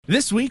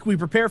This week, we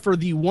prepare for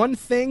the one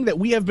thing that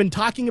we have been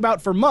talking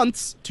about for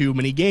months, too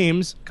many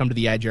games. Come to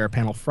the IGR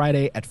panel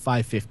Friday at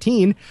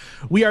 5:15.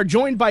 We are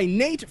joined by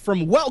Nate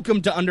from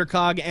Welcome to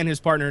Undercog and his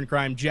partner in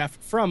crime, Jeff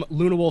from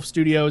Luna Wolf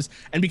Studios.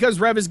 And because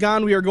Rev is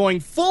gone, we are going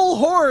full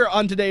horror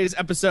on today's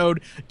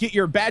episode. Get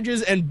your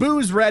badges and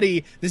booze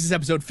ready. This is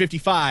episode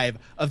 55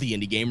 of the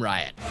Indie Game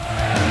Riot.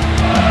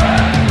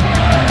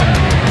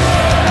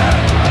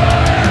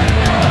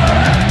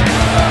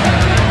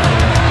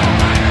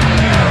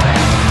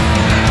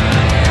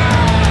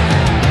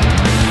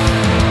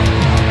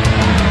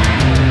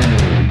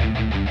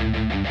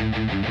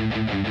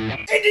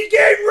 Indie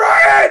Game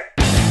Riot!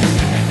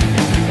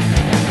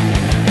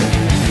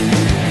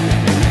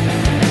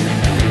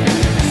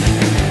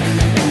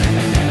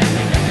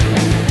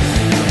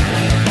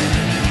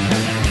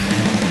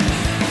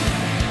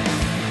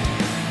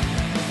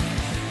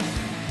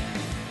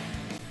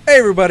 Hey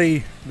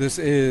everybody, this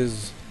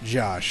is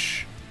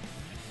Josh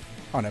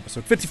on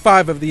episode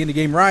 55 of the Indie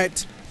Game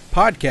Riot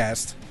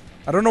podcast.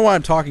 I don't know why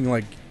I'm talking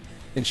like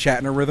in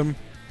Shatner rhythm.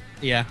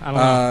 Yeah, I don't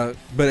know.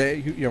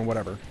 But, you know,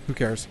 whatever. Who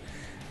cares?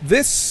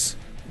 This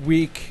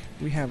week,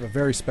 we have a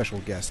very special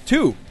guest.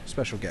 Two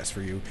special guests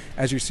for you,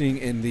 as you're seeing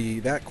in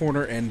that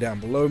corner and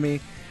down below me.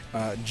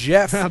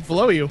 Jeff.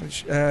 Below you.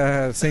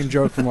 Same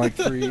joke from like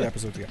 3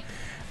 episodes ago.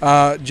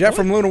 Jeff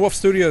from Luna Wolf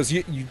Studios.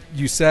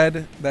 You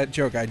said that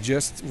joke. I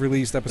just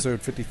released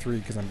episode 53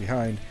 because I'm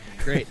behind.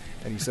 Great.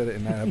 And you said it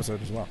in that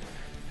episode as well.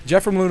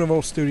 Jeff from Luna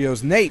Wolf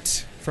Studios.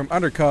 Nate from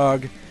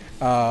Undercog.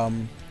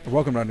 Welcome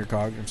to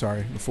Undercog. I'm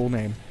sorry, the full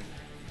name.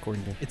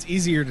 It's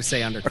easier to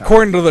say Undercog.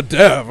 According to the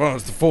dev,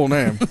 it's the full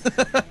name. What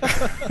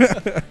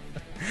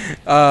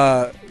do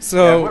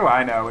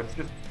I know? It's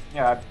just,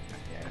 I've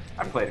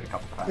played it a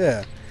couple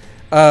times.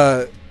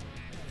 Yeah.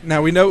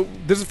 Now, we know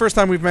this is the first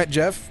time we've met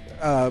Jeff,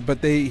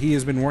 but he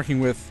has been working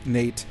with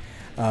Nate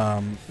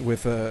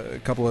with a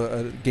couple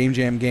of Game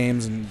Jam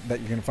games and that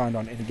you're going to find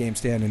on Indie Game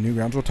Stand and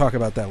Newgrounds. We'll talk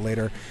about that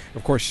later.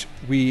 Of course,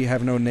 we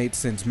have known Nate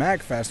since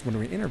MagFest when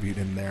we interviewed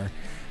him there,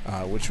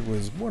 which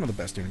was one of the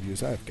best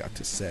interviews I've got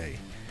to say.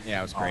 Yeah,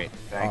 it was great.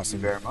 Thank you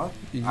very much.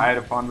 I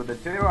had fun with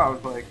it too. I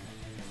was like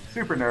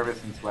super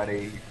nervous and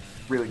sweaty.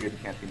 Really good you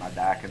can't see my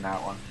back in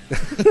that one.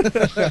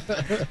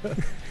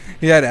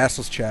 He had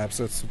assless chaps,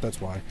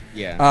 that's why.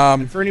 Yeah.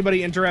 And for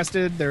anybody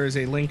interested, there is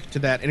a link to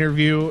that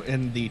interview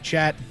in the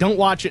chat. Don't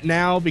watch it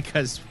now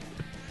because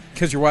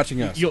you're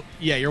watching us.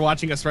 You're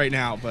watching us right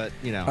now, but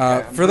you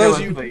know. For those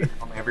of you only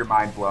have your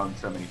mind blown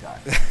so many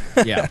times.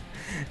 Yeah.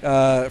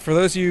 For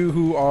those of you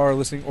who are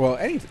listening, well,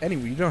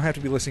 anyway, you don't have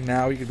to be listening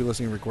now. You could be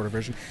listening to a recorded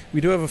version.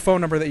 We do have a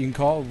phone number that you can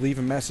call, leave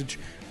a message.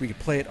 We could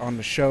play it on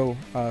the show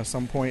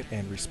some point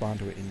and respond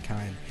to it in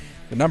kind.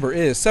 The number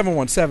is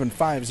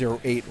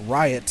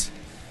 717-508-RIOT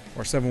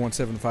or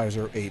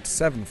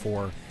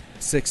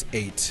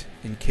 717-508-7468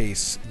 in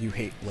case you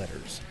hate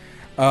letters.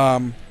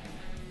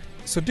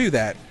 So do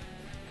that.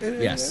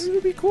 Yes. It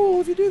would be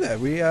cool if you do that.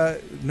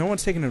 No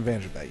one's taken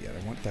advantage of that yet.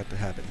 I want that to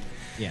happen.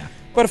 Yeah.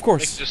 But of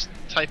course, they could just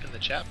type in the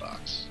chat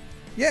box.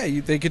 Yeah,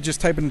 they could just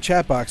type in the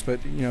chat box, but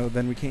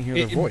then we can't hear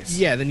their voice.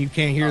 Yeah, then you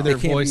can't hear their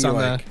voice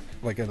on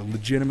like a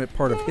legitimate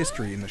part of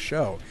history in the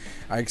show.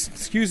 I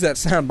excuse that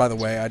sound, by the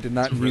way. I did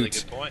not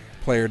mute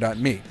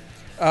player.me.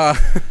 I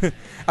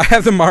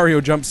have the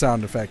Mario jump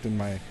sound effect in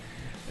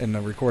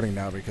the recording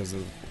now because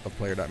of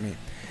player.me.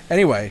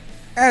 Anyway,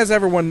 as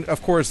everyone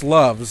of course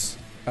loves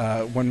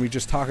when we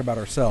just talk about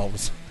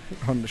ourselves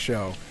on the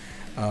show,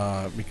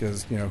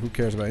 because who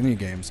cares about any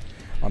games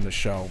on the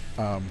show.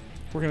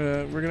 We're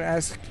gonna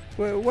ask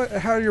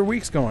how are your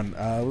weeks going.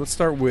 Let's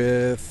start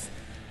with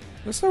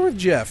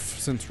Jeff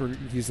since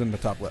he's in the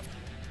top left.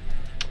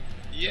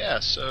 Yeah,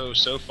 so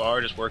far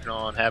just working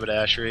on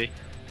Haberdashery, a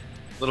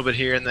little bit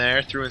here and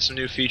there, threw in some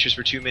new features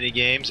for too many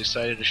games.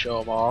 Excited to show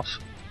them off.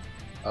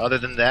 Other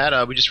than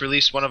that, we just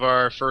released one of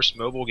our first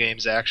mobile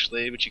games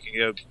actually, which you can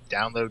go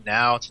download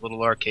now. It's a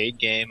little arcade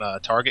game,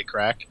 Target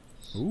Crack.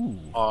 Ooh.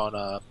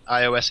 On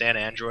iOS and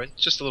Android.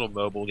 It's just a little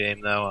mobile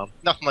game, though.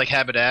 Nothing like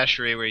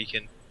Haberdashery, where you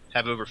can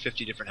have over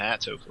 50 different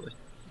hats, hopefully.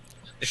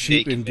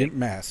 Sheep and gimp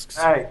masks.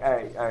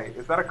 Hey,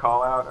 is that a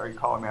call out? Are you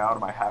calling me out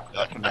on my hat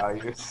production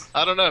values?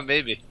 I don't know,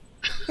 maybe.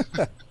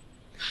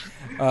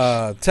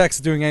 Tech's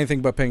doing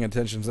anything but paying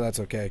attention, so that's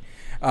okay.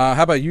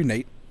 How about you,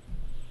 Nate?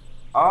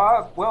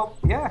 Well,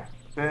 yeah.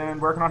 Been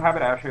working on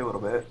Haberdashery a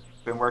little bit.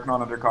 Been working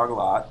on Undercog a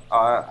lot.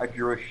 I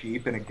drew a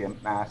sheep and a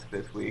gimp mask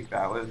this week.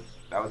 That was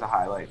a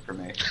highlight for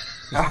me.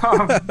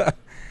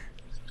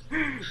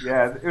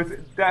 Yeah, it was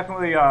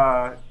definitely,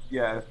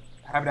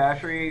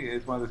 Haberdashery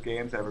is one of those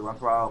games every once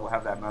in a while we'll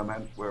have that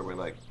moment where we're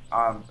like,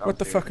 what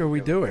the fuck are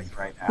we doing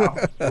right now?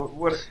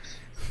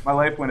 My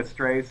life went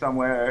astray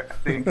somewhere. I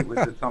think it was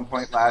at some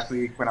point last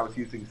week when I was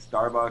using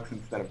Starbucks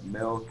instead of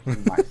milk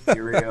in my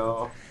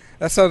cereal.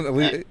 That sounds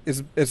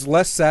it's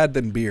less sad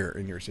than beer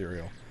in your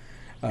cereal.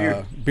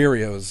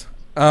 Beerios.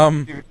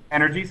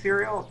 Energy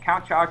cereal,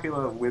 Count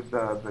Chocula with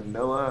the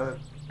vanilla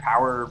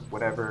power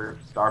whatever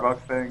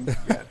Starbucks thing.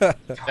 Yeah,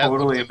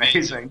 totally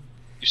amazing.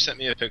 You sent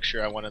me a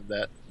picture. I wanted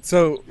that.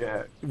 So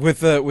Yeah. with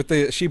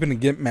the sheep and a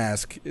gimp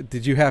mask,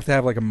 did you have to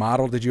have like a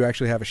model? Did you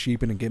actually have a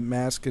sheep and a gimp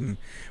mask, and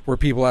were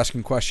people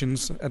asking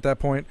questions at that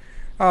point?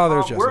 Oh,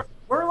 there's Jesse.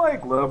 We're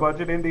like low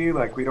budget indie,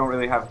 like we don't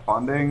really have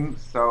funding,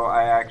 so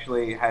I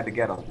actually had to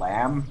get a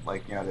lamb,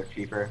 like they're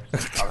cheaper.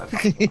 Oh,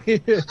 that's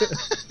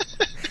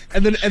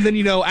And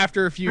then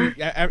after a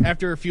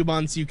few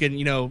months you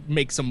can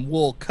make some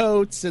wool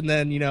coats, and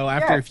then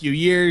after a few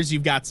years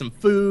you've got some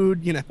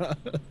food.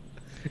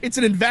 It's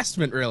an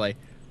investment, really.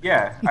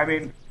 Yeah, I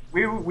mean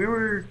we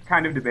were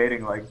kind of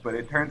debating but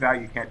it turns out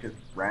you can't just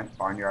rent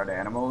barnyard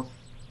animals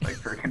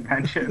for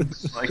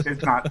conventions.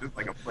 There's not just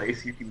a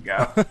place you can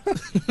go.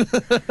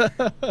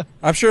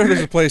 I'm sure there's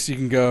a place you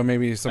can go,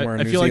 maybe somewhere in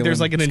New Zealand. I feel like there's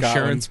an Scotland.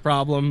 insurance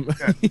problem.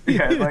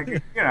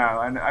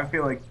 Yeah, and I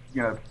feel like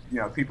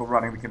people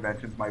running the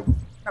conventions might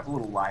have a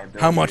little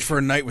liability. How much for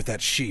a night with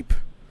that sheep?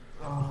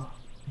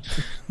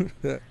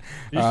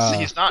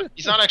 He's not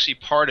actually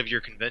part of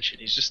your convention.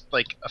 He's just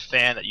a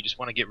fan that you just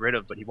want to get rid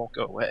of, but he won't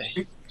go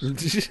away.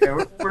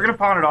 Yeah, we're gonna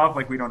pawn it off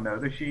like we don't know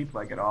the sheep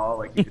at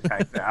all. He just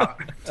hangs out.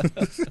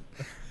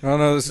 Oh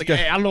no, this guy.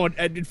 Hey, I don't know.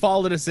 It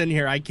followed us in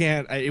here. I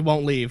can't. It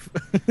won't leave.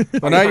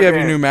 Well, now you have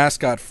your new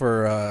mascot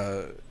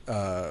for.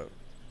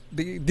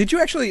 Did you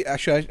actually?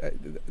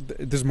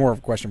 This is more of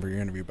a question for your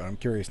interview, but I'm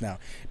curious now.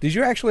 Did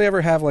you actually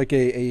ever have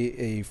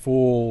a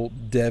full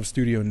dev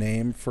studio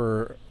name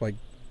for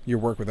your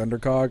work with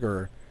Undercog,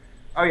 or?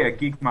 Oh yeah,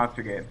 Geek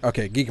Monster Games.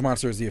 Okay, Geek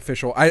Monster is the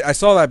official. I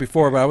saw that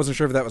before, but I wasn't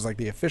sure if that was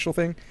the official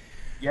thing.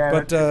 Yeah,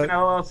 but it's an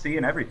LLC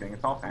and everything.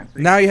 It's all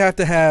fancy. Now you have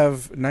to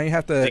have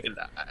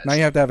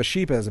a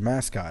sheep as a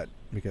mascot,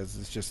 because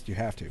it's just you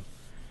have to.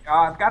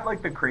 I've got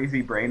the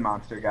crazy brain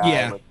monster guy.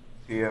 Yeah.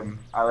 See him.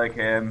 I like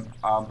him.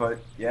 But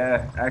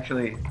yeah,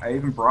 actually, I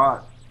even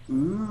brought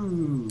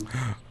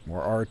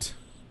More art.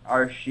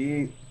 Our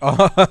sheep.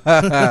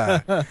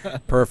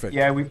 Perfect.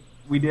 Yeah,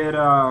 we did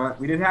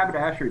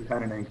haberdashery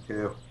pen and ink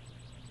too.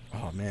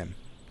 Oh man,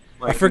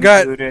 I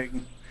forgot.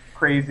 Including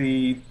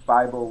crazy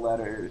Bible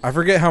letters. I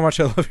forget how much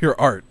I love your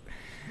art.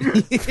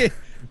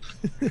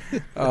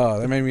 Oh,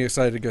 that made me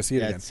excited to go see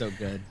it again. It's so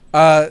good.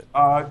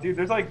 Dude,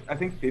 there's I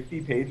think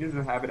 50 pages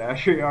of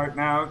haberdashery art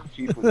now.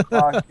 Cheap with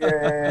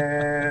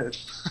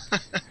pockets.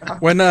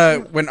 When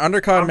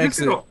Undercog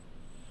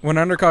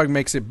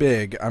makes it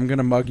big, I'm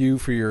gonna mug you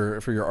for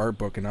your art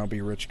book, and I'll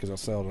be rich because I'll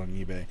sell it on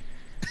eBay.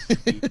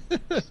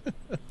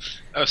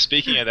 Oh,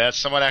 speaking of that,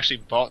 someone actually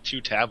bought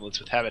 2 tablets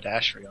with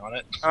haberdashery on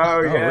it.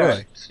 Oh yeah,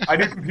 really? I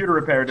do computer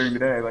repair during the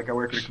day. I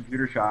work at a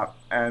computer shop,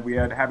 and we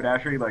had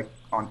haberdashery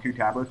on 2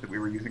 tablets that we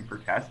were using for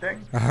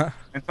testing. Uh-huh.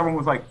 And someone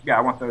was like, "Yeah,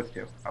 I want those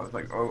 2." I was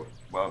like, "Oh,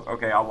 well,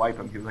 okay, I'll wipe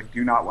them." He was like,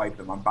 "Do not wipe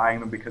them. I'm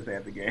buying them because they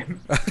have the game."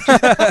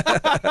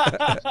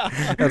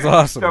 That's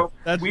awesome. So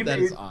That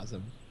is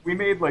awesome. We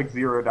made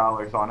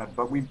 $0 on it,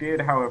 but we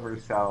did, however,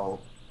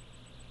 sell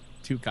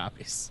 2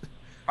 copies.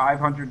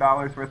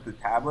 $500 worth of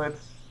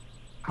tablets.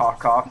 Cough,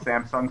 cough.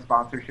 Samsung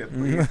sponsorship,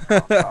 please.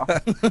 Cough, cough.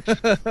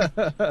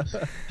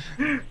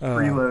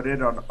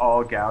 Preloaded on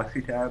all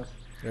Galaxy tabs.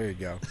 There you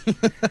go.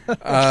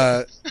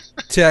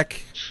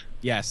 Tech.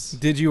 Yes.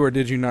 Did you or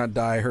did you not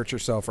hurt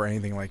yourself, or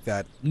anything like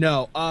that?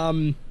 No.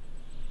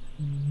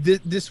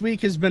 This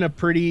week has been a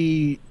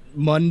pretty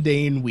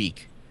mundane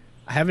week.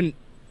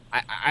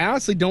 I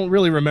honestly don't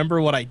really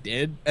remember what I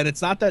did, and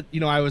it's not that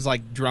I was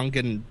drunk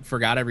and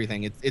forgot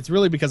everything. It's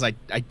really because I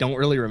don't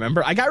really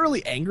remember. I got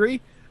really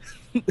angry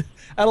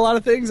at a lot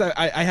of things.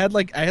 I had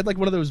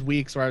one of those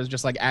weeks where I was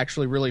just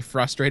actually really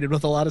frustrated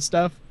with a lot of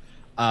stuff.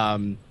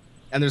 And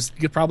there's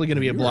probably going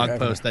to be a blog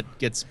post that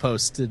gets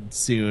posted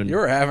soon. You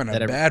were having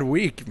a bad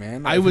week,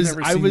 man. I was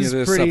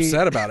pretty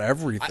upset about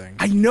everything.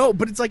 I know,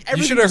 but it's everything.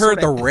 You should have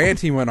heard the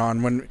rant he went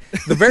on when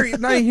the very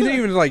night he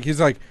didn't even he's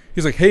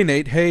like, "Hey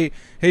Nate, hey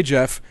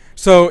Jeff.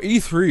 So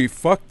E3,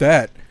 fuck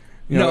that."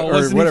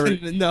 Or whatever.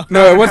 No,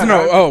 it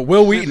wasn't.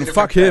 Will Wheaton,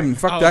 fuck him,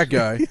 fuck that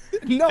guy.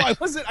 No, I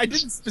wasn't. I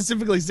didn't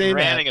specifically say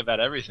ranting about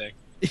everything.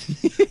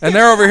 And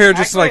they're over here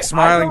just Actually,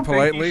 smiling I don't think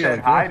politely. he said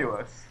hi to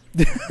us.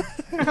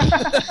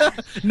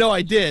 No,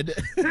 I did.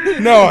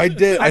 No, I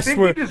did. I think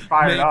swear. he just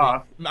fired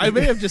off. I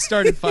may have just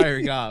started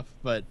firing off,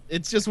 but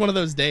it's just one of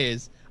those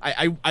days.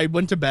 I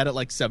went to bed at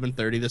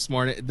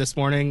 7:30 this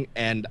morning,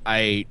 and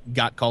I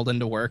got called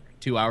into work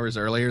 2 hours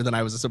earlier than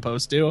I was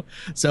supposed to.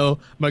 So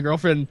my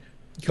girlfriend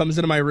comes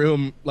into my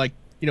room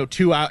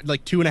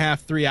 2.5,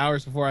 3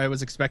 hours before I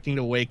was expecting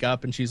to wake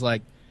up, and she's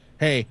like,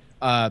 "Hey,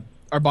 our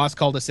boss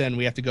called us in.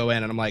 We have to go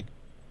in." And I'm like,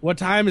 "What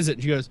time is it?"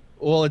 And she goes,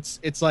 "Well, it's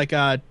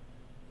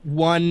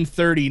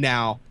 1:30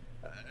 now.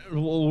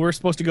 We're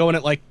supposed to go in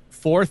at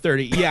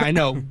 4:30. Yeah, I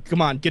know.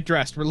 Come on, get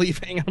dressed. We're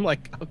leaving." I'm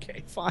like,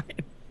 "Okay, fine."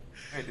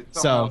 Wait, did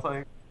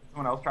someone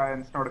else try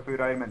and snort a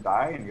food item and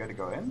die, and you had to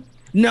go in?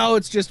 No,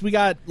 it's just we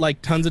got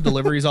tons of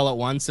deliveries all at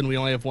once, and we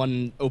only have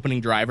one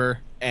opening driver,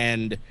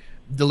 and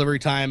delivery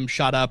time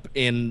shot up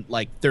in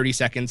 30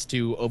 seconds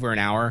to over an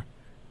hour.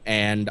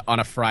 And on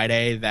a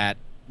Friday, that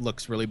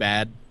looks really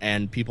bad,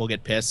 and people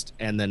get pissed,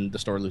 and then the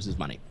store loses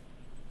money.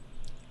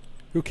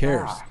 Who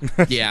cares?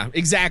 Yeah,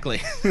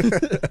 exactly.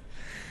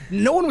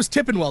 no one was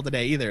tipping well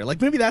today either.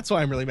 Like, maybe that's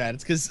why I'm really mad.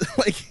 It's because,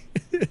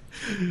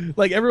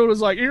 like everyone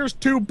was like, here's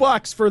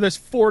 $2 for this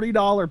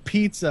 $40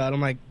 pizza. And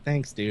I'm like,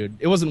 thanks, dude.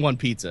 It wasn't one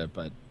pizza,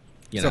 but,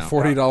 it's a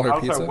 $40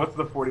 pizza? Also, what's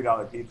the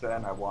 $40 pizza?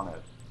 And I want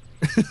it.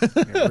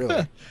 Yeah,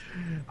 really?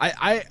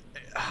 I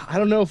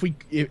don't know if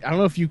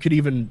you could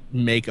even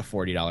make a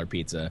 $40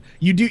 pizza.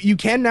 You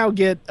can now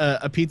get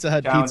a Pizza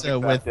Hut pizza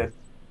accepted.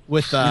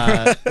 with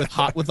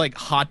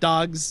hot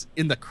dogs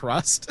in the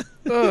crust.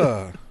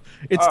 Ugh.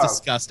 It's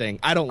disgusting.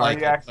 I don't like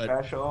it. But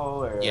special?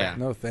 Or... Yeah.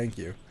 No, thank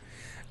you.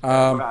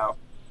 Wow.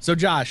 So,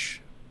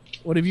 Josh,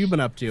 what have you been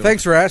up to?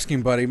 Thanks for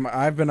asking, buddy.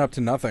 I've been up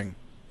to nothing.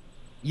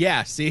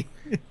 Yeah, see?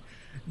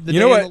 The You day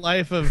know in what? the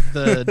life of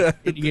the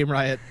Indie Game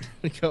Riot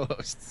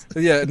co-hosts.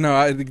 Yeah,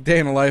 no, the day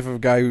in the life of a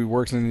guy who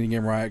works in Indie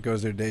Game Riot,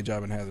 goes to their day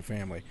job, and has a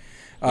family.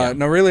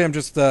 No, really, I'm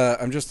just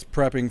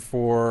prepping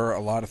for a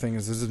lot of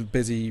things. This is a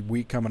busy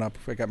week coming up.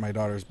 I got my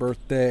daughter's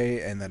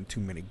birthday, and then too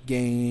many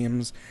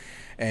games,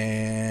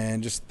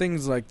 and just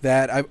things like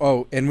that.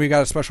 And we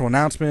got a special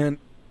announcement.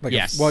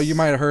 Yes. Well, you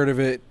might have heard of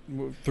it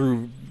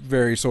through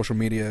various social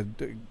media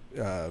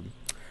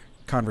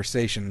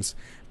conversations,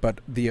 but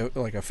the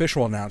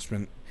official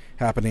announcement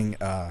happening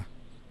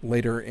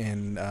later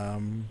in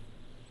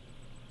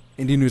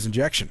Indie News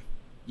Injection.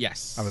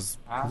 Yes. I was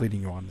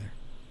leading you on there.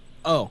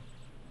 Oh,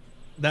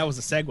 that was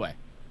a segue.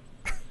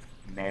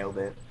 Nailed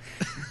it.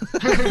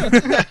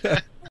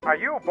 Are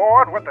you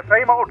bored with the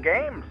same old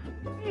games?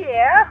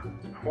 Yeah.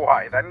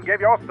 Why, then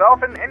give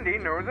yourself an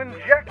Indie News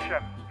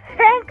Injection.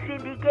 Thanks,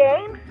 Indie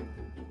Games.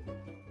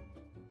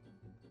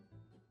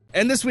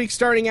 And this week,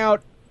 starting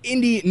out,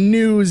 Indie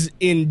News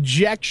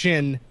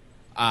Injection.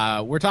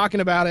 We're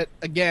talking about it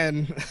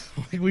again.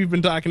 Like we've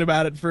been talking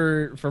about it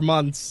for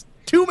months.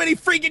 Too many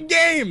freaking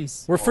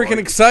games. We're freaking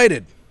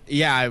excited.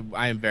 Yeah,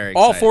 I am very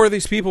excited. All four of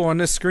these people on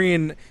this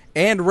screen,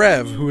 and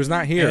Rev, who is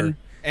not here.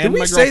 And Did we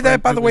my say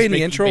that, girlfriend by the who way, was in the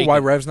making intro, bacon. why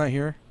Rev's not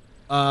here?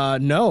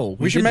 No.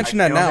 We should didn't. mention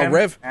that Kill now. him,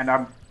 Rev. And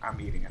I'm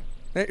eating him.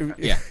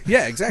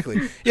 Yeah,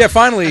 exactly. Yeah,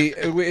 finally,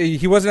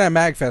 he wasn't at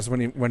MagFest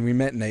when we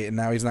met Nate, and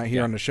now he's not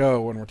here on the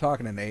show when we're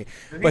talking to Nate.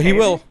 But he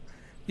will.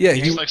 Yeah,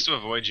 He just likes to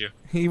avoid you.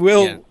 he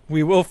will. Yeah.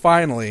 We will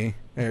finally.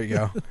 There you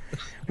go.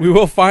 We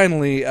will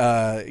finally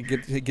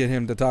get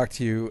him to talk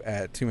to you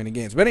at Too Many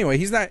Games. But anyway,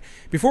 he's not.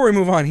 Before we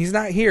move on, he's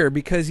not here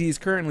because he's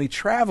currently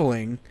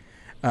traveling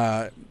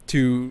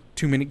to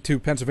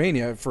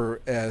Pennsylvania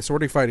for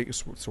sword fighting.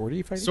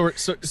 Sorty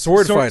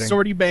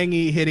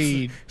bangy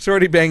hitty.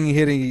 Sorty bangy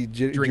hitty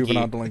Drinky.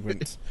 juvenile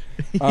delinquents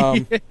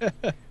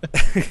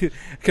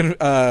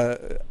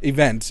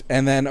event,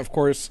 and then of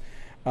course.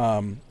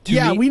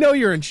 We know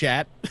you're in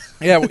chat.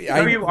 Yeah,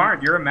 No, you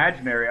aren't. You're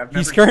imaginary. I've never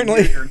He's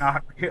currently- seen you. You're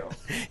not real.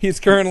 He's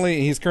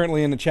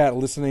currently in the chat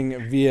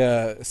listening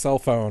via cell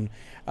phone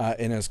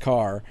in his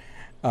car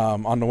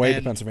on the way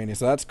to Pennsylvania.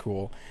 So that's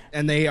cool.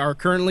 And they are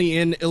currently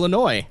in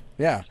Illinois.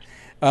 Yeah.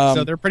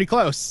 So they're pretty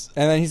close.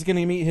 And then he's going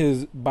to meet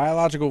his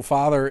biological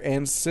father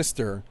and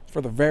sister for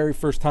the very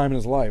first time in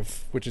his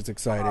life, which is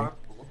exciting.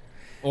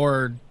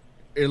 Or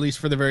at least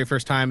for the very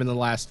first time in the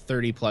last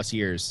 30 plus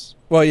years.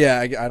 Well, yeah,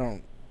 I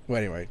don't. Well,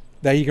 anyway,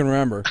 that you can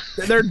remember.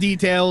 There are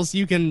details.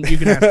 You can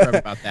ask Trevor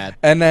about that.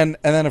 And then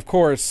of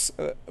course,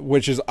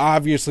 which is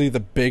obviously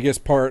the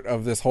biggest part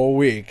of this whole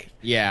week,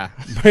 Yeah.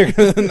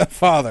 bigger than the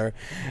father,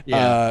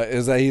 Yeah.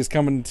 is that he's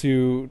coming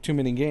to Too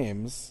Many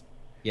Games,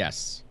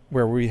 Yes.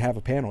 where we have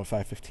a panel at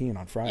 5:15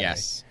 on Friday.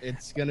 Yes.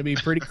 It's going to be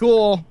pretty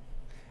cool.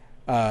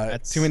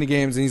 Too Many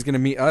Games, and he's going to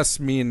meet us,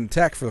 me and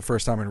Tech, for the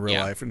first time in real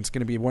Yeah. life, and it's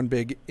going to be one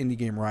big indie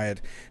game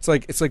riot.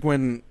 It's like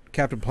when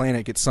Captain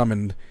Planet gets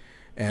summoned,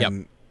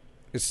 and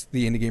it's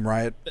the indie game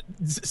riot.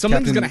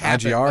 Something's going to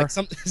happen. IGR? Like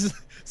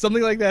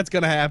something like that's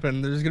going to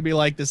happen. There's going to be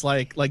like this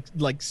like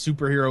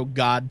superhero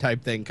god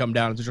type thing come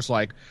down. It's just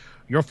like,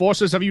 your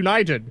forces have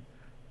united.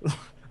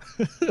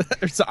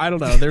 I don't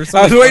know.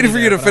 I was waiting for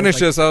you to finish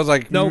this. I was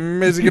like, nope.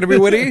 Is it going to be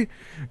witty?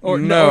 Or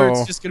no. or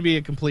it's just going to be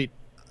a complete,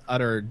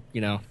 utter,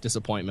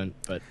 disappointment.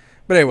 But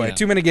anyway, yeah.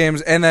 Too Many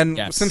Games. And then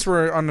Yes. since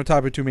we're on the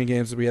topic of Too Many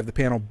Games, we have the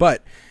panel.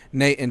 But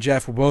Nate and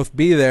Jeff will both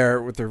be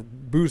there with their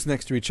booths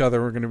next to each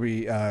other. We're going to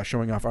be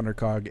showing off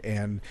Undercog.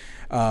 And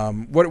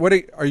what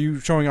are you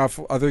showing off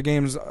other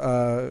games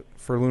for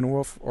Luna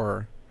Wolf?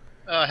 Or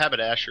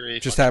Haberdashery.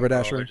 Just Function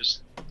Haberdashery?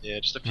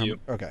 Controller, just a few.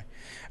 Okay.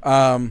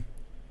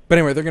 But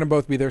anyway, they're going to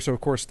both be there. So,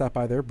 of course, stop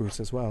by their booths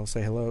as well.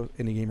 Say hello.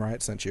 Indie Game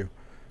Riot sent you.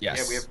 yes.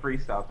 Yeah, we have free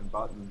stuff and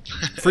buttons.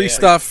 Free Yeah.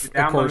 stuff, You of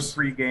download course.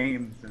 free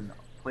games and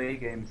play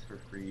games for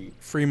free.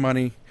 Free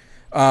money.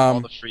 All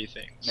the free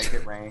things. Make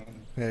it rain.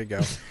 There you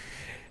go.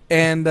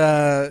 And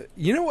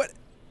you know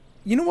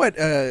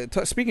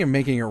what? Speaking of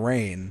making it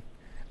rain,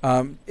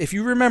 if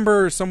you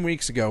remember some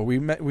weeks ago, we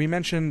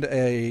mentioned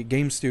a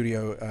game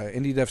studio,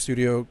 indie dev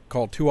studio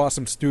called Two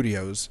Awesome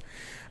Studios,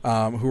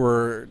 who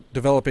were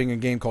developing a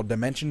game called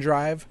Dimension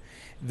Drive.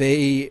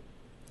 They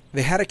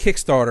had a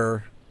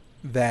Kickstarter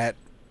that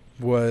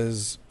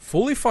was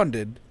fully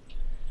funded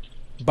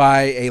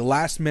by a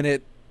last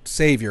minute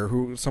savior,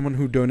 someone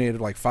who donated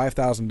like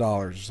 $5,000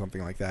 or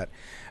something like that,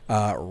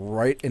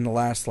 right in the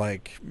last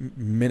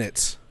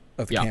minutes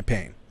of the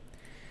campaign.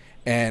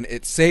 and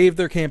it saved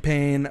their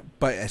campaign.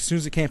 But as soon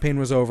as the campaign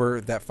was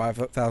over, that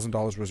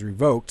 $5,000 was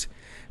revoked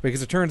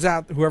because it turns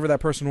out whoever that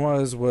person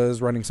was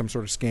running some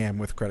sort of scam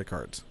with credit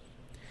cards.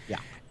 Yeah,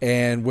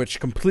 and which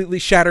completely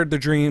shattered their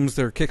dreams.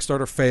 Their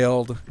Kickstarter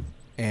failed,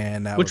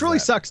 and that which was really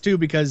that. sucks too,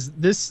 because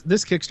this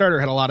Kickstarter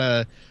had a lot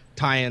of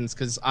tie-ins.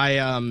 Because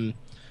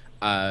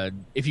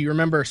if you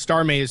remember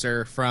Star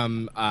Mazer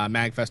from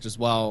Magfest as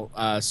well,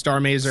 Star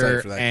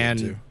Mazer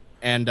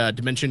and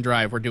Dimension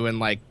Drive were doing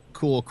like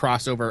cool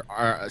crossover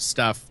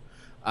stuff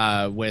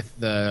with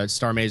the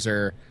Star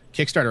Mazer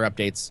Kickstarter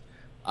updates.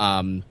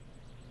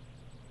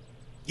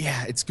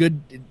 Yeah, it's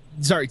good.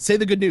 Sorry, say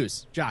the good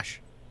news,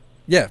 Josh.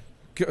 Yeah.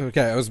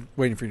 Okay, I was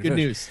waiting for you to Good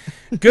finish.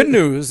 news. Good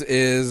news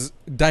is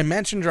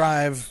Dimension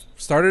Drive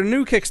started a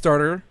new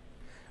Kickstarter.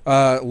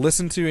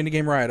 Listen to Indie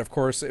Game Riot. Of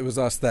course, it was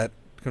us that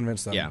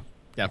convinced them. Yeah,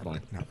 definitely.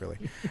 Not really.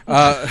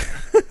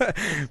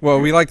 Well,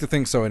 we like to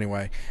think so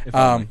anyway.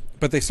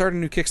 But they started a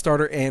new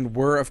Kickstarter and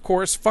were, of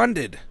course,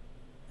 funded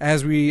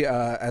as we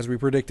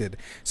predicted.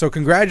 So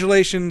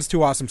congratulations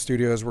to Awesome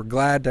Studios. We're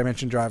glad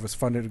Dimension Drive was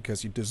funded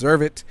because you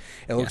deserve it.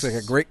 It looks like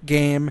a great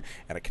game,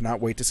 and I cannot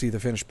wait to see the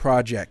finished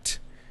project.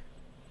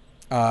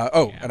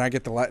 And I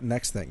get the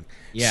next thing.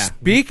 Yeah.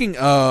 Speaking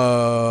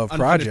of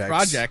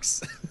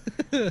projects.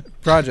 The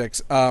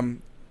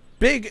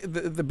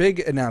big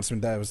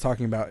announcement that I was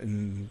talking about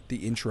in the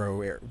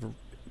intro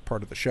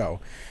part of the show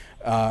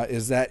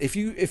is that if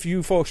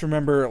you folks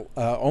remember,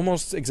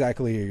 almost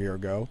exactly a year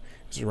ago,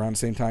 it was around the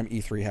same time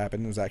E3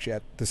 happened. It was actually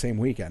at the same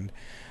weekend.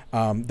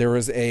 There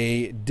was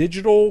a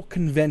digital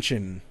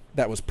convention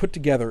that was put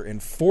together in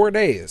 4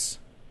 days.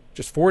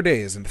 Just 4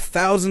 days, and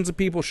thousands of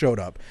people showed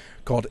up,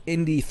 called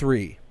Indie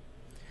 3.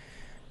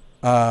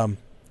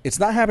 It's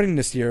not happening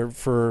this year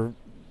for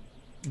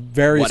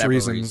various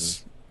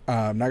reasons.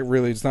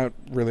 It's not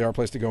really our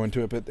place to go into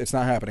it, but it's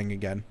not happening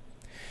again.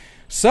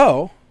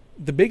 So,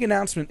 the big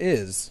announcement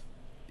is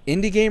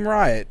Indie Game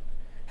Riot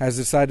has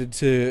decided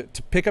to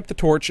pick up the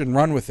torch and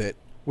run with it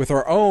with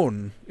our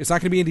own. It's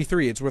not going to be Indie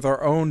 3, it's with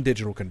our own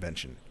digital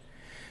convention.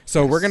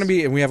 So we're going to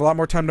be, and we have a lot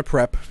more time to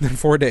prep than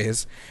 4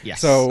 days.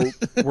 Yes. So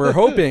we're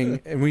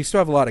hoping, and we still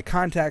have a lot of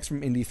contacts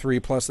from Indie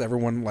 3, plus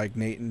everyone like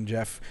Nate and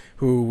Jeff,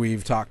 who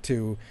we've talked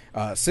to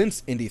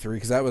since Indie 3,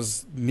 because that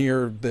was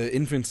near the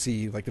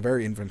infancy, like the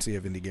very infancy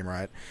of Indie Game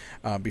Riot,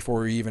 before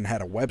we even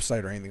had a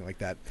website or anything like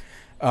that.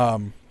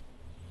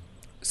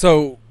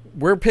 So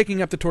we're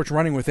picking up the torch,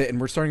 running with it, and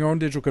we're starting our own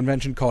digital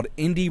convention called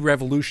Indie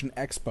Revolution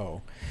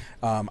Expo.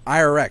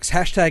 IRX,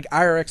 hashtag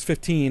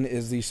IRX15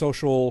 is the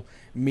social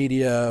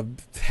media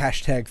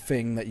hashtag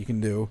thing that you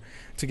can do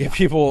to get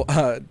people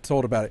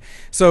told about it.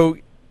 So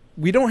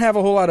we don't have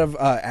a whole lot of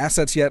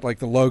assets yet, like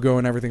the logo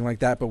and everything like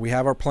that, but we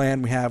have our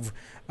plan. We have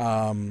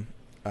a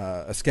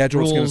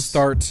schedule. Rules. It's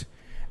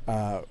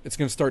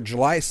going to start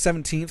July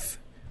 17th,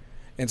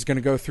 and it's going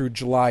to go through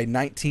July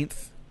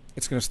 19th.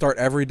 It's going to start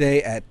every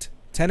day at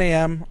 10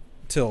 a.m.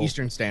 till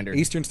Eastern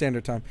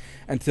Standard Time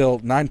until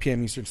 9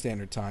 p.m. Eastern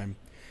Standard Time.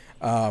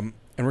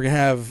 And we're going to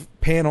have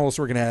panels.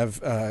 We're going to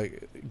have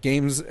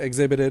games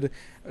exhibited,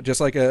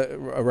 just like a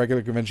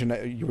regular convention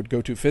that you would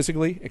go to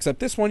physically. Except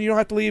this one, you don't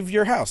have to leave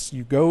your house.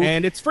 You go,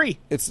 and it's free.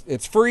 It's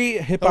free.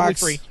 Hitbox,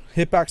 totally free.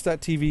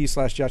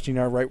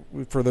 Hitbox.tv/JoshDNR. Right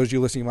for those of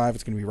you listening live,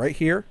 it's going to be right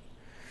here.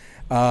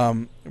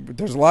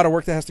 There's a lot of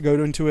work that has to go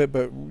into it,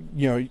 but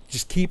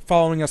just keep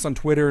following us on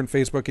Twitter and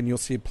Facebook, and you'll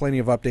see plenty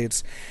of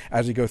updates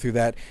as we go through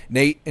that.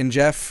 Nate and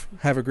Jeff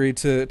have agreed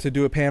to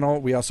do a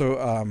panel. We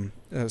also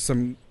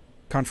some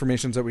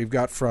confirmations that we've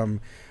got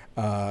from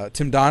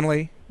Tim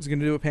Donnelly is going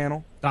to do a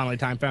panel. Donnelly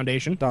Time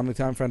Foundation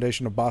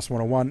of Boss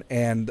 101,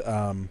 and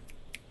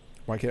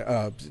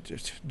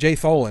Jay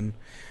Tholen.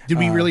 Did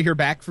we really hear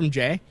back from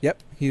Jay?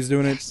 Yep, he's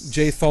doing it.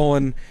 Jay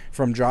Tholen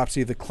from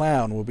Dropsy the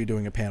Clown will be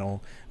doing a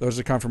panel. Those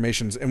are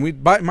confirmations.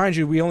 And mind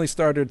you, we only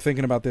started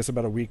thinking about this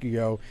about a week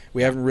ago.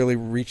 We haven't really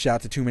reached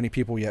out to too many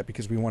people yet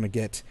because we want to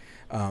get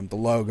the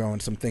logo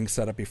and some things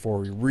set up before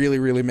we really,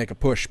 really make a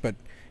push. But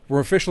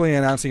we're officially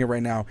announcing it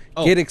right now.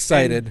 Get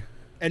excited.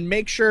 And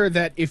make sure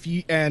that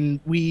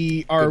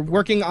we are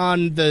working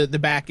on the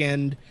back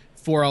end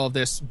for all of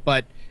this,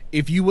 but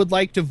if you would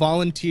like to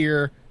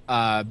volunteer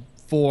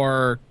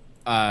for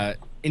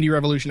Indie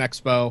Revolution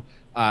Expo,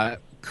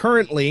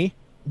 currently,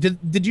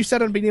 did you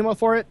set up an email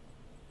for it?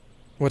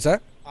 What's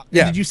that?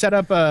 Yeah. Did you set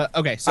up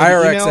okay, so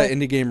IRX at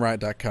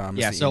indiegameriot.com.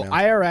 Yeah, so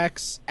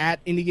IRX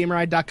at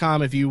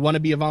indiegameriot.com if you want to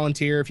be a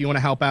volunteer, if you want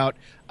to help out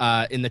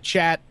in the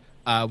chat.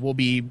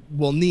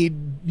 We'll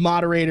need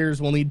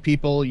moderators, we'll need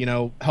people,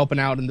 helping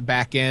out in the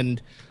back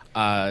end.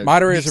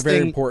 Moderators are very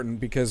important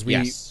because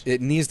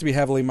it needs to be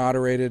heavily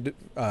moderated.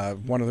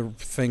 One of the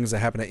things that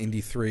happened at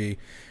Indie 3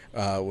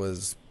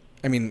 was,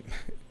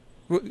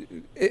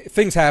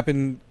 things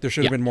happen. There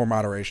should have been more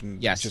moderation.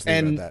 Yes, just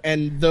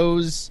and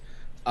those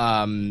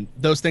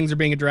things are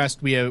being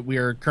addressed. We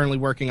are currently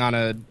working on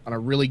a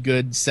really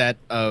good set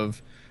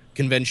of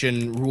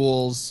convention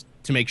rules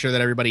to make sure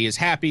that everybody is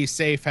happy,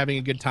 safe, having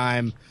a good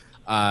time,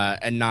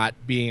 and not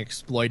being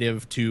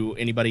exploitive to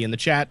anybody in the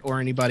chat or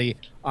anybody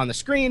on the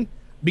screen.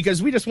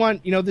 because we just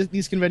want,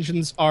 these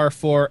conventions are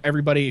for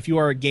everybody. If you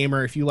are a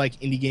gamer, if you like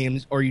indie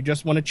games, or you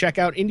just want to check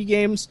out indie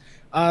games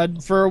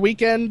for a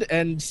weekend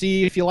and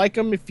see if you like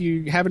them, if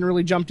you haven't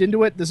really jumped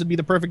into it, this would be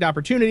the perfect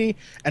opportunity.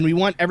 And we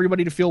want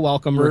everybody to feel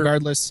welcome,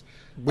 regardless.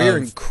 We're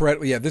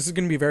incredible. Yeah, this is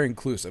going to be very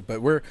inclusive,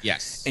 but we're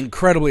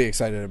incredibly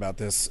excited about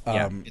this.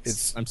 I'm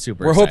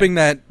super. We're excited. hoping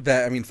that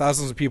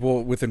thousands of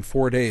people within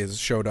 4 days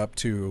showed up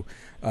to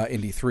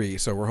Indy 3.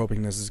 So we're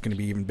hoping this is going to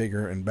be even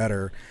bigger and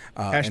better.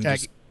 And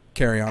just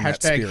carry on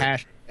that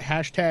spirit.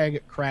 Hashtag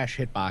crash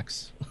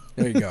hitbox.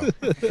 There you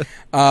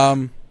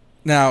go.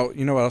 Now,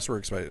 you know what else we're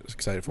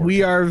excited for?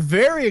 We are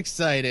very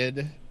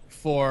excited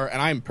for,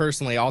 and I'm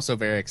personally also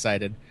very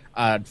excited,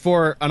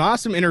 for an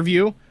awesome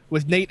interview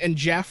with Nate and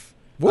Jeff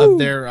of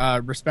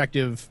their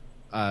respective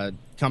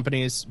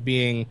companies,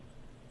 being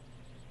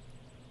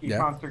Geek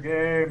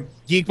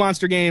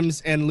Monster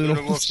Games and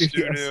Luna Wolf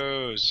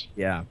Studios.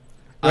 Yeah.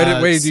 Way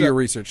to do your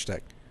research,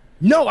 Tech.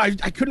 No, I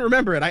couldn't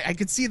remember it. I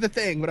could see the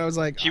thing, but I was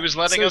like... He was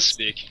letting us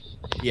speak.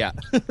 Yeah,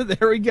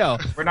 there we go.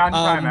 We're not in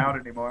timeout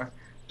anymore.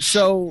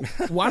 So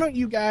why don't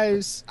you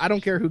guys... I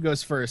don't care who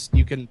goes first.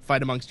 You can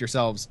fight amongst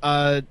yourselves.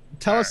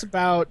 Tell us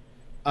about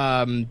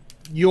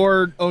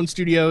your own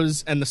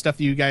studios and the stuff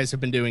that you guys have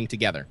been doing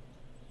together.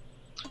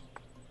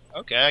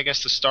 Okay, I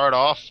guess to start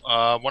off,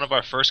 one of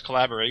our first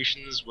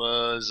collaborations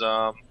was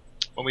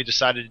when we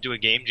decided to do a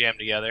game jam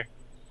together.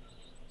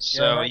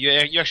 So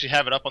you actually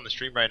have it up on the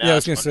stream right now. Yeah, I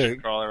was going to say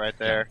Crawler right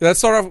there. Let's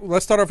start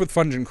off with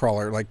Fungeon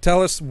Crawler. Like,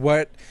 tell us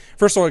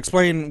first of all,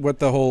 explain what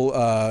the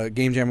whole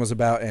game jam was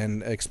about,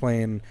 and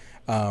explain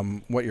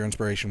what your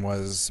inspiration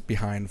was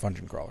behind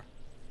Fungeon Crawler.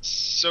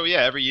 So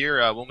yeah, every year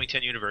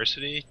Wilmington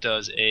University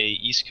does a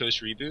East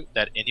Coast reboot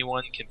that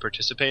anyone can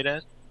participate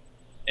in.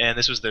 And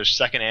this was their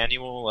second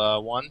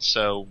annual one,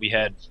 so we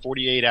had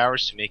 48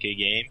 hours to make a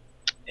game.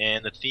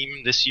 And the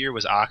theme this year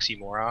was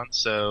oxymoron,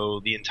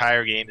 so the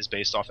entire game is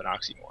based off an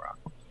oxymoron.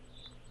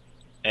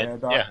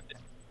 And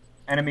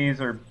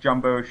enemies are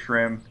jumbo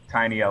shrimp,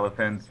 tiny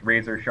elephants,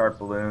 razor sharp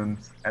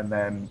balloons, and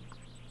then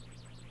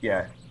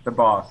the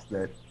boss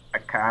that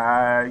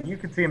you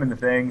can see him in the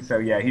thing. So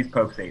yeah, he's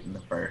Pope Satan the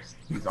first.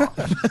 He's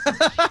awesome.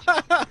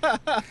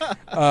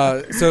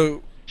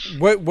 So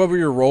what were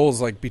your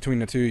roles like between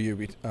the two of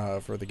you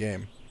for the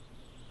game?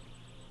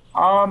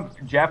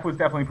 Jeff was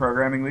definitely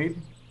programming lead.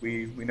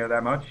 We know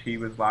that much. He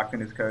was locked in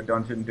his code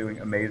dungeon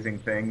doing amazing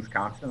things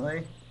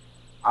constantly.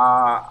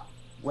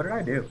 What did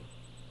I do?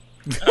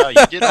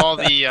 You did all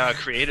the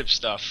creative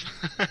stuff.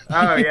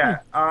 Oh, yeah.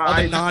 All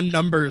the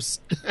non-numbers.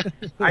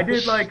 I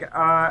did,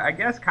 I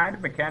guess, kind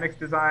of mechanics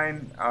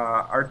design,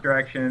 art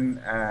direction,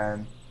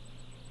 and,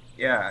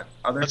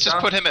 other Let's stuff. just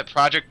put him at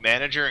project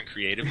manager and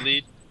creative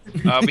lead.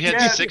 We had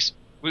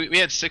we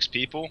had 6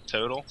 people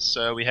total.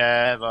 So we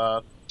have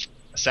a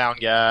sound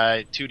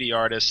guy, 2D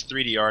artist,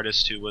 3D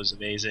artist who was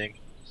amazing,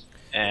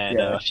 and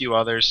a few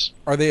others.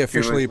 Are they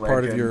officially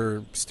part of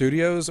your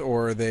studios,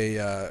 or are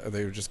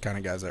they just kind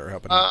of guys that were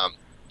helping out?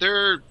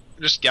 They're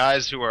just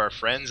guys who are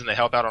friends, and they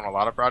help out on a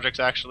lot of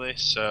projects, actually.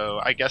 So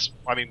I guess,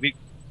 we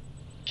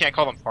can't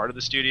call them part of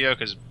the studio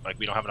because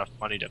we don't have enough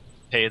money to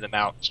pay them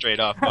out straight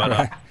up,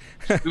 but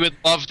we would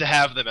love to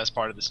have them as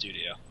part of the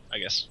studio, I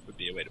guess would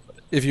be a way to put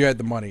it. If you had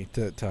the money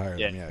to hire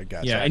them,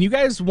 gotcha. Yeah, and you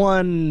guys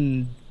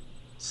won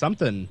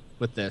something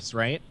with this,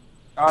 right?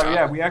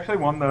 We actually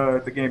won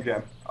the game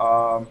jam.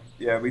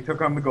 We took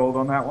home the gold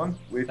on that one,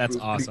 which was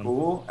awesome. Pretty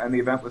cool. And the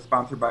event was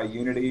sponsored by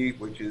Unity,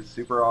 which is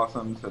super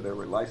awesome. So there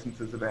were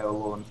licenses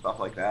available and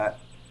stuff like that.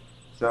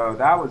 So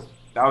that was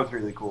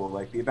really cool.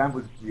 The event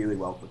was really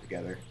well put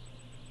together.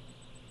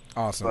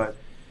 Awesome. But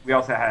we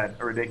also had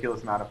a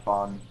ridiculous amount of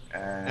fun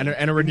and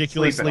a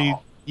ridiculously.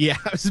 Yeah,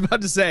 I was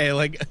about to say,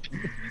 I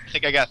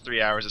think I got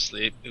 3 hours of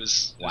sleep. It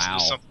was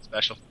something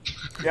special.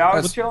 Yeah, I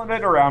was chilling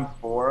at around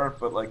 4,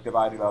 but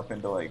divided up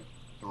into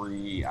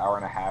 3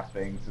 hour-and-a-half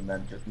things, and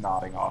then just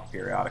nodding off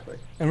periodically.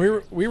 And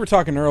we were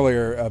talking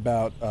earlier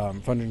about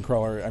Fungeon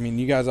Crawler. I mean,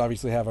 you guys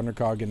obviously have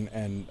Undercog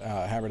and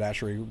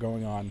haberdashery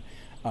going on,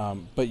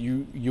 but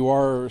you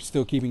are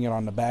still keeping it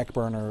on the back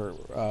burner,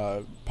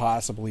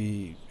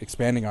 possibly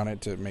expanding on it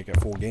to make a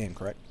full game,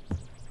 correct?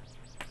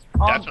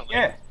 Definitely.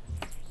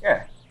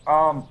 Yeah.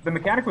 The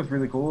mechanic was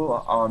really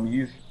cool.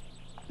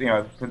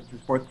 To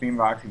support the theme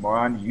of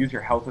oxymoron, you use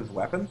your health as a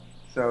weapon,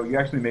 so you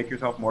actually make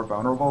yourself more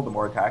vulnerable the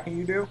more attacking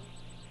you do.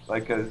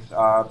 Because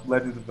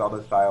Legends of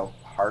Zelda style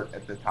heart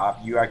at the top,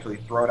 you actually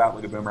throw it out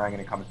like a boomerang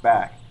and it comes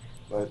back.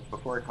 But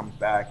before it comes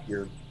back,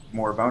 you're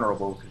more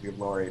vulnerable because you have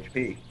lower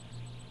HP.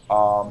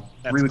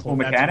 That's really cool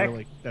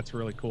mechanic. That's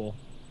really cool.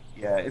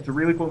 Yeah, it's a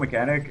really cool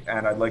mechanic,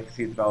 and I'd like to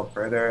see it develop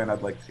further, and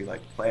I'd like to see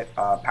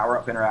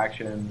power-up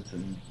interactions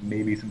and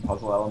maybe some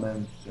puzzle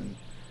elements, and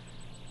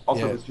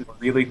also it's just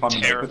really fun to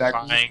make with that.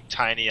 Terrifying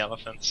tiny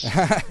elephants.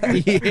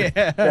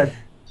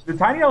 The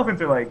tiny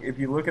elephants are if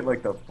you look at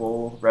the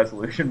full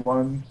resolution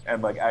one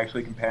and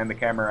actually can pan the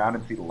camera around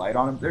and see the light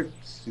on them, they're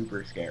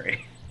super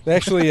scary. They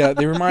actually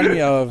they remind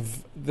me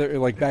of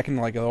back in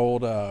the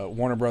old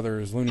Warner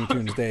Brothers Looney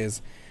Tunes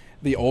days.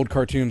 the old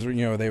cartoons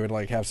where, they would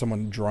like have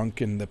someone drunk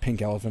and the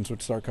pink elephants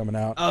would start coming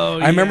out. Oh,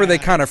 I remember they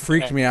kind of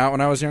freaked me out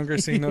when I was younger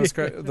seeing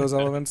those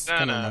elements.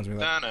 Kind of reminds me of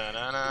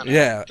that.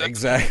 Yeah,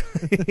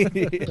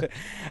 exactly.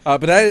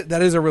 But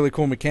that is a really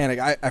cool mechanic.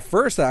 At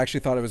first I actually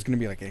thought it was going to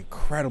be like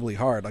incredibly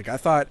hard. Like I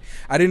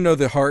didn't know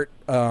the heart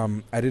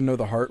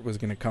was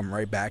going to come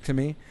right back to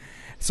me.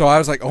 So I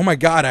was like, "Oh my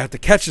god, I have to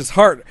catch this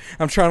heart."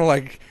 I'm trying to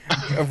like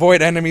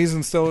avoid enemies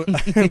and still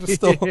catch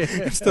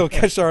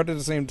the heart at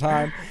the same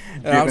time.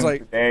 And I was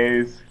like,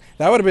 that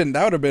would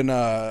have been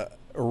a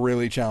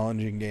really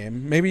challenging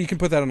game. Maybe you can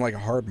put that in like a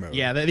hard mode.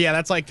 Yeah,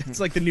 that's like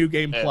the new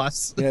game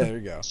plus. Yeah, there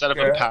you go. Instead of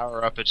a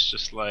power up, it's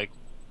just like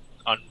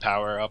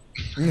unpower up.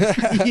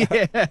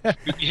 Yeah.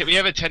 We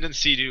have a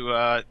tendency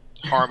to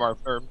harm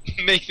or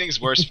make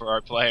things worse for our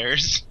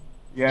players.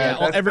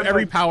 Yeah,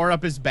 every power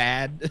up is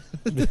bad.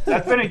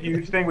 That's been a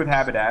huge thing with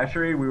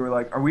haberdashery. We were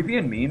like, are we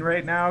being mean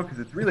right now? Because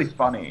it's really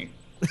funny.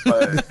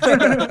 But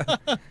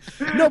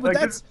no,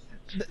 but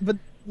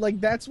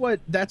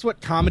that's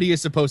what comedy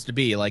is supposed to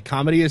be. Like,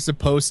 comedy is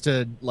supposed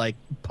to like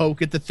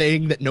poke at the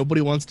thing that nobody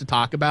wants to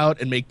talk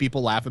about and make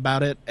people laugh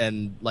about it.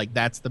 And like,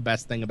 that's the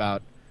best thing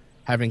about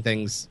having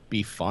things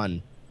be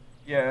fun.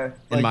 Yeah,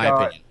 in my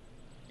opinion.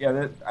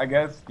 Yeah, I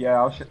guess.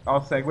 Yeah, I'll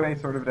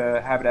segue sort of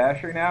to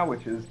haberdashery now,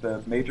 which is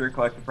the major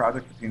collective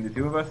project between the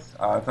two of us.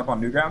 It's up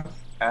on Newgrounds,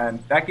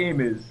 and that game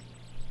is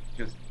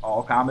just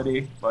all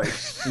comedy. Like,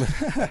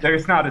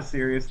 there's not a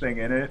serious thing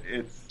in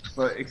it.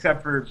 But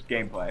except for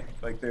gameplay,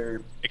 like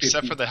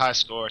except for the high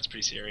score, it's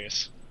pretty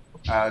serious.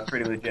 It's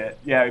pretty legit.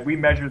 Yeah, we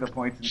measure the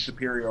points in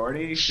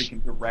superiority, so you can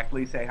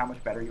directly say how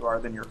much better you are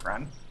than your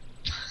friends.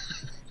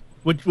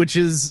 Which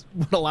is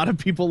what a lot of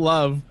people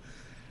love.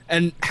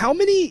 And how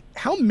many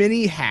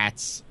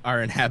hats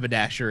are in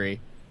haberdashery?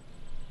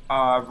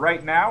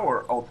 Right now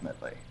or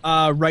ultimately?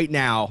 Right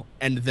now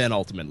and then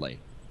ultimately.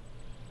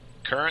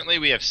 Currently,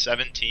 we have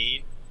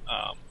 17.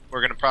 We're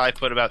going to probably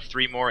put about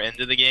 3 more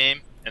into the game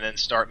and then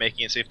start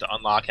making it safe to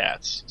unlock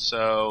hats.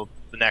 So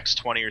the next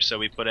 20 or so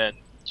we put in,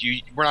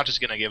 we're not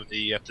just going to give them to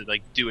you. You have to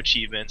like do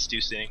achievements,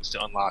 do things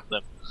to unlock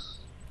them,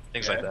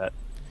 things like that.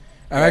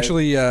 I'm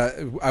actually,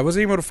 I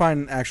wasn't able to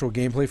find actual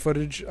gameplay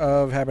footage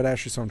of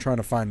haberdashery, so I'm trying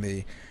to find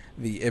the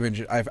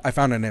image. I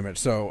found an image,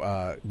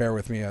 so bear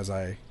with me as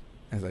I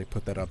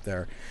put that up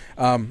there.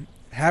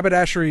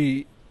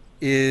 Haberdashery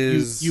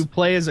is you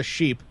play as a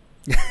sheep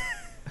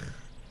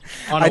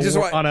on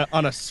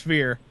a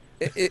sphere.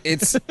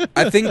 It's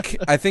I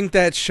think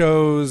that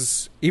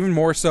shows even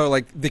more so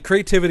like the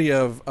creativity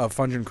of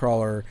Fungeon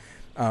Crawler,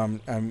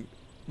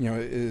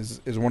 is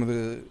one of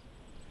the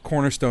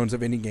cornerstones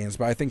of indie games.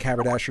 But I think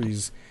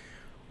haberdashery's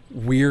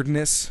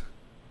weirdness,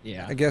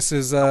 I guess,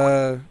 is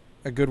a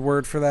good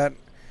word for that.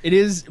 It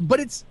is, but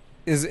it's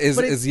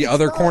the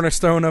other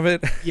cornerstone of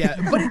it. Yeah,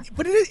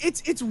 but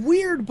it's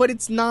weird, but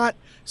it's not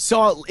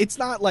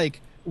like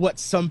what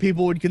some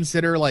people would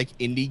consider like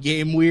indie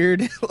game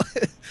weird.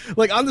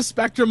 Like on the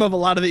spectrum of a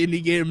lot of the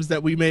indie games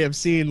that we may have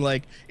seen,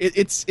 like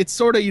it's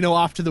sort of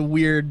off to the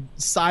weird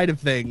side of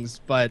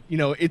things, but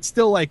it's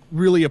still like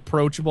really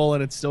approachable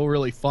and it's still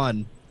really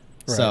fun.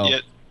 Right. So yeah,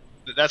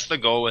 that's the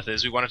goal with it.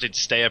 Is we want it to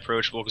stay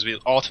approachable because the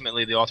ultimate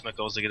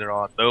goal is to get it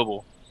all on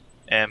mobile.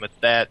 And with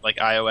that, like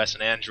iOS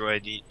and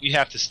Android, you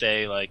have to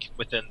stay like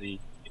within the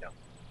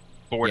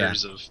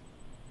borders of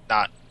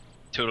not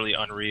totally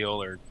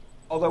unreal or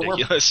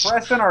ridiculous. We're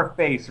pressing our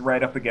face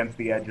right up against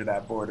the edge of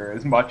that border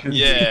as much as we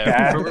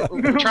can.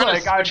 We're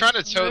trying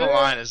to toe the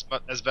line as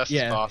best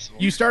as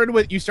possible. You started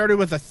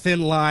with a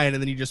thin line,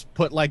 and then you just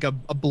put like a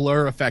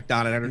blur effect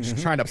on it, and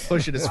just trying to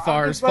push it as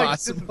far as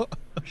possible.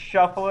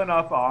 Shuffling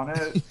up on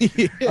it.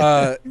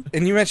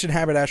 And you mentioned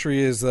haberdashery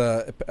is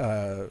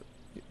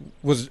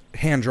was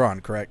hand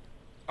drawn, correct?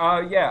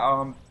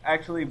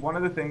 Actually, one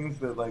of the things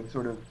that like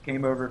sort of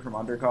came over from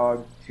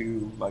Undercog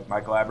to like my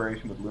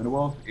collaboration with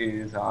Lunawolf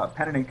is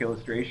pen and ink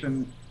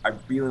illustration. I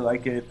really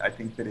like it. I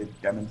think that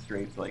it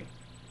demonstrates like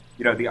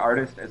the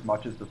artist as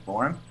much as the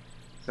form.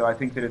 So I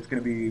think that it's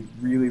going to be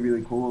really,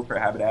 really cool for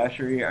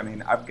haberdashery. I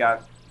mean, I've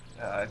got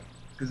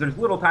because there's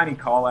little tiny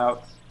call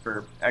outs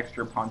for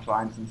extra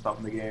punchlines and stuff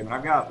in the game, and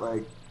I've got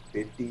like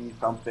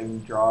 50-something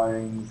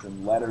drawings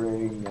and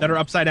lettering that are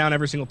upside down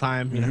every single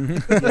time. There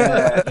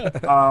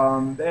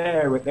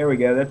we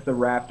go. That's the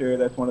Raptor.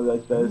 That's one of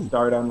the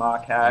start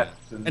unlock hats.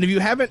 And if you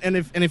haven't, and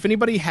if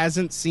anybody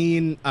hasn't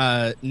seen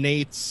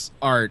Nate's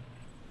art,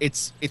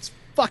 it's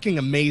fucking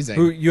amazing.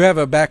 You have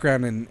a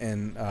background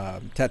in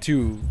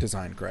tattoo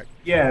design, correct?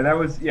 Yeah, I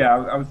was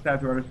a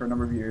tattoo artist for a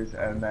number of years,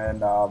 and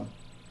then I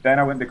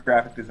went into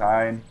graphic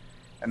design,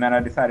 and then I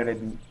decided I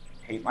didn't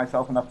hate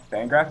myself enough to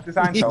stay in graphic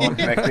design, so I wanted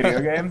to make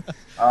video games.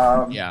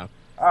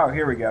 Oh,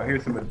 here we go.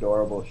 Here's some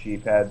adorable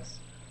sheep heads.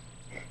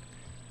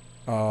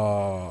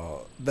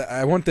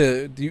 I want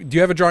the. Do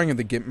you have a drawing of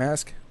the Gimp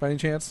mask by any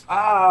chance?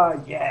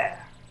 Yeah.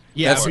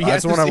 Yeah,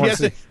 that's what I want to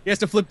see. He has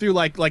to flip through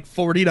like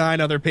 49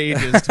 other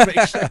pages to make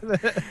sure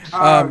that.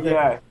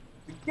 Yeah.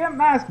 The Gimp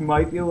mask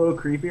might be a little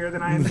creepier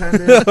than I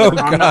intended.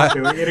 I'm not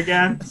doing it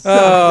again. So.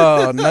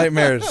 Oh,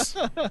 nightmares.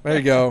 There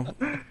you go.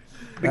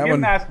 The Gimp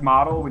mask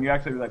model, when you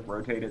actually like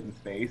rotate it in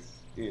space,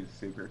 is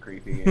super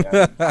creepy.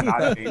 I'm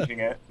not changing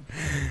it.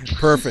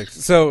 Perfect.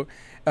 So,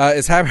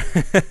 is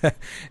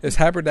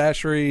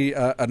Haberdashery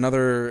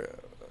another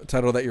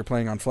title that you're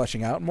planning on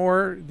fleshing out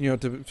more?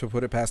 To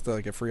put it past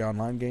like a free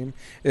online game.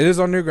 It is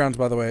on Newgrounds,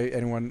 by the way.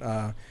 Anyone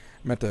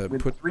meant to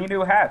put 3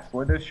 new hats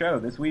for this show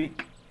this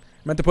week.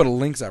 Meant to put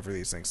links out for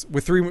these things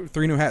with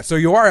three new hats. So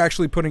you are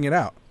actually putting it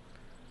out.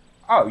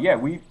 Oh yeah,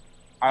 we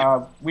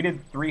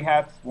did 3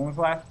 hats. When was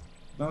the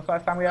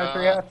last time we had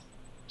 3 hats?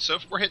 So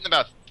we're hitting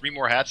about 3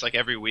 more hats like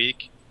every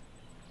week,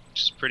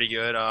 which is pretty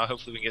good.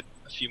 Hopefully we can get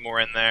a few more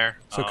in there.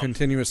 So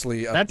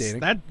continuously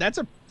updating.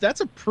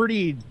 That's a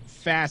pretty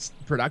fast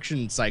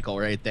production cycle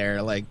right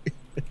there. Like,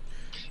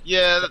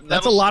 yeah,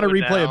 that's a lot of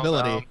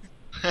replayability.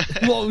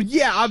 Well,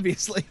 yeah,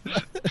 obviously.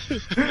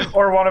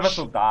 Or one of us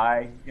will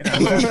die.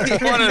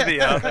 One or the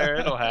other,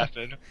 it'll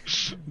happen.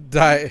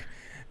 Die.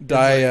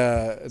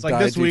 It's like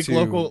this week,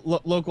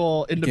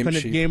 local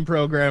independent game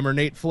programmer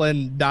Nate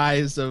Flynn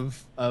dies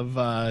of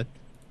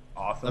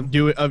awesome.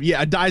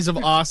 Dies of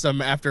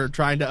awesome after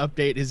trying to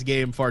update his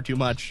game far too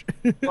much.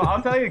 Well,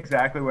 I'll tell you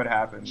exactly what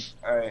happens.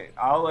 All right,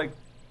 I'll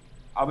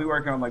be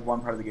working on like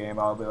one part of the game.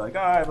 I'll be like,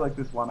 I have like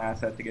this one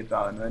asset to get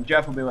done, and then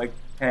Jeff will be like,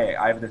 hey,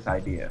 I have this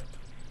idea.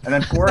 And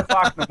then 4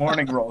 o'clock in the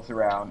morning rolls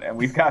around, and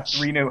we've got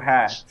 3 new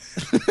hats.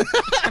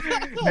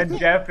 And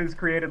Jeff has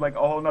created like a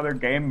whole other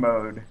game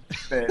mode.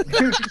 But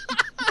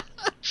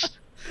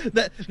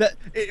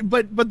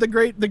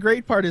the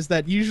great part is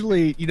that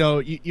usually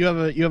you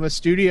have a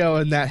studio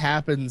and that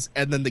happens,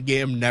 and then the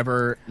game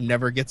never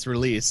gets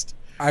released.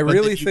 I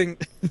really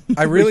think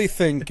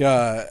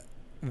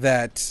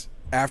that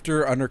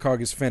after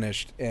Undercog is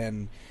finished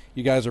and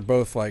you guys are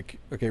both like,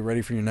 okay,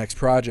 ready for your next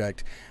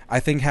project,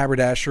 I think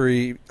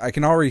Haberdashery, I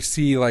can already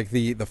see like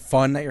the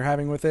fun that you're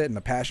having with it and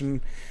the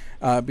passion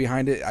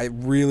behind it. I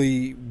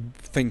really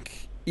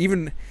think,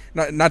 even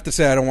not to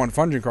say I don't want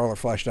Fungeon Crawler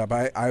fleshed out,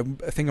 but I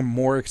think I'm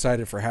more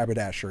excited for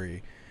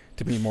Haberdashery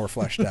to be more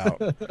fleshed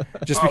out.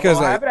 Just because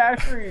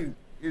Haberdashery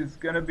is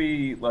going to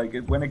be like,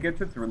 when it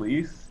gets its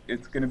release,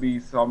 it's going to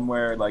be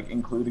somewhere like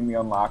including the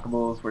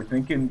unlockables. We're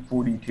thinking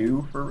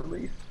 42 for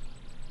release.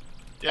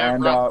 Yeah,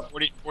 and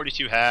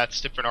 42 hats,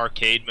 different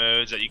arcade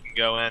modes that you can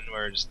go in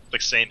where just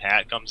the same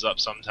hat comes up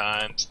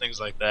sometimes, things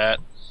like that.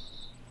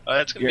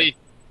 It's going to be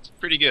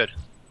pretty good.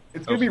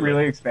 It's going to be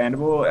really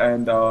expandable,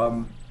 and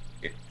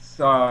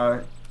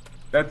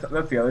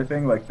that's the other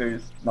thing. Like,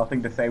 there's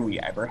nothing to say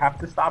we ever have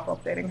to stop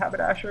updating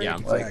Haberdashery. Yeah,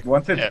 exactly. Like,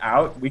 once it's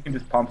out, we can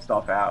just pump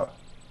stuff out.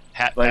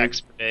 Hat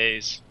packs for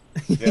days.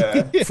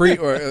 Yeah. Free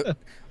or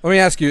let me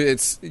ask you.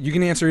 You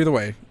can answer either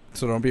way,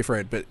 so don't be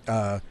afraid.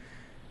 But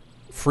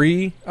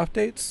free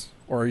updates,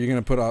 or are you going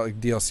to put out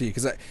like DLC?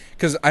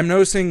 Because I'm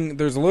noticing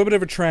there's a little bit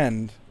of a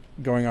trend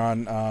going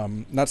on.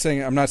 I'm not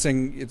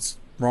saying it's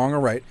wrong or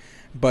right,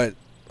 but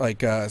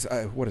like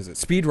what is it?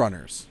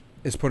 Speedrunners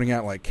is putting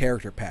out like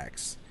character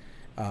packs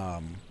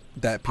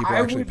that people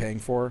are actually paying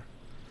for.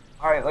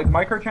 All right, like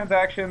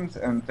microtransactions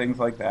and things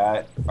like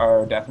that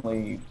are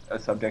definitely a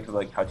subject of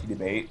like touchy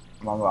debate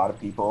among a lot of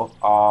people.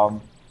 To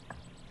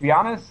be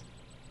honest,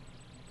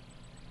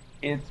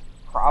 it's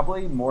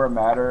probably more a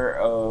matter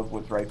of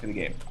what's right for the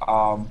game.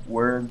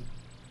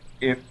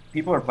 If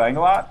people are playing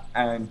a lot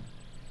and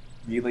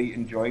really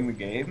enjoying the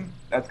game,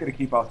 that's going to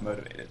keep us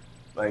motivated.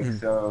 Like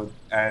so,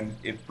 and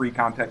if free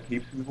content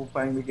keeps people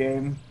playing the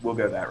game, we'll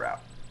go that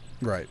route.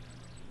 Right.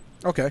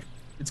 Okay.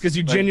 It's because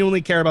you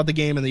genuinely care about the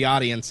game and the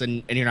audience,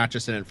 and you're not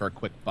just in it for a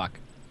quick buck.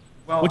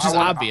 Well, which is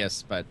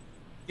obvious, but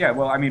yeah.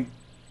 Well, I mean,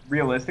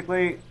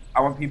 realistically,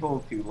 I want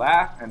people to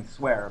laugh and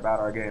swear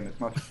about our game as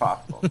much as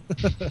possible.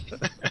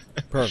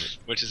 Perfect.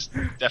 Which is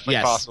definitely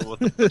possible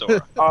with the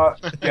store.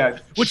 Yeah.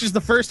 Which is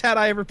the first hat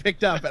I ever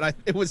picked up, and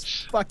it was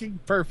fucking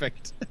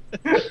perfect.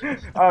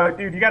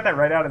 Dude, you got that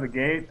right out of the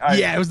gate.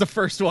 Yeah, it was the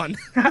first one.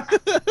 You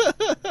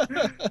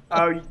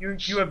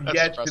have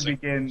yet to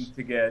begin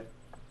to get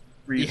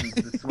reasons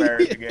to swear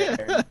at the game.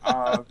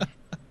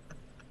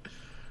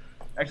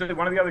 Actually,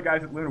 one of the other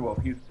guys at Luna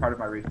Wolf, he's part of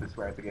my reason to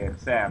swear at the game.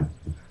 Sam.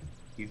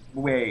 He's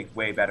way,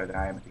 way better than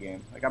I am at the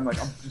game. I'm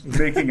just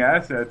making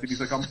assets, and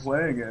he's like, I'm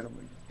playing it. I'm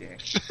like, dang.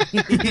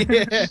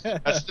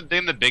 That's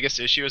the biggest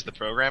issue as the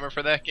programmer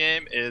for that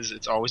game is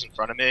it's always in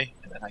front of me,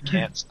 and then I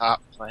can't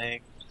stop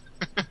playing.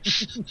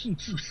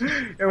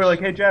 And we're like,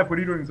 hey, Jeff, what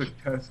are you doing? He's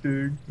like,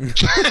 testing.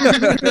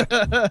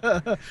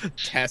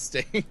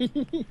 Testing.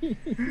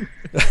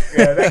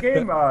 Yeah, that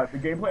game, the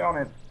gameplay on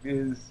it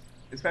is,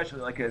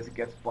 especially like as it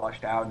gets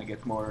flushed out and it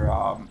gets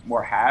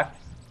more hats,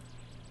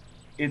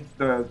 it's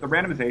the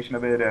randomization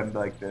of it and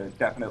like the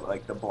definite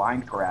like the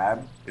blind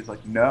grab is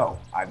like, no,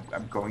 I'm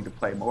going to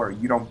play more.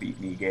 You don't beat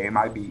me, game.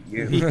 I beat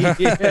you.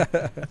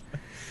 Yeah.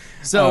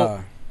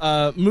 So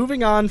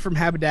moving on from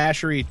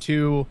Haberdashery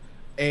to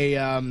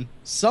a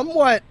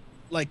somewhat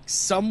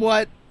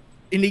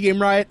Indie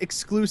Game Riot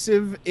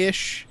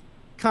exclusive-ish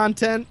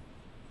content.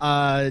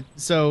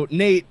 So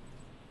Nate,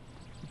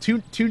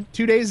 two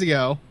days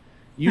ago,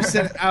 you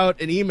sent out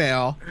an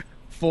email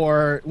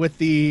with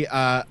the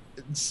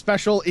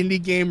special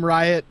Indie Game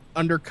Riot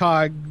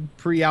Undercog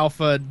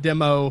pre-alpha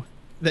demo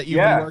that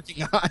you've been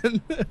working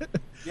on.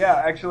 Yeah,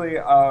 actually,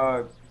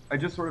 I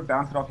just sort of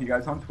bounced it off you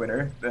guys on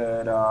Twitter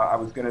that I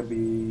was going to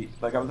be,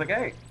 like, I was like,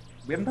 hey,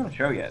 we haven't done a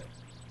show yet.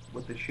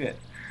 What the shit?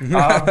 We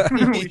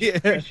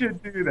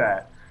should do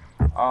that.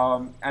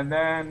 And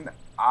then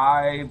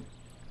I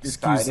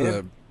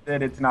decided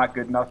that it's not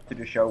good enough to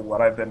just show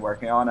what I've been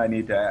working on. I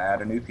need to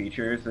add a new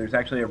feature. So there's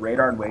actually a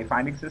radar and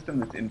wayfinding system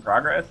that's in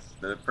progress.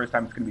 The first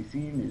time it's going to be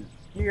seen is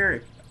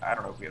here. I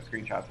don't know if we have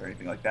screenshots or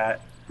anything like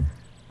that.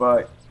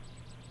 But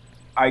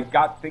I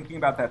got thinking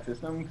about that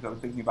system because I was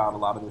thinking about a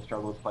lot of the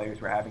struggles players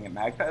were having at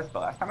MagFest the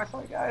last time I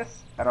saw you guys.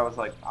 And I was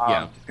like,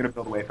 I'm just going to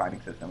build a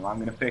wayfinding system. I'm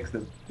going to fix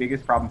the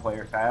biggest problem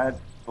players had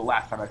the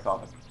last time I saw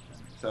them.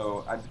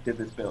 So I did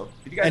this build.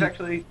 Did you guys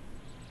actually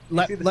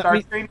see the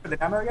start screen for the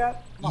demo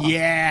yet?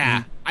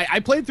 Yeah. I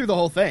played through the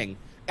whole thing.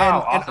 And,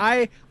 awesome.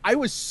 And I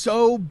was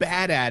so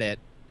bad at it.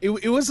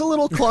 It was a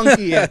little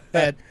clunky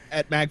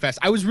at MagFest.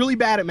 I was really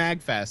bad at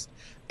MagFest.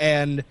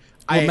 And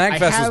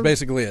MagFest was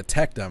basically a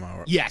tech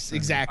demo. Yes,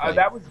 exactly.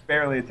 That was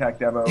barely a tech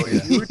demo.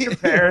 If you would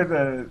compare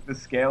the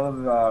scale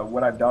of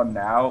what I've done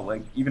now,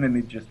 like even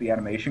in just the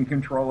animation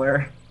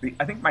controller,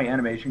 I think my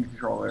animation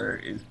controller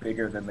is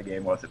bigger than the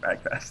game was at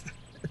MagFest.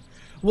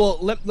 Well,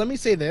 let me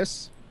say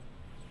this.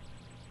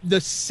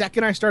 The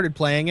second I started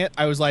playing it,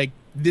 I was like,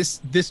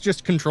 this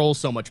just controls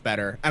so much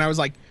better. And I was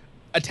like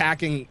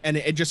attacking, and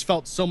it just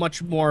felt so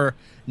much more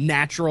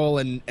natural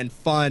and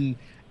fun.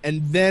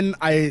 And then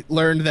I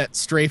learned that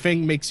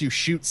strafing makes you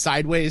shoot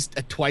sideways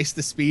at twice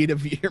the speed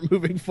of you're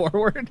moving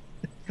forward.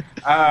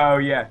 Oh,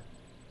 yeah.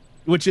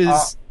 Which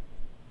is...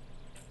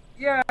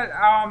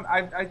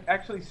 I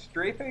actually,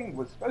 strafing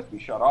was supposed to be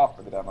shut off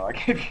for the demo I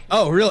gave you.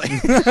 Oh, really?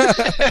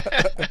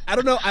 I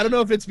don't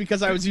know if it's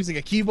because I was using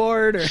a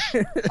keyboard or...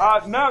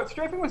 No,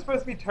 strafing was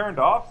supposed to be turned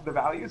off. So the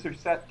values are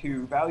set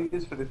to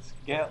values for the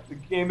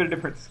game at a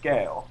different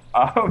scale.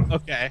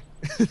 Okay.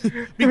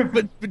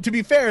 but to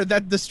be fair,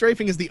 that the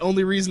strafing is the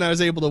only reason I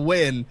was able to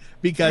win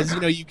because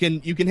you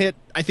can hit,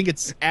 I think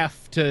it's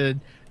F to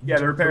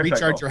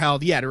recharge your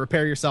health. Yeah, to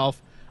repair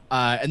yourself.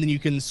 And then you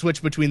can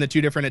switch between the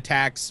two different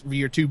attacks,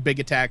 your two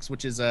big attacks,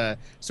 which is a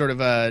sort of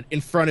a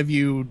in front of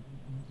you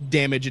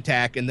damage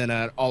attack, and then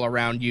all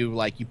around you,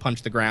 like you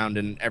punch the ground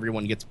and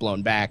everyone gets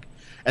blown back.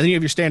 And then you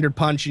have your standard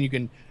punch, and you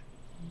can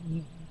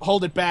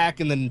hold it back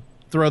and then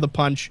throw the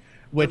punch,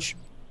 which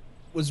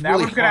was really hard.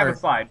 That one's going to have a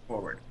slide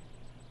forward.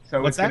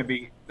 So What's it's going to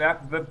be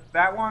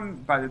that one.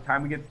 By the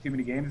time we get to too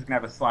many games, is going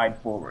to have a slide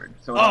forward.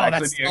 So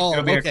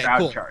it'll be a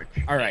crowd charge.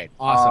 All right,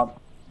 awesome.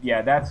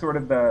 Yeah, that's sort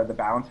of the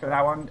balance for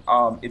that one.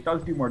 It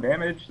does do more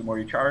damage the more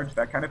you charge,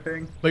 that kind of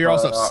thing. But you're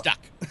also stuck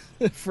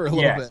for a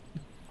little bit.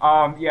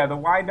 The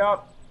wind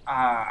up.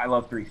 I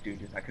love Three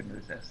Stooges. I couldn't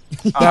resist.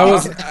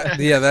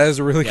 That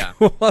is really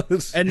cool.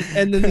 And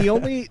then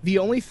the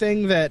only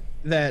thing that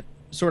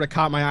sort of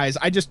caught my eyes,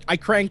 I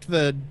cranked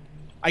the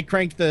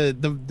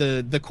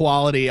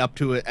quality up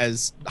to it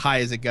as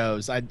high as it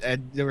goes.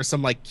 There was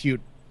some like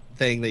cute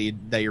thing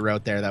that you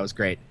wrote there that was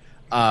great.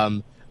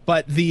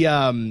 But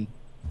the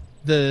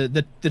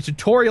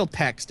tutorial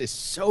text is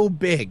so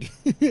big.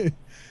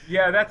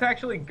 Yeah, that's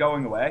actually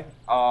going away.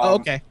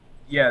 Okay.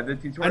 Yeah, the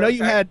tutorial. I know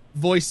you had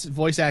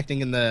voice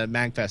acting in the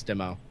MagFest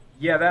demo.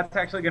 Yeah, that's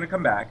actually going to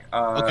come back.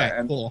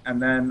 Cool.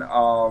 And then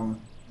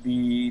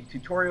the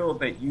tutorial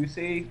that you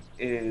see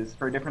is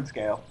for a different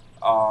scale.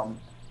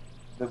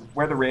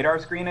 Where the radar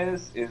screen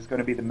is going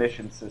to be the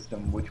mission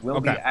system, which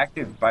will be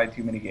active by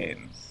too many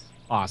games.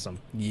 Awesome.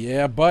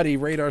 Yeah, buddy,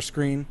 radar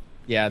screen.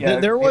 Yeah,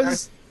 there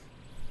was...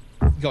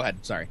 Go ahead,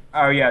 sorry.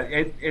 Oh, yeah,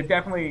 it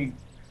definitely...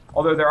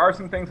 Although there are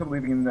some things I'm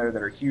leaving in there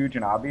that are huge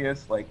and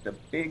obvious, like the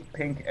big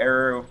pink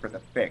arrow for the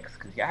fix,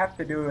 because you have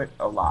to do it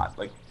a lot,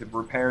 like to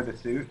repair the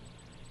suit.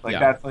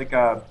 That's like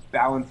a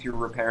balance your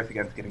repairs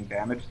against getting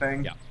damaged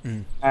thing. Yeah.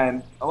 Mm.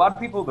 And a lot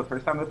of people, the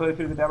first time they play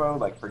through the demo,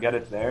 forget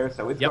it's there,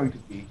 so it's going to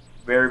be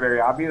very,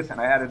 very obvious,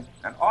 and I added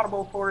an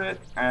audible for it.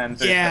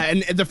 And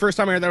and the first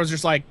time I heard that, I was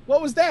just like,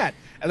 what was that?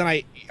 And then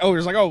I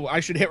was like, I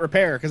should hit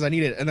repair because I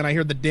need it. And then I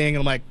heard the ding, and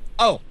I'm like,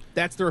 oh,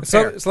 that's the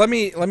repair. So let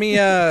me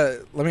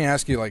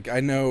ask you. I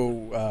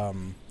know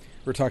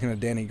we're talking to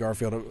Danny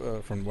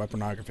Garfield from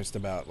Weaponographist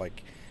about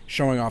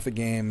showing off the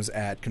games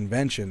at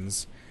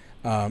conventions.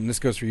 This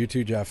goes for you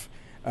too, Jeff.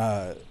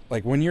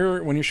 When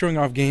you're showing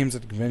off games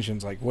at the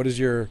conventions, what is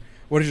your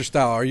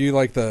style? Are you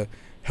like the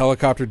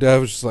helicopter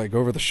devs, just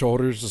over the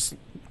shoulders, just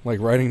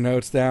writing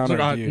notes down?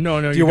 Or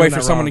do you wait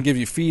for someone to give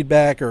you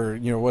feedback, or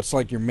what's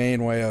your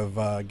main way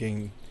of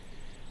getting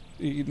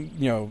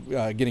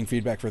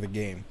feedback for the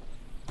game?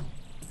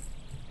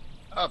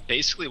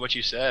 Basically what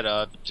you said.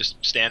 Just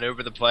stand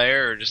over the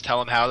player or just tell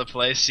them how to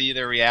play, see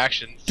their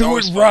reaction. Do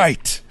it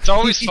right. It's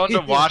always fun to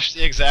watch.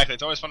 Exactly.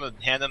 It's always fun to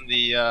hand them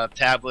the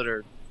tablet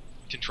or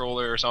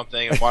controller or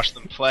something and watch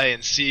them play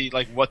and see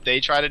like what they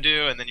try to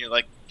do, and then you're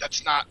like,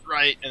 that's not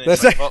right, and then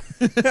you're like, well,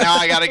 now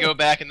I got to go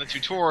back in the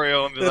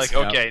tutorial and be like,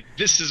 okay,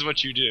 this is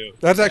what you do.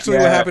 That's actually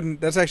what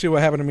happened. That's actually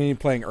what happened to me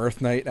playing Earth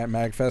Knight at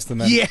MagFest,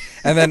 and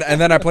then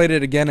and then I played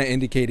it again at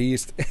Indicate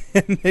East,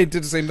 and they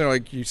did the same thing.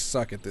 Like, you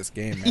suck at this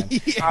game, man.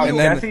 And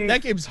then,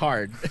 that game's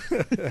hard,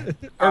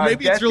 or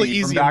maybe it's really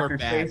easy and we're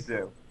bad.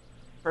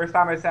 First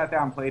time I sat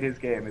down and played his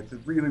game, it's a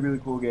really, really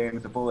cool game.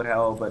 It's a bullet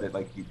hell, but it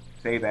you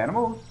save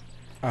animals.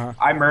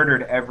 I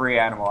murdered every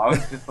animal. I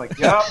was just like,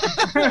 yup.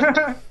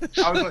 I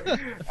was like,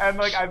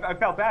 and I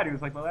felt bad. He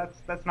was like, well,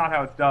 that's not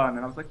how it's done.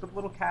 And I was like, the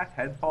little cat's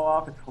heads fall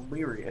off. It's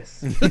hilarious.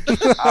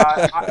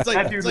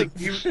 That dude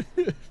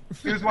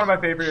he was one of my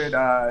favorite.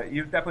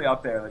 He was definitely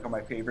up there, like on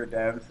my favorite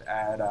devs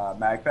at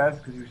MagFest,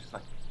 because he was just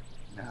like,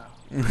 no.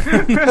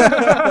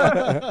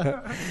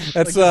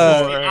 That's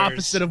the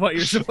opposite of what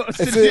you're supposed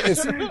to do.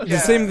 It's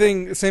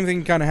the same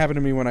thing kind of happened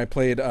to me when I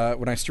played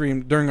when I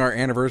streamed during our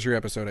anniversary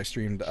episode. I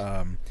streamed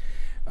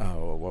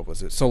what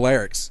was it,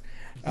 Solarix,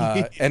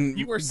 and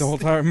the whole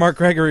time Mark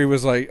Gregory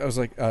was like, I was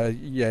like,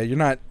 yeah, you're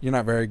not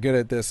very good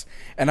at this.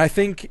 And I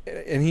think,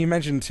 and he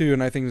mentioned too,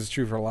 and I think this is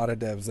true for a lot of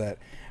devs, that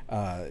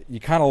you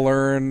kind of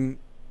learn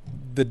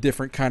the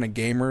different kind of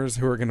gamers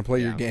who are going to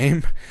play your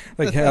game,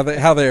 like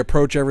how they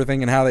approach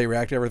everything and how they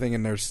react to everything,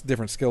 and there's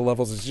different skill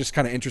levels. It's just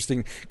kind of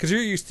interesting because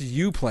you're used to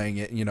you playing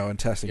it, and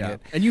testing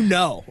it, and you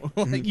know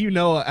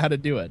how to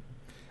do it.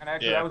 And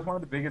actually, that was one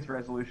of the biggest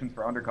resolutions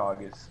for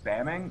Undercog is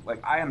spamming.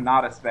 Like, I am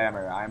not a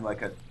spammer. I'm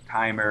like a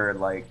timer.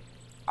 Like,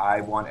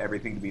 I want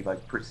everything to be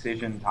like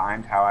precision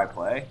timed how I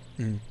play,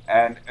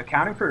 and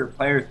accounting for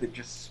players that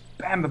just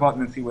spam the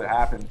button and see what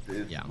happens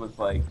was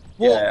like,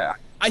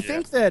 I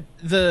think that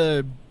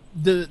the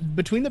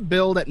between the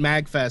build at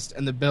MagFest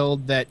and the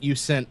build that you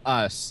sent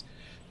us,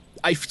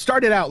 I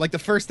started out, like, the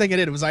first thing I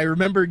did was I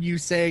remembered you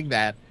saying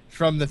that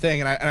from the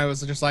thing, and I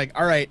was just like,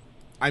 all right,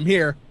 I'm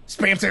here,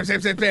 spam, spam,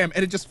 spam, spam, spam,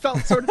 and it just felt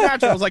sort of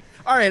natural. I was like,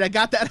 all right, I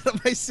got that out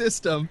of my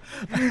system.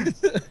 And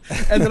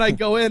then I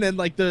go in, and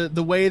like the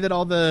way that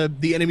all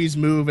the enemies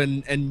move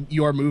and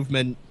your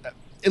movement,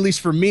 at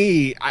least for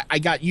me, I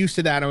got used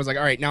to that. And I was like,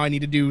 all right, now I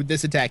need to do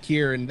this attack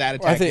here and that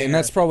attack I think, there. and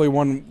that's probably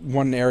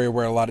one area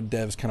where a lot of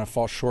devs kind of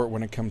fall short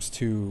when it comes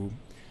to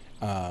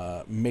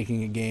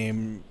making a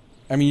game.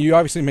 I mean, you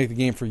obviously make the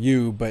game for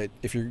you, but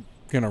if you're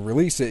going to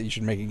release it, you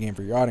should make a game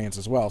for your audience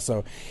as well.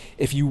 So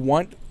if you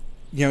want,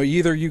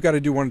 either you got to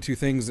do one of two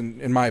things,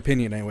 in my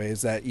opinion anyway,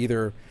 is that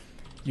either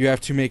you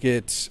have to make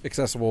it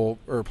accessible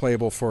or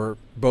playable for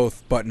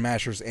both button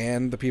mashers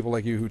and the people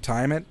like you who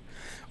time it,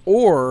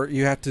 or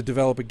you have to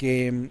develop a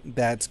game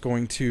that's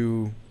going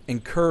to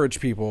encourage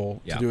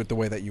people to do it the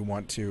way that you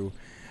want to.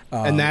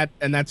 And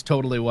that's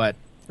totally what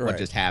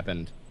just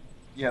happened.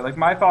 Yeah, like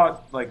my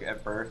thought, like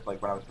at first,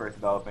 like when I was first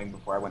developing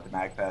before I went to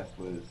MagFest,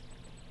 was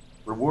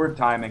reward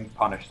timing,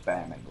 punish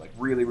spamming, like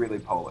really, really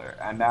polar.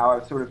 And now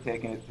I've sort of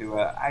taken it to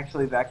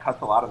actually that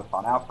cuts a lot of the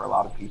fun out for a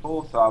lot of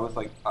people. So I was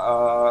like,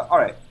 all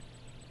right,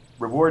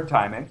 reward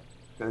timing,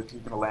 because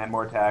you're going to land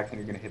more attacks and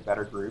you're going to hit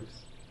better groups,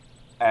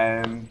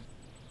 and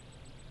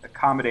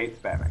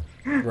accommodate spamming.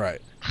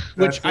 Right.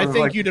 Which I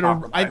think you did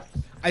I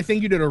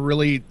think you did a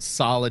really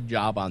solid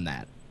job on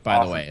that.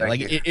 By the way,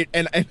 like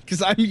and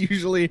because I'm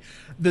usually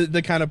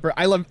the kind of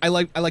I like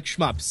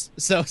shmups,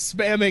 so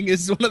spamming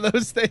is one of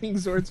those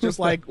things where it's just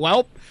like,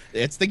 well,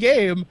 it's the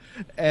game,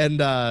 and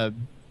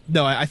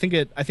no, I think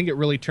it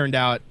really turned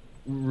out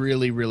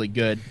really, really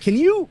good. Can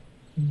you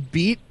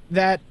beat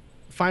that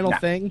final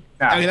thing?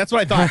 No. I mean, that's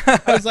what I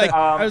thought. I was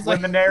like,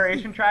 when the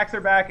narration tracks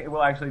are back, it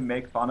will actually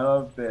make fun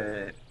of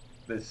the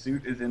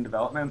suit is in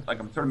development.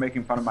 Like, I'm sort of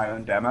making fun of my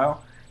own demo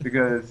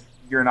because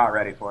you're not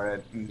ready for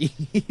it. And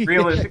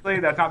realistically,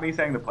 that's not me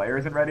saying the player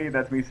isn't ready.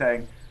 That's me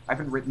saying I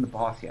haven't written the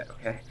boss yet.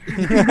 Okay.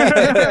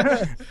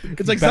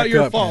 It's like, it's not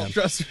your fault. Man.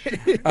 Trust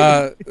me.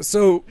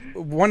 So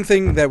one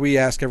thing that we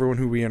ask everyone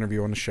who we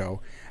interview on the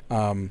show,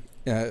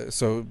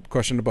 so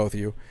question to both of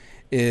you,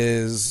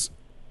 is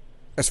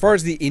as far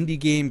as the indie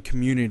game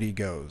community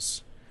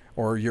goes,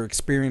 or your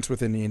experience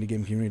within the indie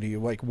game community,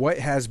 like what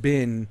has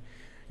been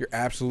your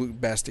absolute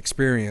best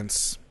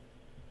experience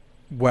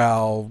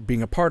while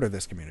being a part of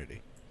this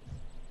community?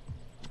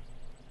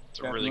 It's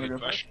a really good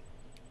question.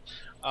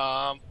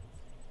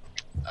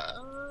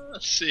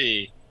 Let's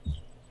see.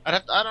 I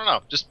don't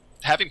know. Just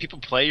having people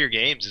play your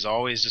games is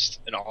always just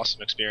an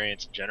awesome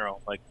experience in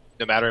general. Like,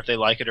 no matter if they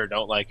like it or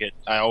don't like it,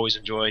 I always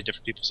enjoy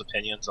different people's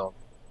opinions on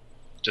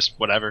just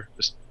whatever.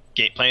 Just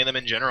playing them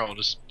in general,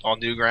 just on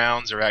new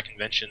grounds or at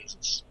conventions.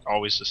 It's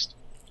always just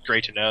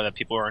great to know that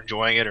people are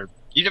enjoying it, or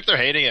even if they're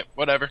hating it,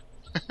 whatever.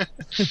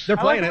 They're playing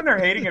I like when they're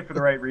hating it for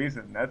the right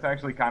reason. That's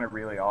actually kind of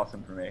really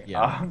awesome for me.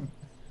 Yeah.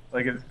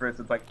 Like, it's, for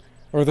instance, like,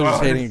 or they're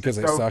just hating it because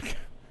they suck.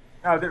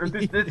 No,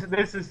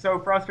 this is so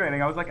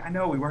frustrating. I was like, I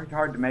know, we worked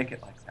hard to make it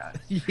like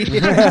that.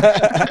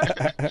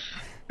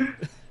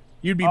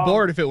 You'd be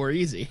bored if it were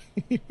easy.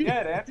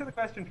 Yeah, to answer the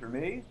question for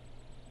me,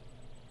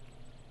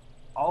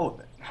 all of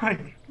it.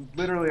 Like,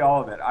 literally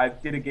all of it. I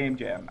did a game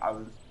jam.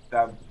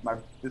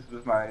 This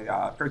was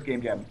my first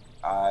game jam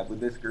with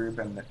this group,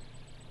 and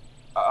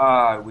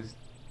It was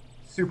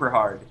super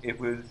hard. It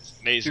was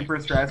Amazing. super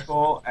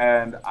stressful,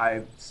 and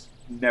I've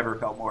never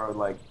felt more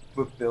like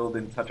fulfilled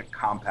in such a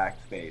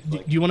compact space. Do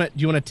Like, you want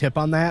to tip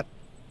on that?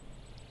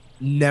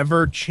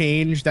 Never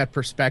change that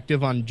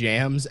perspective on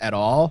jams at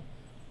all,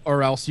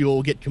 or else you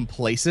will get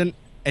complacent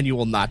and you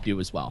will not do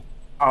as well.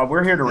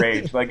 we're here to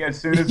rage. Like, as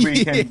soon as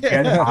we can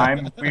get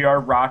time, we are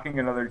rocking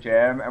another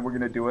jam, and we're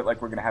gonna do it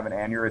like we're gonna have an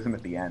aneurysm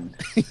at the end.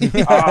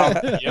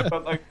 Yep.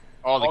 But like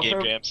All the also,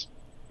 game jams.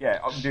 Yeah,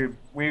 dude.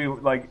 We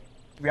like,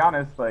 to be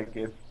honest. Like,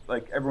 if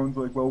like everyone's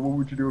like, well, what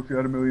would you do if you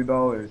had $1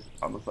 million?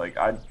 I'm just like,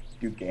 I'd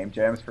do game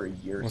jams for a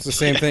year. Well, it's the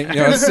same thing.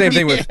 It's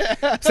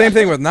the same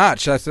thing with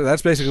Notch.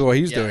 That's basically what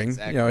he's doing.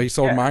 Exactly. He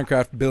sold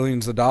Minecraft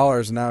billions of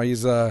dollars, and now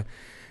he's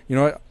you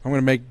know what? I'm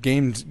going to make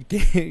games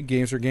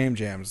for game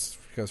jams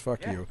because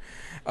fuck you.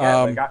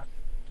 Yeah,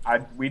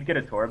 we'd get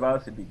a tour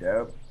bus. It'd be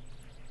dope.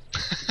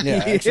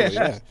 Yeah,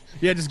 actually,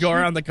 Yeah, just go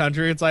around the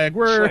country. It's like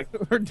we're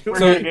doing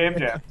doing game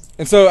jams.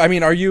 And so, I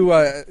mean, are you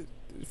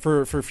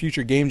for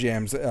future game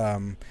jams?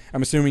 I'm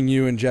assuming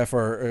you and Jeff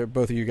are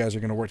both of you guys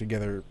are going to work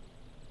together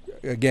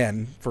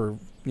again for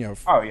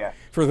Oh yeah.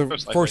 for the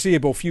Most likely.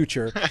 foreseeable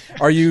future.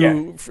 Are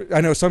you?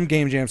 I know some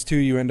game jams too.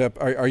 You end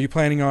up. Are you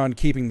planning on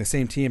keeping the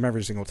same team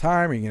every single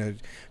time? Are you going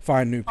to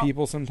find new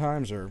people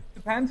sometimes, or?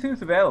 Depends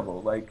who's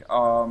available. Like,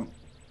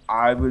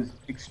 I was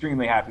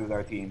extremely happy with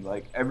our team.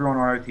 Like, everyone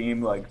on our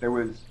team, like,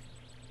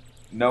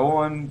 no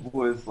one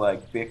was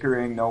like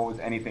bickering, no one was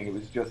anything. It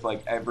was just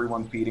like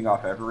everyone feeding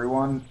off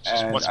everyone.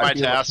 And What's I my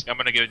feel task? I'm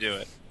gonna go do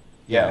it.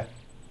 Yeah.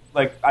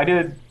 Like, I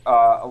did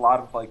a lot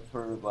of like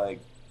sort of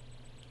like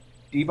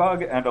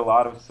debug and a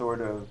lot of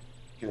sort of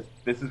just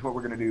this is what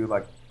we're gonna do,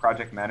 like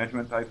project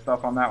management type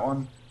stuff on that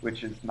one,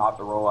 which is not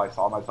the role I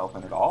saw myself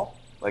in at all.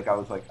 Like, I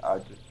was like,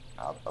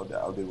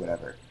 I'll do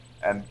whatever,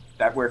 and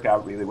that worked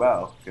out really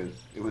well because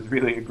it was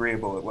really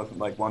agreeable. It wasn't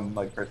like one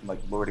like person like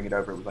lording it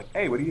over. It was like,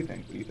 hey, what do you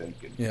think? What do you think?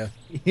 And,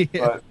 Yeah.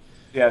 But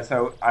yeah,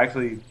 so I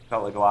actually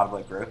felt like a lot of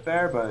like growth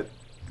there. But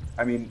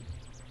I mean,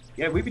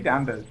 yeah, we'd be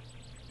down to.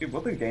 Dude,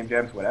 we'll do game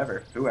jams,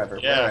 whatever, whoever,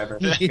 whatever.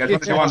 You guys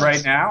want to do one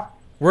right now?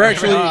 We're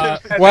actually,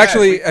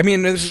 actually, I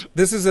mean, this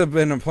has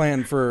been a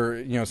plan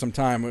for some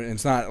time.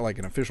 It's not like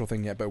an official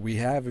thing yet, but we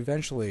have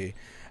eventually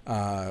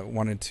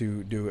wanted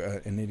to do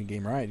an Indie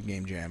Game Riot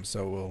game jam.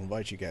 So we'll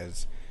invite you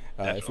guys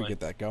if we get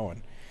that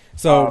going.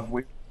 So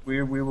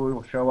we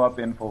will show up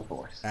in full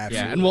force.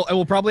 Absolutely. Yeah, and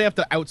we'll probably have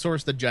to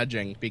outsource the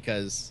judging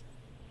because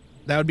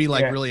that would be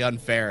like really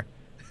unfair.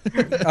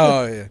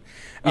 Oh yeah.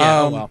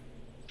 Yeah. Well.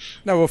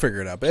 No, we'll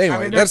figure it out. But anyway, I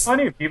mean, there's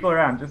plenty of people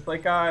around. Just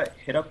like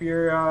hit up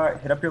your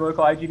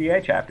local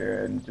IGDA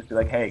chapter and just be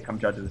like, hey, come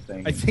judge this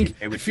thing. I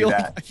feel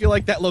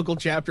like that local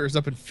chapter is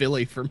up in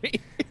Philly for me.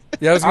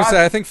 Yeah, I was gonna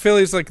say I think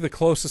Philly's like the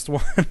closest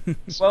one.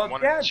 Well,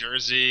 one in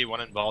Jersey,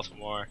 one in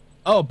Baltimore.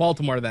 Oh,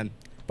 Baltimore then.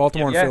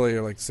 Baltimore and Philly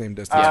are like the same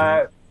distance.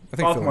 I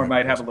think Baltimore Philly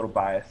might have a little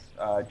bias.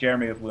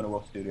 Jeremy of Luna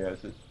Wolf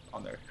Studios is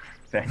on there.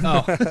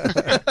 Oh.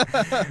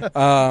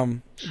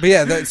 But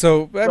yeah, I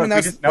mean,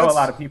 we just know a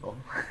lot of people.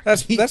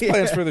 That's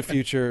plans for the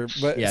future.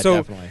 But yeah, so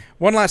definitely.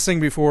 One last thing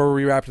before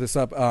we wrap this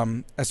up.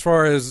 As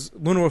far as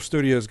Luna Wolf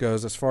Studios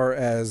goes, as far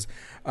as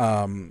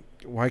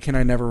why can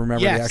I never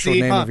remember the actual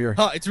name of your?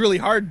 It's really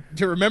hard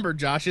to remember,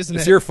 Josh, isn't it?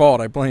 It's your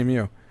fault. I blame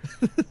you.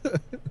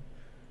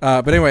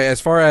 But anyway,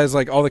 as far as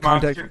like all the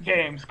contact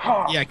games.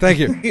 Yeah, thank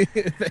you.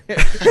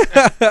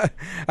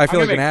 I feel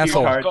like an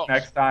asshole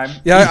next time.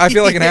 Yeah, I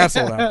feel like an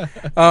asshole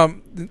now.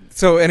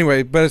 So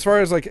anyway, but as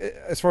far as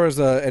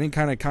any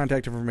kind of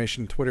contact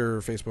information, Twitter,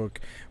 Facebook,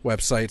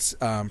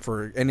 websites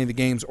for any of the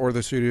games or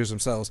the studios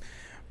themselves,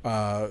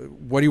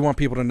 what do you want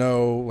people to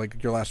know?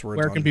 Like your last words.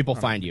 Where can people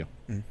find you?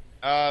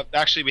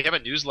 Actually, we have a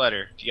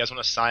newsletter. If you guys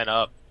want to sign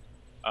up,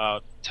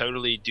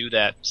 totally do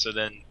that. So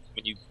then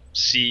when you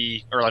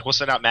see, or like we'll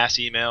send out mass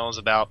emails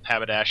about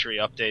haberdashery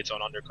updates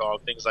on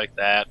Undercog, things like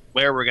that,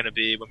 where we're going to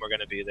be, when we're going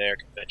to be there,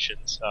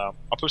 conventions. I'll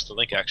post the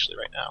link actually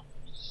right now.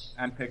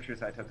 And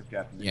pictures I took of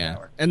Jeff in the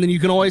shower. And then you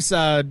can always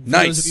for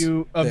those of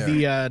you of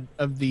Yeah.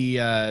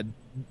 the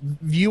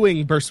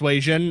viewing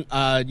persuasion,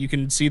 you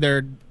can see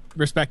their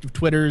respective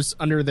Twitters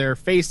under their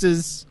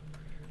faces,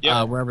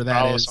 wherever that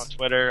Follow is. us on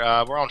Twitter.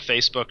 We're on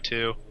Facebook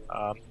too.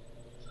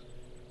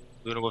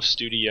 Luna Wolf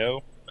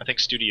Studio. I think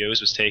Studios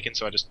was taken,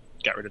 so I just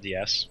got rid of the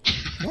S.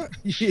 What?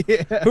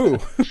 Yeah. Who?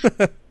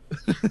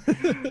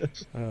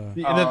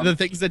 The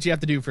things that you have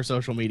to do for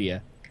social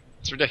media.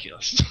 It's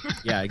ridiculous.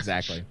 Yeah,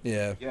 exactly.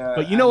 Yeah.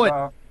 But you know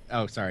what?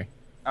 Oh, sorry.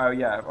 Oh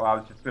yeah. Well, I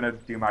was just gonna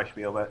do my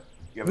spiel, but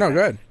No, go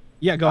ahead.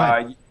 Yeah, go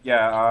ahead.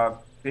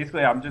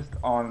 Basically, I'm just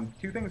on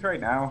two things right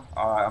now.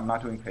 I'm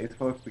not doing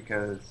Facebook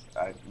because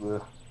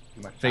too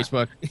much time.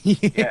 Facebook.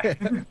 Yeah,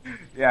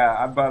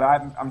 yeah. But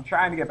I'm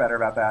trying to get better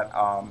about that.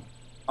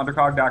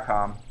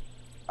 Undercog.com.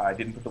 I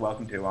didn't put the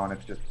welcome to on.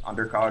 It's just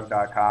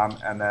undercog.com,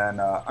 and then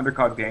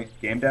Undercog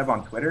Game Dev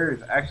on Twitter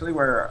is actually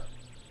where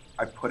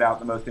I put out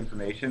the most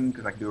information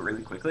because I can do it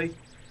really quickly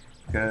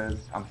because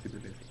I'm super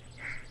busy.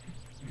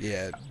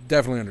 Yeah,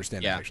 definitely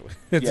understand that, actually.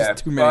 It's Yeah,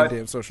 just too many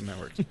damn social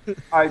networks.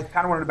 I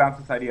kind of wanted to bounce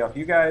this idea off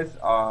you guys.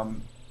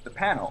 The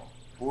panel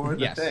for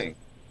the thing.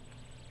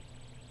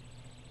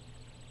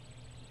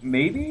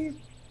 maybe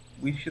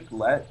we should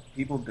let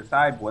people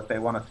decide what they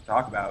want us to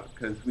talk about,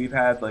 because we've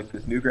had like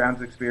this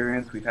Newgrounds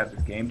experience, we've had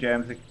this game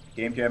jam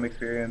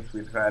experience,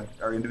 we've had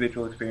our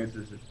individual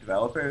experiences as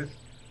developers.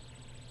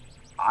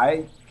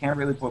 I can't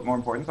really put more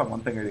importance on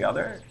one thing or the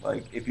other.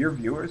 Like, if your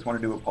viewers want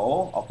to do a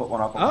poll, I'll put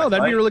one up on my that'd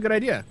site. be a really good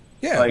idea.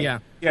 Yeah, Like,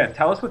 yeah.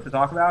 Tell us what to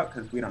talk about,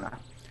 because we don't know.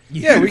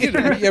 Yeah, we could.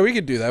 Yeah, we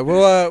could do that.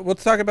 We'll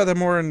talk about that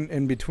more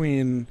in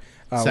between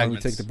when we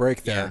take the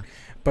break there. Yeah.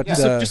 But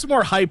just some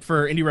more hype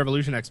for Indie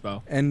Revolution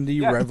Expo.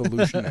 Indie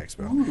Revolution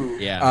Expo. Ooh.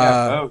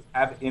 Yeah.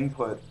 Have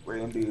input where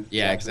indies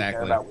exactly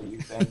care about what you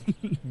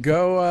think.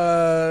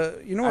 Go.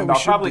 You know what And we I'll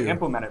should probably do?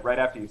 implement it right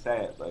after you say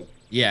it. Like,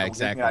 Yeah, don't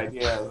give me exactly.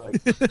 idea,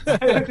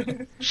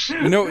 like,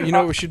 You know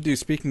what we should do?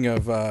 Speaking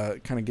of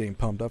kind of getting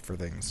pumped up for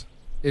things,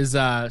 is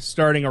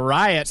starting a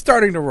riot.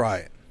 starting to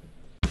riot.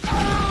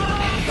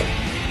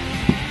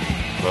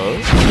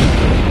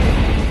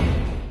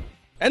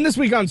 And this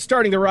week on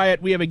Starting the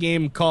Riot, we have a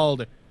game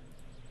called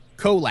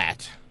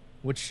Kholat,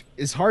 which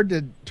is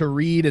hard to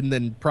read and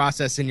then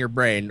process in your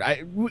brain.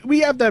 We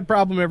have that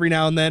problem every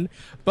now and then,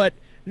 but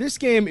this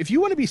game, if you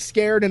want to be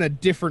scared in a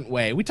different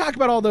way, we talk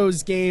about all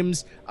those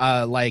games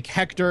like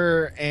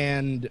Hector,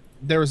 and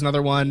there was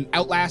another one,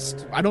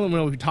 Outlast. I don't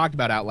know if we talked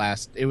about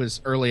Outlast. It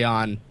was early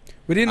on.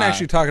 We didn't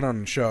actually talk it on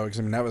the show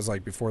because that was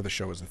like before the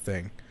show was a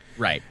thing.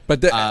 Right.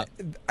 But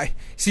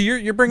see,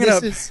 you're bringing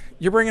up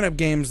you're bringing up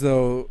games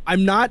though.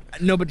 I'm not.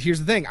 No, but here's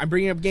the thing. I'm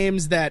bringing up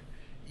games that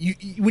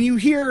when you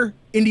hear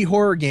indie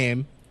horror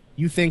game,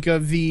 you think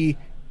of the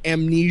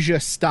Amnesia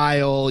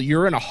style.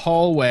 You're in a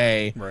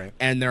hallway, right,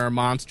 and there are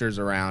monsters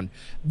around.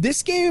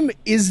 This game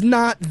is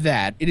not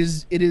that. It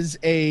is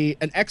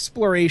an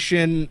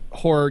exploration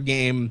horror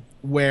game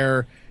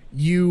where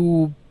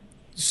you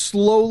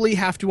slowly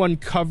have to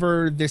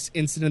uncover this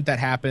incident that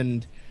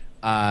happened,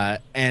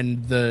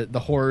 and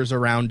the horrors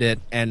around it,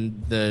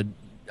 and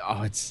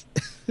it's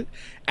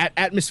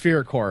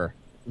atmospheric horror,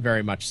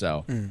 very much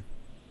so.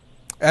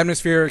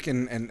 Atmospheric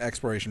and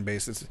exploration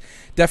based. It's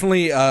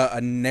definitely a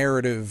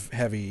narrative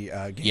heavy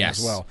game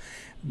as well.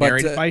 But,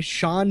 narrated by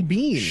Sean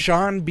Bean.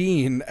 Sean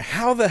Bean.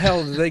 How the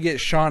hell did they get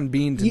Sean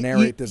Bean to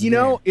narrate this game? You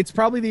know, it's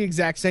probably the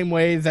exact same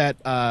way that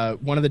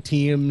one of the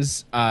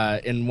teams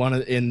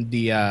in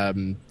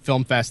the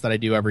film fest that I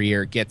do every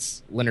year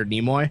gets Leonard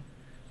Nimoy.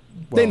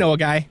 They know a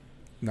guy.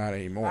 Not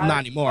anymore. Not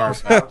anymore.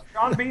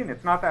 Sean Bean,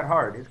 it's not that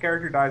hard. His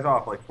character dies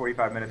off like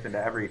 45 minutes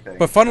into everything.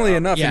 But funnily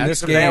enough, Yeah,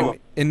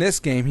 in this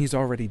game, he's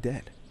already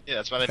dead. Yeah,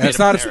 that's why they made That's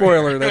him not a narrator.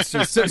 spoiler. That's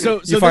just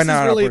So you find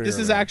out pretty this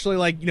is early. actually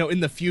like, in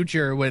the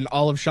future when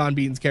all of Sean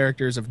Bean's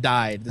characters have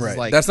died. This right. is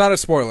like, That's not a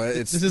spoiler.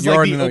 this is you like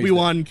already the know he's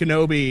Obi-Wan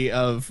Kenobi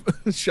of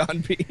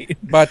Sean Bean.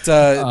 But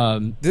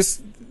the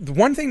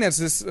one thing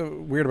that's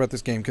weird about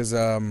this game, because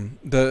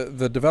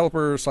the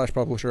developer /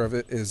 publisher of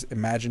it is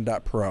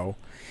Imagine.pro,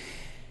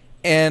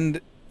 and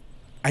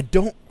I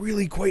don't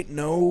really quite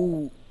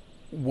know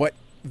what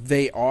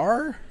they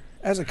are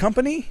as a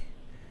company.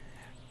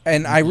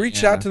 And I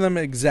reached out to them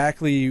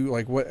exactly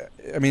like what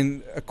I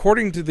mean.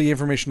 According to the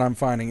information I'm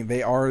finding,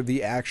 they are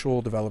the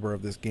actual developer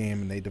of this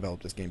game, and they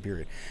developed this game.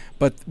 Period.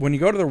 But when you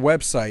go to their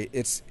website,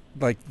 it's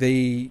like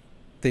they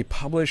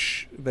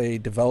publish, they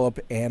develop,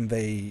 and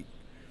they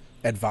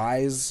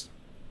advise.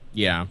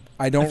 Yeah,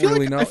 I don't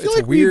really know. It's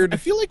like weird. I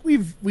feel like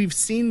we've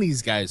seen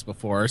these guys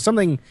before, or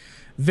something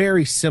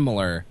very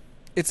similar.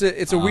 It's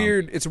a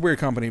weird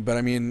company, but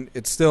I mean,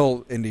 it's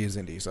still indie is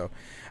indie. So,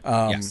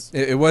 yes.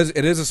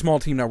 it is a small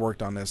team that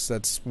worked on this.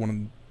 That's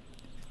one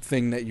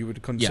thing that you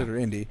would consider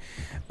indie.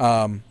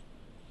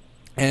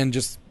 And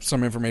just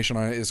some information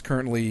on it is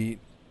currently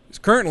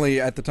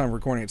at the time of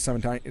recording it's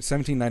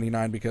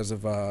 $17.99 because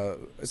of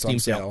it's Steam on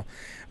sale,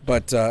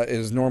 but it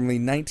is normally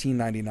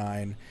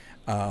 $19.99,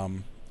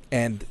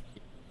 and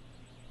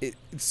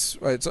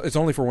it's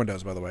only for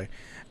Windows, by the way.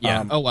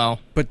 Yeah. Oh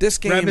well. But this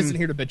game Rev isn't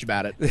here to bitch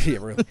about it. Yeah,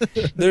 really.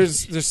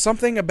 There's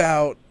something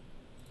about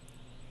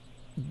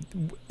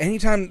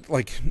anytime,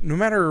 like, no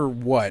matter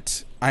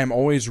what, I'm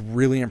always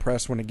really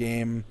impressed when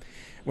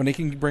they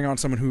can bring on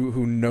someone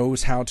who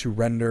knows how to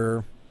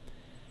render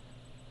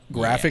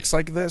graphics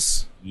like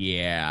this.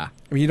 Yeah.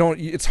 I mean,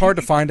 it's hard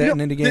to find that in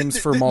indie games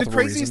for multiple the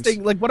craziest reasons.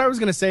 thing, like what I was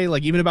gonna say,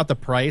 like even about the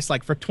price,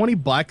 like for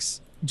 $20,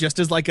 just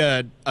as like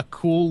a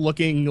cool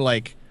looking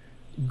like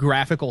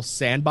graphical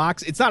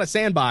sandbox. It's not a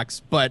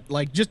sandbox, but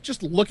like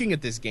just looking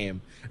at this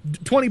game,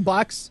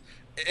 $20,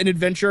 an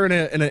adventure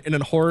in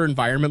a horror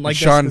environment like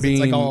Sean this. Bean It's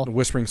like all,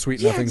 whispering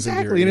sweet nothings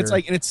exactly. into your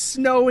And ear. it's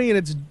snowy and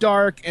it's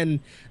dark, and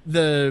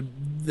the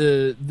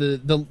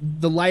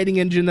lighting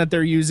engine that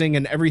they're using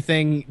and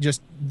everything,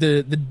 just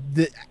the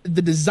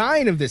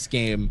design of this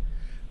game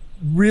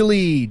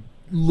really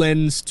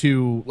lends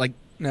to like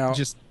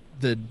just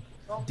the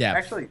depth.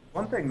 Actually,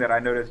 one thing that I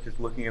noticed just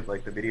looking at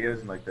like the videos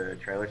and like the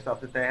trailer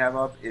stuff that they have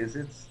up is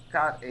it's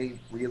got a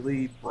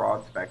really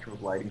broad spectrum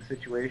of lighting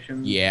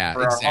situations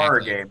for a horror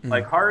game. Mm-hmm.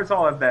 Like horrors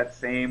all have that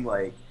same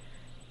like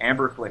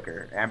amber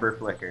flicker,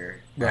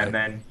 right. and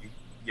then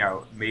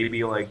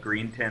maybe like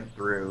green tint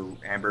through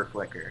amber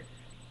flicker,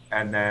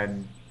 and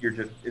then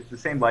it's the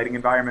same lighting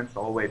environments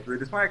the whole way through.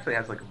 This one actually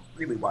has like a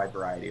really wide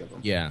variety of them.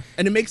 Yeah,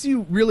 and it makes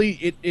you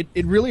really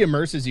it really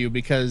immerses you,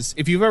 because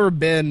if you've ever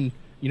been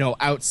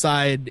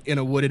outside in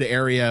a wooded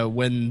area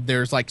when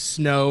there's like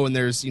snow and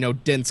there's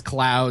dense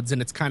clouds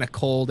and it's kind of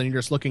cold and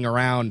you're just looking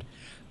around,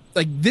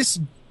 like this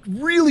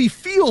really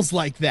feels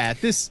like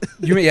that.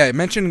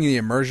 Mentioning the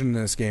immersion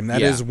in this game,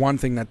 that is one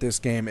thing that this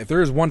game, if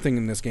there is one thing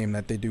in this game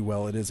that they do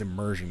well, it is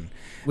immersion.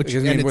 Because,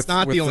 and it's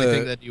not the only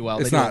thing that do well.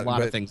 They do a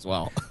lot of things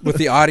well. With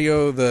the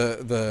audio,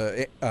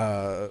 the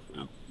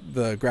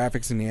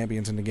graphics and the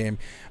ambience in the game,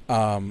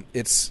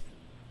 it's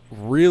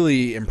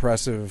really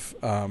impressive.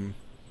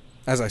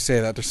 As I say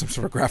that, there's some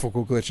sort of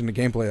graphical glitch in the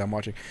gameplay I'm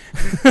watching.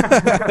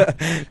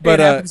 But it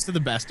happens to the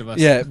best of us.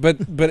 Yeah,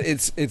 but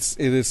it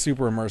is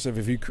super immersive.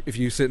 If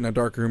you sit in a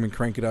dark room and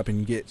crank it up and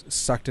you get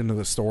sucked into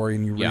the story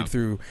and you read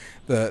through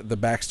the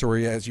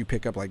backstory as you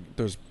pick up, like,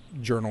 there's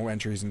journal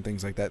entries and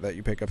things like that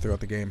you pick up throughout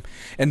the game.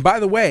 And by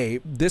the way,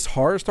 this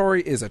horror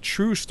story is a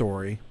true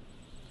story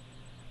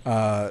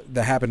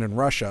that happened in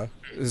Russia.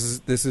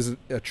 This is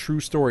a true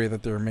story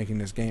that they're making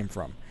this game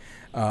from.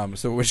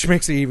 So which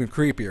makes it even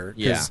creepier.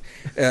 Because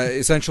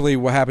essentially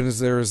what happened is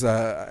there's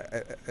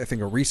I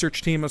think a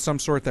research team of some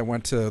sort that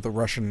went to the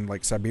Russian,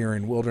 like,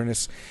 Siberian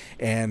wilderness,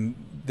 and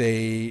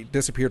they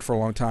disappeared for a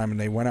long time, and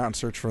they went out and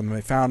searched for them. They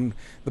found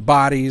the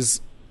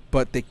bodies,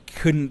 but they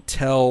couldn't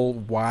tell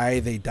why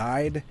they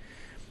died.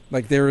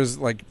 Like, there was,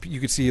 like, you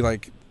could see,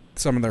 like,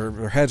 some of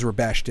their heads were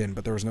bashed in,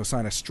 but there was no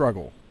sign of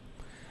struggle.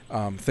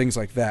 Things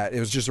like that. It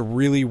was just a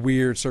really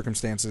weird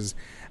circumstances,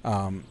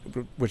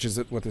 which is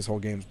what this whole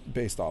game's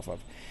based off of.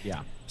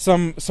 Yeah.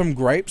 Some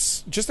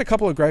gripes, just a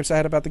couple of gripes I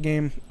had about the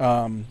game.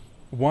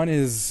 One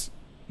is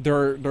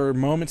there are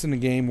moments in the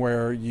game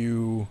where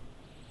you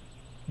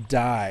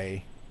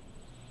die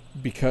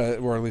because,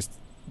 or at least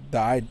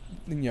died.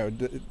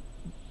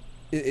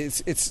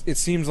 It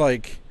seems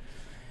like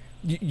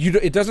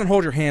it doesn't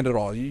hold your hand at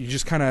all. You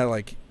just kind of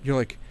like, you're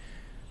like,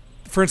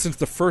 for instance,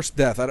 the first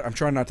death. I'm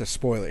trying not to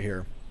spoil it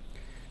here.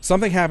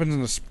 Something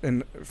happens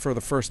for the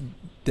first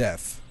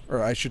death,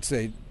 or I should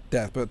say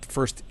death, but the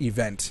first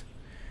event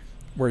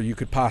where you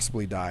could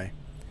possibly die,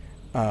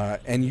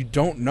 and you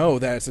don't know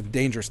that it's a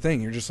dangerous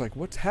thing. You're just like,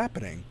 what's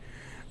happening?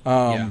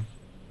 Well,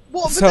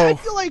 but so I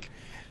feel like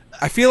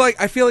I feel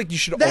like you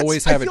should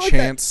always have a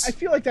chance. I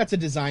feel like that's a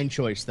design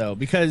choice, though,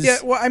 because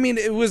I mean,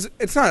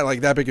 it's not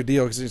like that big a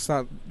deal, because it's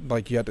not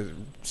like you have to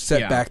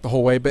set back the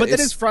whole way. But that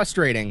is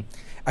frustrating.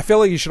 I feel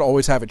like you should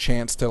always have a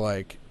chance to,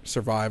 like,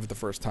 survive the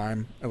first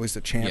time, at least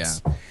a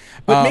chance. Yeah.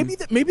 But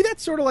maybe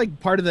that's sort of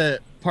like part of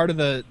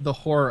the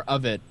horror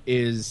of it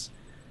is,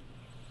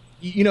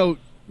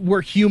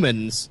 we're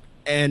humans,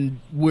 and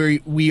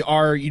we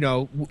are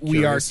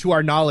to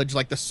our knowledge,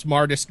 like, the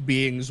smartest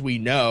beings we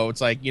know.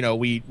 It's like,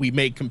 we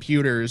make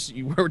computers.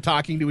 We're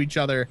talking to each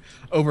other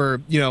over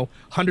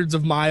hundreds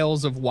of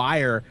miles of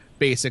wire,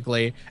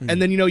 basically.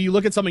 And then you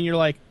look at something, you're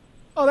like,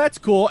 oh, that's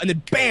cool, and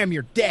then bam,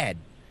 you're dead.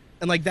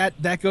 And like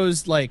that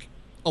goes, like,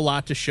 a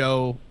lot to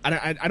show.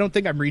 I don't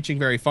think I'm reaching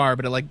very far,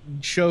 but it, like,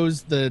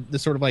 shows the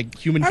sort of, like,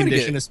 human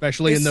condition,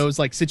 especially in those,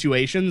 like,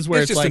 situations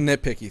where it's just like a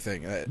nitpicky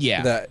thing.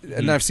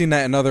 And I've seen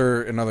that in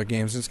other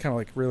games. It's kind of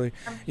like, really,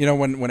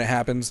 when it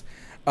happens.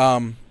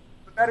 But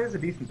that is a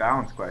decent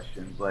balance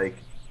question. Like,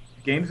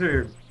 games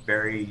are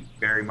very,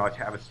 very much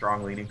have a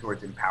strong leaning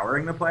towards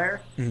empowering the player.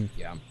 Mm-hmm.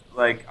 Yeah.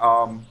 Like,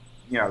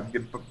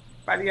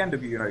 by the end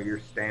of your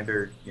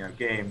standard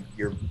game,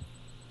 you're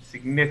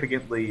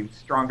significantly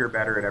stronger,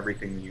 better at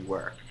everything than you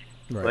were.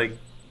 Right. Like,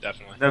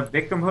 definitely, the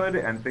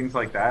victimhood and things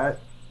like that,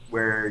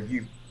 where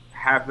you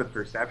have the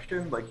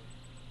perception, like,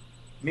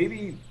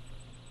 maybe,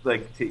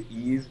 like, to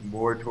ease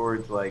more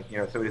towards, like,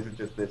 so it isn't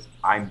just this,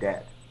 I'm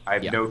dead, I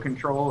have no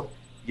control.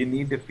 You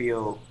need to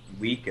feel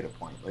weak at a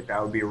point. Like, that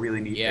would be a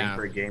really neat thing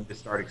for a game to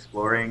start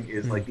exploring,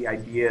 is like the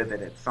idea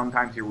that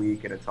sometimes you're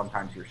weak and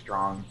sometimes you're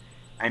strong,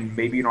 and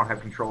maybe you don't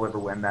have control over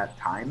when that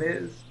time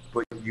is,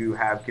 but you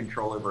have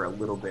control over a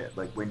little bit.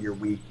 Like, when you're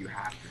weak, you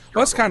have to struggle.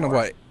 Well, that's kind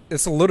of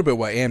it's a little bit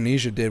what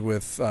Amnesia did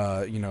with,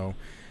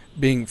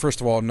 being, first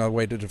of all, another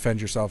way to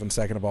defend yourself, and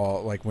second of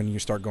all, like, when you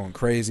start going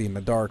crazy in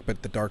the dark,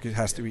 but the dark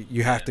has to be,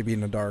 you have to be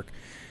in the dark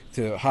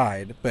to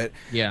hide. But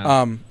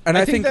and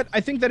I think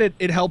that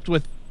it helped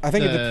with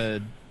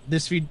that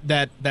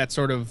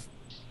sort of,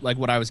 like,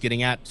 what I was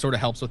getting at, sort of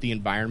helps with the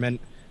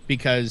environment,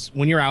 because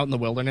when you're out in the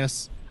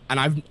wilderness,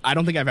 and I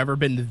don't think I've ever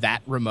been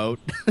that remote.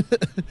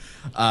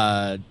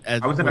 I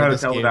was in a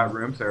hotel without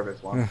room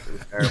service once. It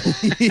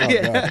was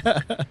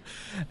terrible.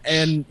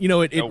 And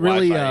it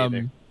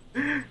really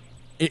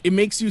it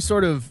makes you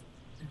sort of.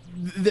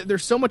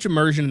 There's so much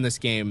immersion in this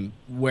game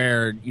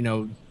where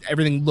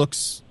everything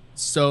looks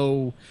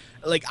so,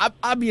 like,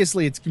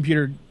 obviously it's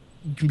computer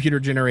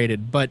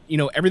generated, but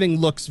everything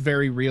looks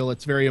very real.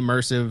 It's very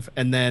immersive,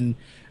 and then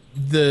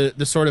the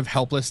sort of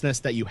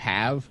helplessness that you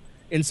have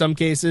in some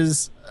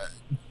cases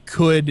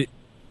could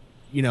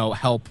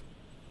help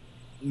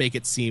make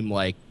it seem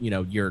like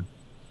you're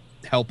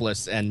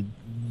helpless and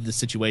the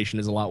situation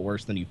is a lot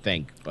worse than you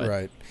think. But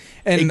right,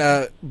 and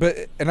I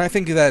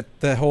think that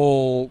the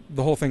whole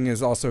thing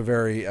is also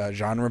very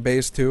genre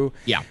based too.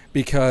 Yeah,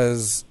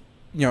 because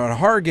in a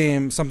horror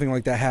game, something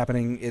like that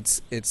happening,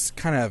 it's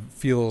kind of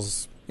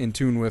feels in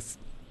tune with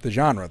the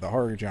genre, the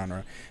horror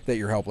genre, that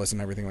you're helpless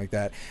and everything like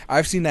that.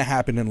 I've seen that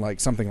happen in like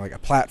something like a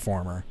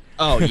platformer.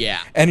 Oh yeah,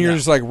 and you're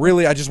just like,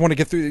 really, I just want to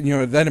get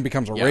through. Then it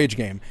becomes a rage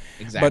game.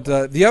 Exactly.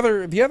 But the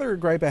other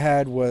gripe I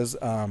had was,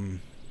 and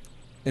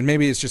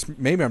maybe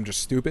I'm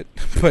just stupid,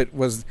 but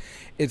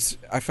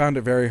I found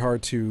it very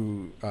hard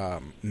to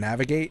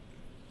navigate.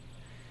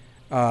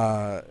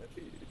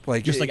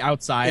 Like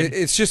outside.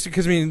 It's just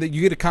because you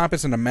get a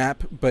compass and a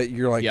map, but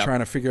you're like trying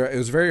to figure out. It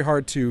was very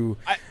hard to.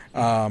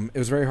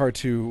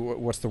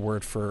 What's the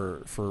word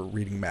for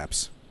reading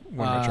maps?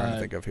 What am I trying to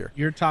think of here?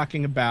 You're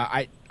talking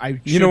about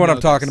You know what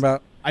I'm talking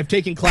about? I've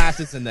taken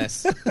classes in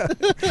this.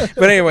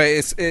 But anyway,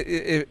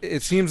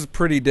 it seems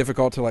pretty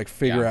difficult to like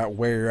figure out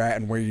where you're at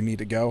and where you need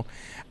to go.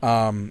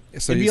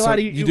 So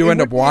you do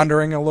end up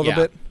wandering a little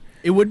bit.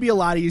 It would be a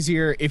lot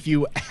easier if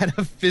you had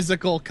a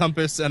physical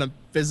compass and a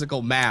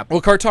physical map.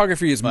 Well,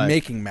 cartography is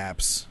making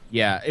maps.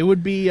 Yeah, it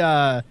would be.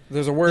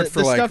 There's a word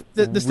for like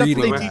the stuff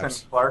reading that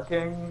maps.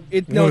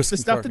 It's the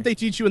stuff that they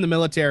teach you in the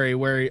military,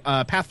 where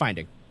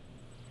pathfinding.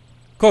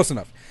 Close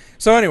enough.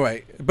 So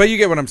anyway, but you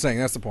get what I'm saying.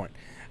 That's the point.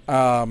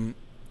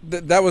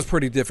 That was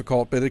pretty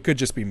difficult, but it could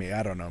just be me.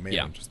 I don't know.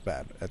 Maybe I'm just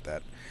bad at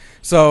that.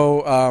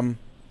 So,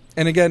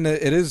 and again,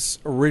 it is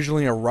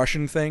originally a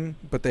Russian thing,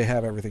 but they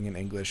have everything in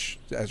English.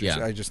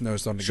 I just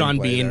noticed on the Sean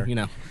gameplay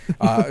Bean,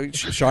 there.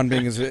 Sean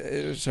Bean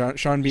is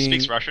Sean Bean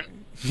speaks Russian.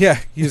 Yeah,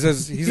 he's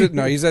as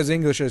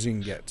English as you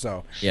can get.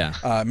 So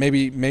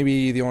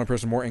maybe the only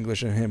person more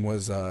English than him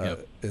was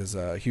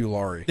Hugh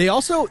Laurie. They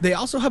also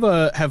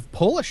have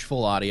Polish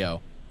full audio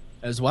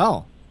as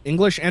well,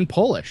 English and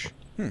Polish.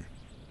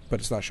 But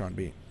it's not Sean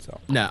Bean. So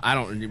no, I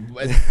don't.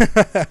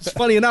 It's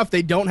funny enough,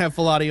 they don't have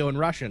full audio in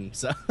Russian.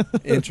 So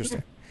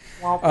interesting.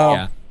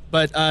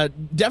 But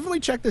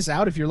definitely check this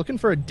out if you're looking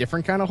for a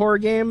different kind of horror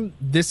game.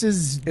 It's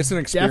an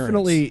experience.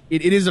 Definitely,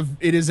 it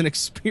is an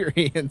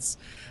experience.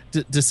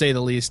 To say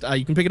the least.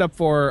 You can pick it up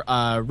for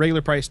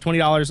regular price,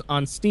 $20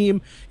 on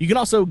Steam. You can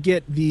also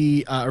get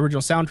the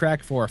original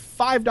soundtrack for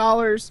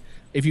 $5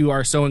 if you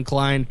are so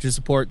inclined to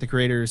support the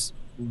creators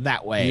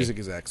that way. Music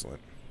is excellent.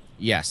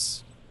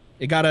 Yes.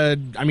 It got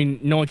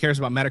no one cares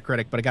about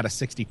Metacritic, but it got a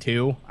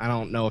 62. I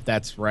don't know if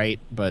that's right,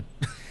 but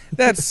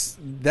that's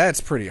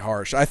pretty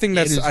harsh. I think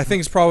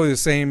it's probably the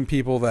same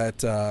people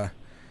that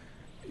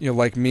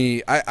like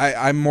me,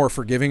 I'm more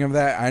forgiving of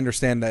that. I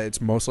understand that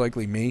it's most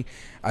likely me.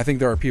 I think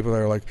there are people that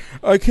are like,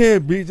 I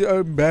can't be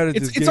bad at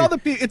this game.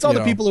 It's all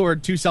the people who are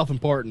too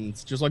self-important.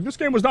 It's just like, this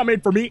game was not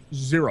made for me.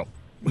 0.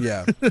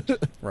 Yeah,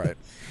 right.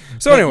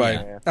 So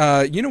anyway,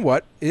 you know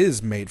what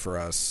is made for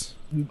us?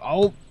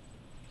 Oh,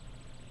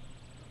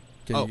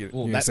 Can you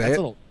say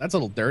it? That's a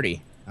little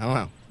dirty. I don't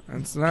know.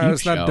 It's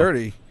not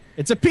dirty.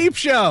 It's a peep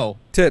show.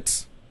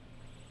 Tits.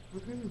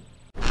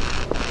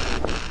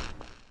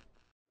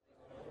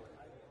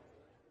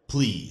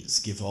 Please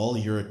give all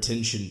your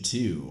attention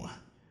to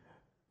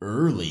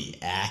Early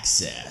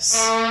Access.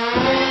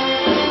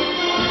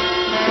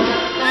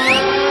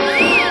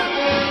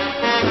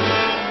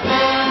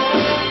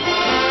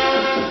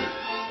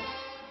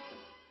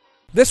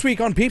 This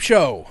week on Peep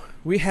Show,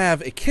 we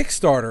have a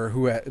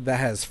Kickstarter that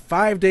has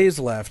 5 days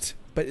left,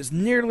 but is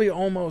nearly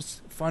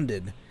almost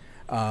funded.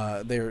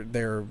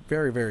 They're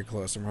very, very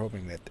close, and we're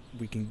hoping that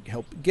we can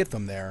help get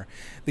them there.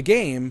 The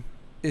game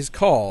is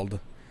called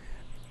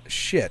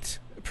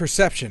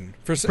Perception.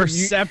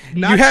 Perception.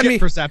 No, not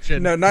shit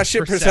perception.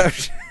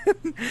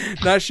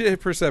 Not shit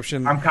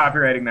perception. I'm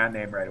copywriting that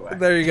name right away.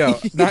 There you go.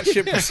 Not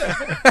shit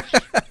perception.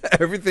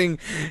 Everything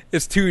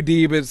is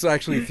 2D, but it's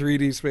actually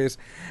 3D space.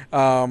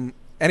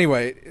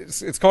 Anyway,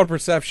 it's called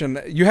Perception.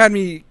 You had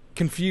me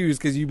confused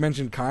because you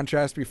mentioned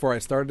Contrast before I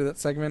started that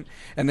segment,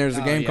 and there's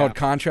a game called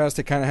Contrast.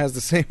 It kind of has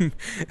the same.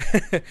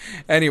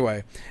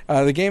 Anyway,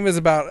 the game is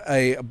about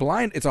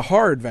it's a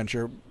horror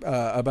adventure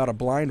about a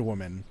blind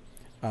woman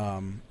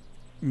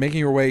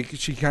making her way.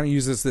 She kind of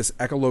uses this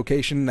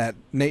echolocation that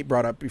Nate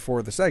brought up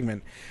before the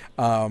segment.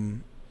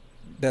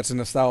 That's in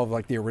the style of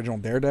like the original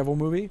Daredevil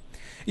movie.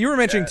 You were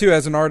mentioning too,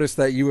 as an artist,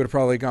 that you would have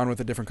probably gone with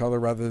a different color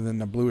rather than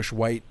a bluish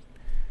white.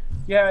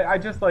 Yeah, I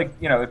just like,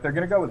 if they're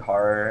going to go with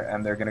horror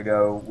and they're going to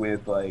go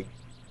with like,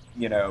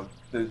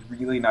 those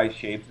really nice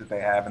shapes that they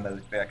have in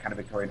that kind of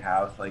Victorian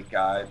house, like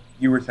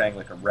you were saying,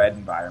 like a red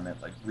environment,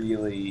 like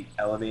really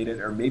elevate it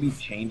or maybe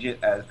change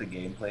it as the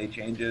gameplay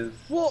changes.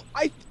 Well,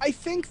 I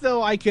think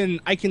though I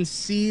can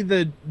see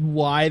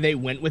why they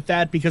went with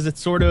that, because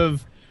it's sort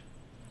of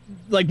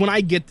like when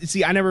I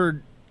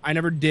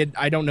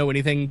don't know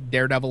anything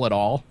Daredevil at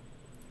all.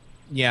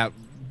 Yeah,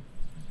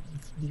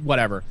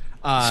 whatever.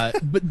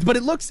 But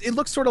it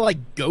looks sort of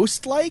like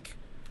Ghost-like.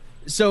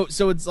 So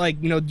it's like,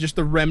 just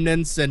the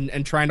remnants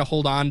and trying to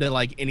hold on to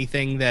like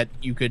anything that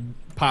you could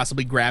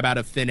possibly grab out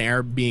of thin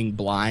air, being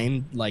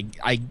blind. Like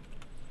I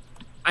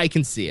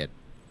can see it.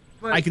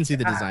 But, I can see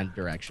the design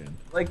direction.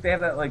 Like they have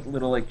that like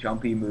little like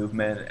jumpy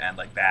movement and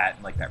like that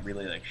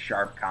really like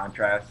sharp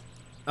contrast.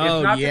 Oh,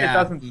 It's not yeah. that it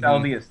doesn't sell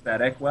the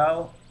aesthetic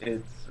well,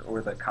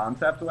 or the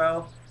concept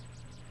well.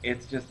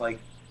 It's just like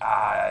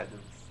it's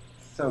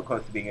so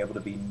close to being able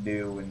to be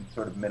new and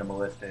sort of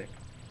minimalistic.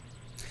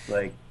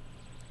 Like,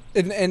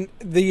 and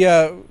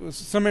the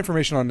some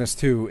information on this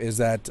too is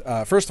that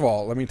first of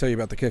all, let me tell you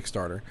about the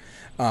Kickstarter.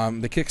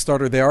 The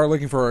Kickstarter, they are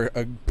looking for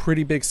a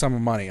pretty big sum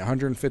of money,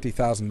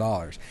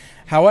 $150,000.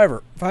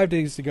 However, 5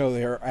 days to go,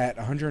 they are at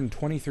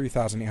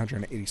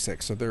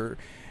 $123,886. So they're,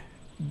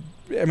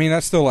 I mean,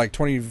 that's still like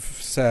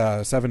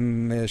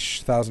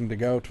 27-ish thousand to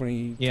go.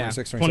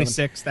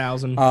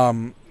 26,000.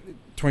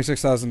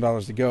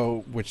 $26,000 to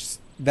go, which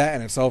that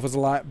in itself is a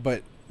lot,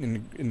 but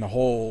in the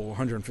whole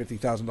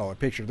 $150,000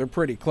 picture, they're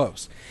pretty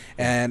close.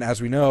 And as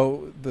we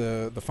know,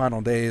 the final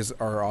days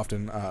are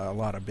often a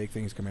lot of big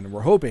things come in, and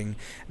we're hoping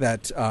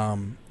that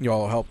you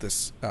all help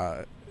this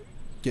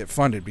get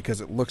funded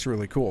because it looks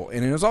really cool.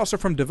 And it is also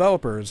from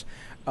developers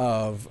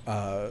of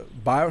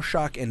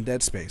BioShock and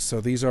Dead Space.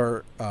 So these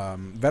are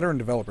veteran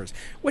developers,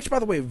 which, by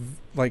the way,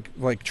 like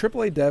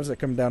AAA devs that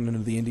come down into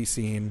the indie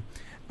scene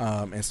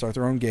and start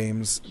their own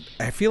games,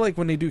 I feel like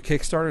when they do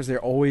Kickstarters, they're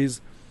always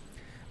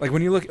like,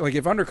 when you look, like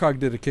if Undercog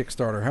did a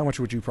Kickstarter, how much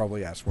would you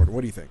probably ask for it?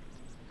 What do you think?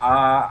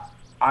 I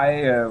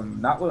am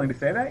not willing to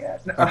say that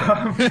yet. Okay.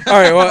 All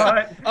right.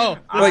 Well,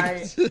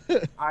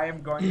 I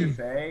am going to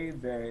say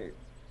that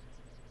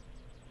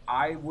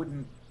I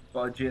wouldn't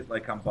budget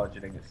like I'm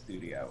budgeting a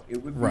studio.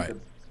 It would be the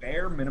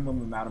bare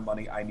minimum amount of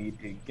money I need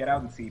to get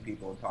out and see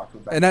people and talk to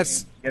them about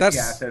games, get the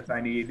assets I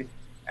need,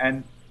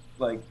 and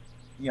like,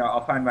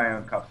 I'll find my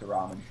own cups of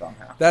ramen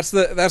somehow. That's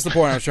the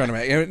point I was trying to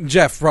make. And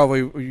Jeff,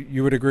 probably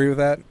you would agree with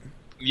that.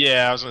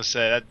 Yeah, I was going to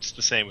say that's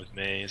the same with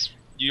me.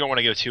 You don't want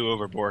to go too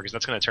overboard because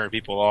that's going to turn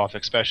people off,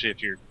 especially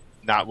if you're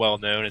not well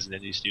known as an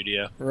indie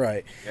studio.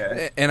 Right.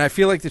 Yeah. And I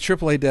feel like the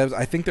AAA devs,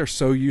 I think they're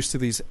so used to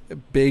these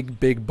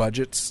big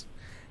budgets,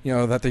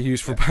 that they use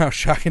for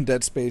BioShock and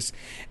Dead Space,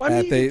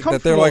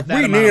 that they're like,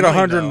 we need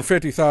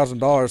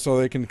 $150,000 so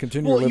they can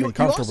continue living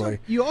comfortably.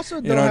 You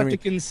also have to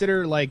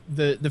consider like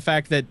the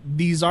fact that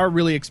these are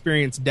really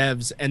experienced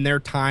devs and their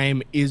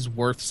time is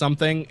worth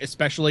something,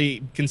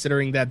 especially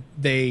considering that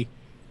they.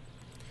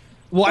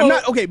 Well, I'm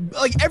not okay.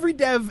 Like every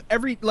dev,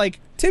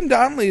 Tim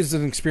Donnelly is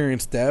an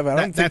experienced dev. I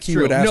don't think he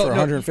would ask for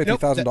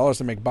 $150,000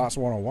 to make Boss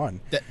 101.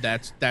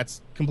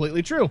 That's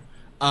completely true.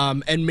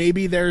 And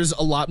maybe there's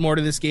a lot more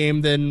to this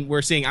game than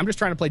we're seeing. I'm just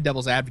trying to play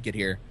devil's advocate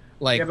here.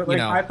 My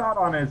thought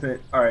on it is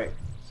that, all right,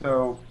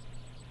 so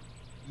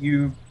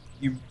you're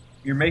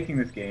making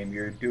this game,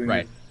 you're doing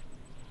this,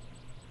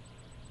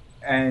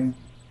 and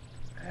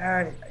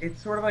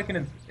it's sort of like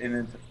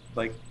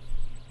like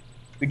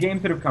the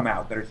games that have come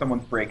out that are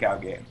someone's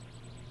breakout game.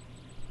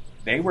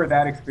 They were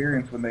that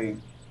experienced when they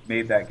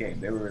made that game.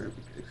 They were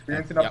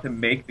experienced enough to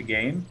make the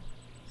game,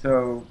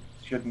 so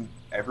shouldn't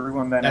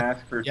everyone then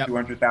ask for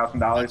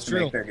 $200,000 to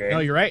make their game? No,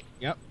 you're right.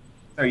 Yep.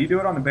 So you do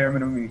it on the bare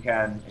minimum you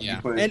can, and you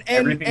put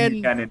everything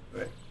you can into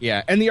it.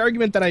 Yeah, and the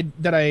argument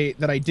that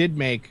I did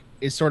make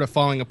is sort of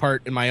falling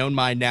apart in my own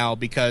mind now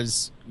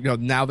because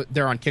now that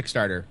they're on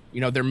Kickstarter,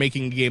 they're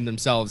making a game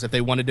themselves. If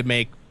they wanted to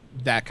make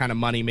that kind of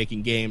money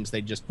making games,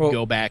 they just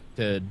go back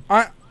to.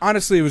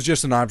 Honestly, it was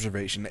just an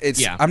observation.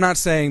 I'm not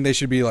saying they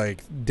should be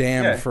like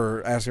damned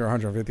for asking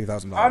 $150,000.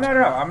 Oh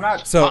no, I'm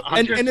not. So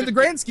and in the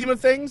grand scheme of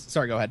things,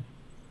 sorry, go ahead.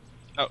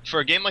 For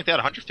a game like that,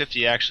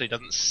 150 actually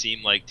doesn't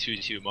seem like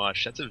too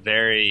much. That's a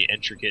very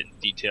intricate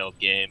and detailed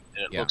game,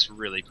 and it looks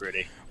really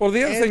pretty. Well,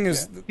 the other thing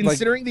is,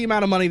 considering the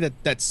amount of money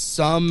that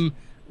some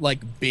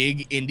like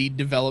big indie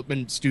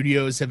development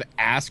studios have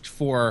asked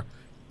for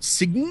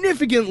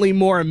significantly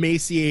more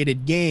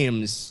emaciated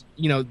games,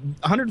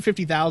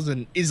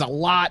 $150,000 is a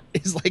lot,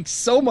 is like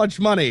so much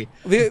money.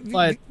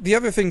 The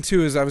other thing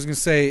too is I was going to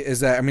say is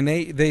that, I mean,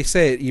 they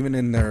say it even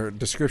in their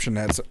description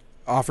that it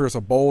offers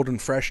a bold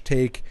and fresh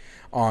take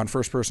on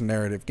first-person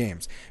narrative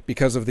games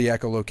because of the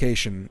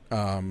echolocation,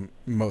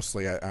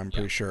 mostly, I'm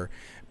pretty sure.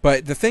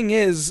 But the thing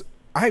is,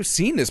 I've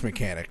seen this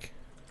mechanic.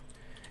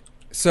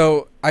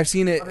 So I've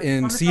seen it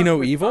in See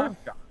No Evil.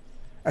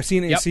 I've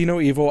seen it in See No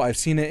Evil. I've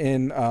seen it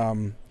in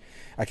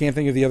I can't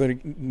think of the other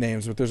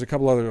names, but there's a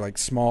couple other like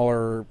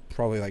smaller,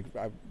 probably like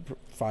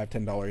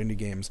 $5-10 indie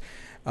games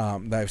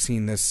that I've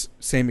seen this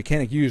same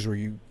mechanic used, where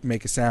you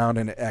make a sound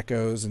and it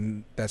echoes,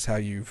 and that's how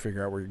you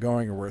figure out where you're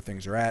going or where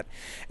things are at.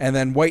 And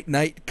then White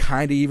Knight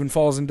kind of even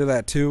falls into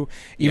that too,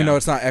 even though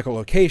it's not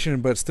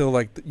echolocation, but it's still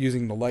like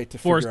using the light to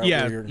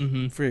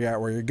figure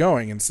out where you're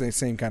going, and it's the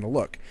same kind of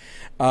look.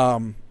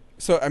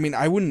 So I mean,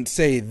 I wouldn't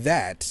say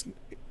that,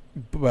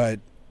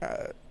 but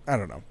I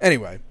don't know.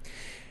 Anyway.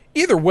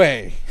 Either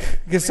way,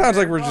 it sounds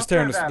like we're just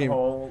tearing this game.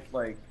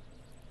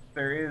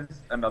 There is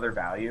another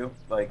value,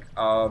 with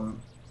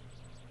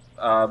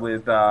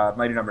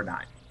Mighty Number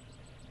 9.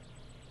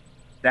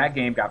 That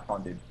game got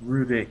funded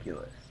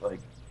ridiculous,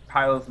 like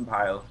piles and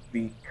piles,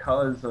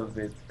 because of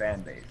its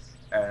fan base,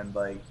 and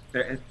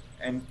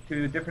and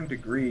to a different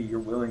degree, you're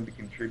willing to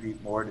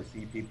contribute more to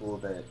see people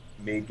that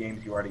made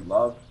games you already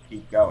love,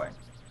 keep going.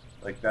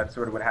 Like, that's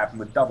sort of what happened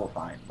with Double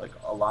Fine. Like,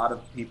 a lot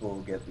of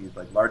people get these,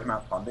 like, large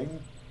amount funding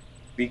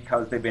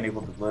because they've been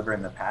able to deliver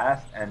in the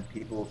past, and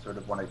people sort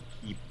of want to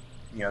keep,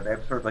 you know, they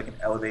have sort of, like, an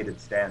elevated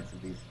stance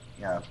of these,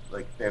 you know,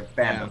 like, they have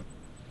fandom.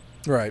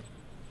 Right.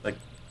 Like,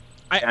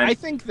 I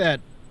think that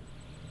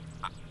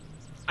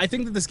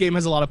this game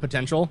has a lot of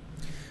potential.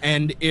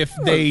 And if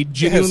they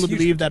genuinely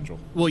believe that,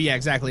 well, yeah,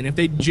 exactly. And if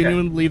they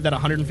genuinely believe that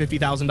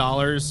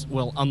 $150,000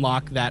 will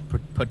unlock that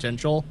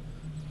potential,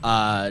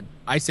 I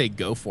say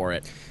go for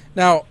it.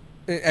 Now,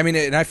 I mean,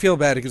 and I feel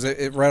bad because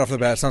right off the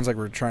bat, it sounds like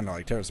we're trying to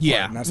like tear us apart.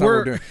 Yeah, And that's not what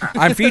we're doing.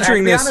 I'm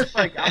featuring to be this. honest,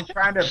 like, I'm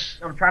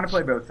trying to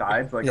play both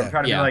sides. Like, Yeah. I'm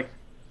trying to be like,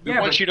 We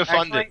want you to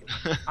fund it.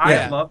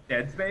 I love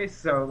Dead Space,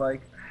 so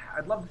like,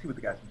 I'd love to see what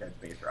the guys from Dead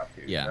Space are up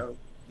to. Yeah. So,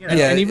 you know,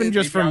 and even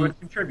just I from would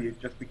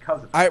contribute just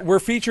because of that. We're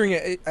featuring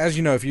it, as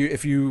you know,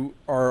 if you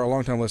are a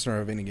longtime listener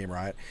of Indie Game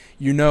Riot,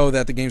 you know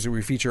that the games that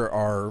we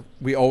feature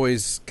we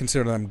always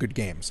consider them good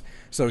games.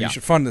 So you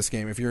should fund this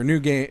game. If you're a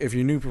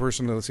new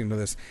person listening to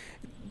this,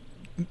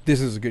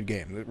 this is a good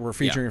game. We're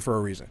featuring it for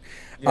a reason.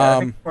 Yeah, I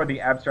think more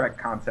the abstract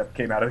concept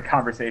came out of the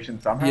conversation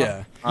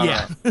somehow.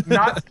 Yeah.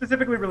 Not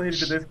specifically related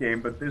to this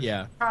game, but this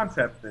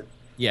concept that.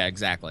 Yeah,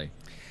 exactly.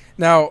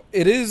 Now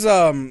it is.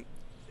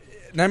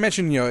 And I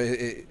mentioned, you know,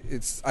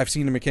 it's I've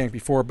seen the mechanic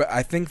before, but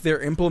I think they're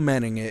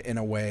implementing it in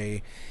a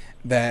way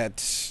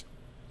that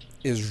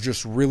is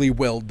just really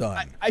well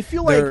done. I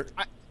feel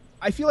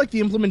like the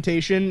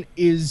implementation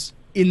is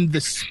in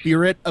the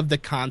spirit of the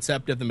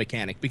concept of the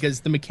mechanic, because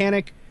the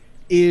mechanic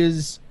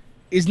is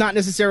not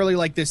necessarily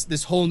like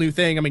this whole new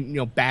thing. I mean, you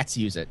know, bats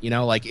use it, you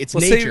know, like it's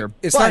nature.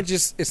 It's not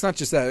just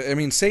that. I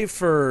mean, save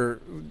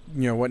for,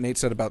 you know, what Nate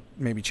said about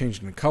maybe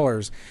changing the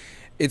colors,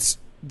 it's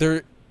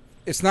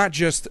not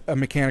just a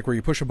mechanic where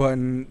you push a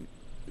button,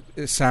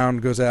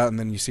 sound goes out, and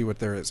then you see what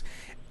there is.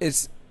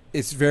 It's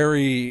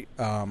very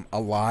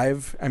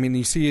alive. I mean,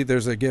 you see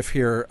there's a GIF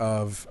here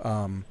of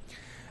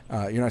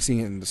you're not seeing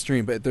it in the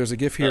stream, but there's a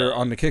GIF here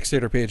on the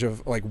Kickstarter page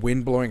of like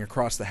wind blowing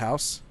across the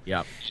house.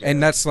 Yeah,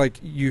 and that's like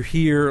you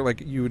hear, like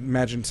you would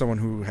imagine someone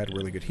who had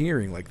really good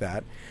hearing like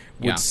that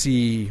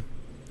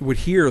would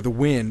hear the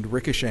wind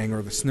ricocheting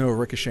or the snow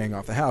ricocheting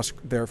off the house,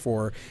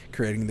 therefore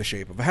creating the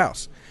shape of a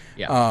house.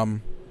 Yeah.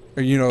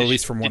 Or, you know, at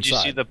least from one side. Did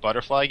you see the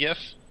butterfly GIF?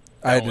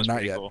 I did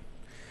not yet. Cool.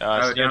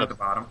 It's down at the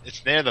bottom.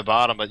 It's near the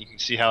bottom, but you can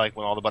see how, like,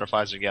 when all the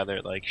butterflies are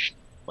together, like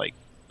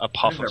a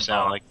puff of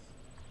sound, like.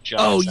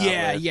 Oh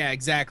yeah,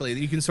 exactly.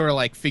 You can sort of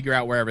like figure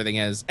out where everything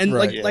is, and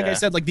like I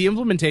said, like the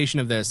implementation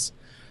of this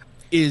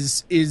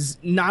is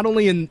not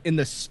only in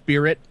the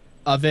spirit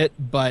of it,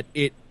 but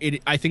it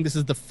I think this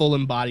is the full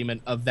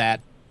embodiment of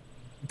that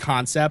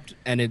concept,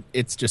 and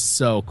it's just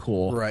so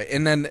cool. Right,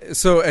 and then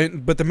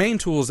but the main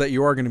tools that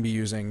you are going to be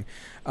using,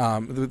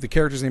 the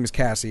character's name is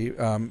Cassie. You're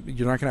not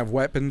going to have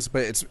weapons,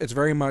 but it's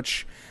very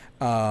much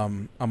a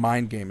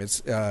mind game.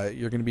 It's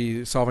you're going to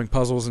be solving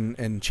puzzles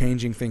and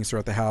changing things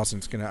throughout the house, and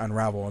it's going to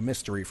unravel a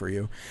mystery for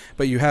you.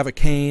 But you have a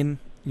cane,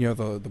 you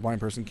know, the blind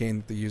person cane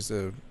that they use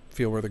to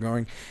feel where they're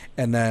going,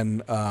 and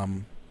then a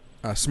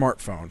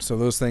smartphone. So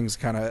those things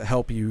kind of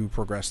help you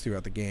progress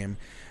throughout the game.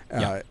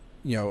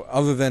 You know,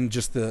 other than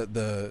just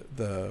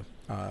the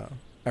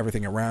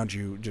everything around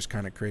you, just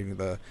kind of creating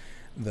the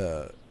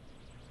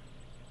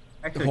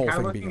Actually, whole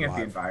kind of thing looking being at the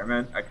alive.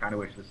 environment, I kind of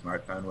wish the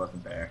smartphone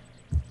wasn't there.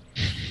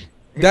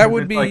 That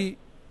would be, like,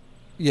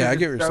 yeah, I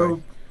get what it's you're so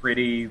saying.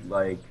 pretty,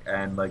 like,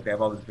 and like they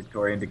have all this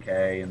Victorian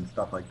decay and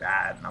stuff like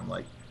that, and I'm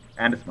like,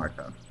 and a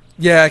smartphone.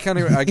 Yeah, I get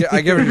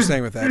what you're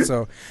saying with that.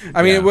 So,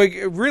 I mean,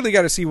 we really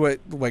got to see what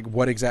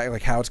exactly,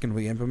 like how it's going to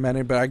be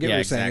implemented. But I get what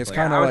you're saying. It's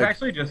kind of I was like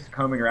actually just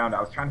combing around. I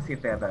was trying to see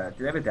if they have do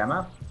they have a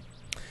demo?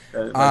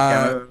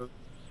 Demo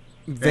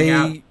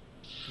they.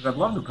 Because I'd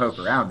love to poke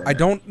around. I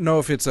don't know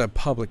if it's a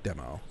public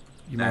demo.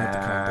 You might have to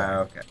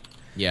contact. Okay.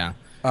 Yeah,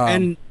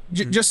 and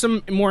just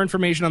some more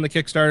information on the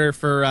Kickstarter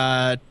for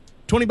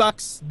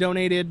 $20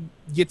 donated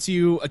gets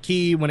you a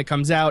key when it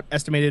comes out.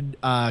 Estimated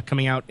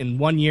coming out in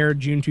 1 year,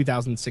 June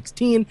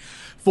 2016.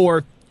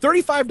 For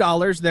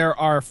 $35, there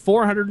are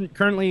 400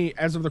 currently,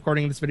 as of the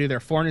recording of this video. There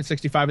are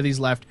 465 of these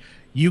left.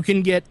 You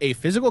can get a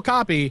physical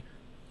copy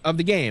of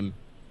the game,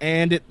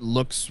 and it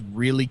looks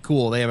really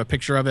cool. They have a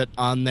picture of it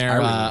on their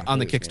on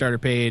the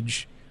Kickstarter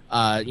page.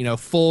 You know,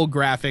 full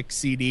graphic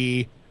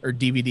CD or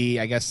DVD.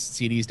 I guess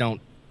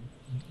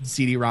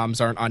CD-ROMs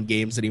aren't on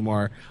games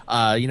anymore.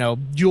 You know,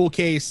 jewel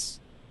case,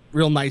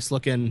 real nice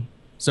looking.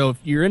 So if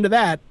you're into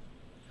that,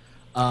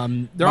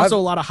 there are also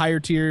a lot of higher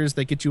tiers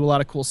that get you a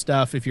lot of cool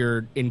stuff if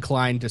you're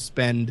inclined to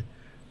spend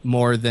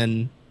more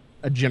than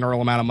a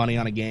general amount of money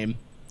on a game.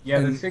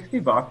 Yeah, the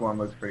 $60 one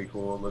looks pretty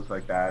cool. It looks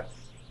like that's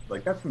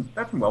some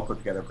well put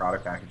together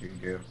product packaging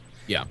too.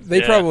 Yeah,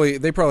 they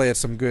probably had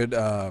some good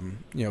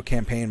you know,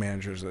 campaign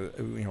managers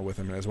you know, with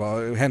them as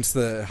well. Hence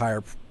the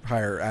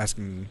higher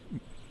asking.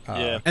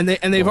 And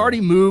they've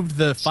already moved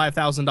the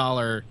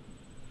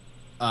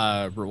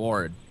 $5,000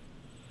 reward.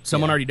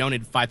 Someone already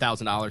donated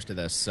 $5,000 to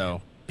this,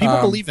 so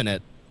people believe in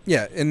it.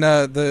 Yeah, and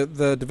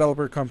the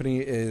developer company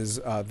is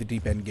the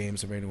Deep End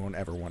Games, if anyone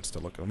ever wants to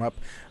look them up.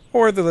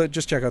 Or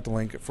just check out the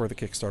link for the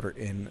Kickstarter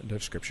in the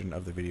description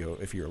of the video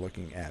if you're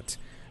looking at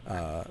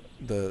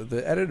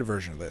the edited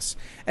version of this.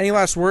 Any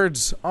last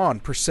words on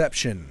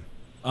Perception?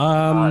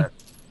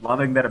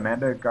 Loving that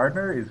Amanda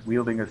Gardner is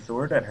wielding a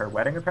sword at her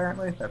wedding,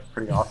 apparently. That's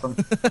pretty awesome.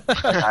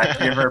 I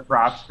give her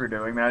props for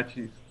doing that.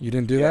 You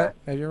didn't do that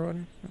at your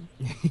wedding?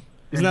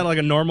 Isn't that like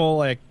a normal,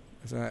 like...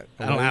 Is that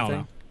I don't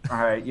know. All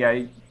right, yeah,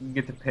 you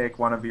get to pick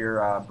one of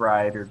your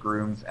bride or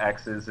groom's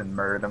exes and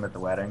murder them at the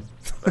wedding.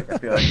 Like, I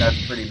feel like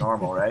that's pretty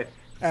normal, right?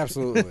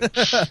 Absolutely.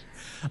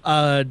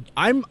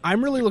 I'm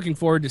really looking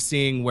forward to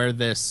seeing where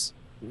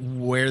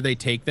they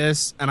take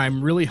this, and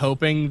I'm really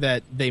hoping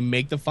that they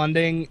make the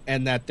funding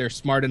and that they're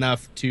smart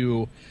enough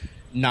to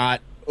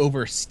not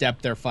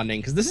overstep their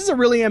funding, because this is a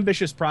really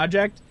ambitious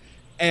project,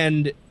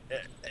 and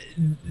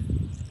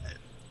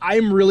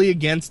I'm really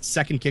against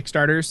second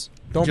Kickstarters.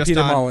 Don't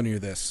Peter Molyneux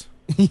this.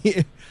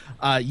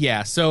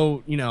 Yeah,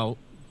 so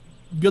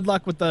good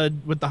luck with the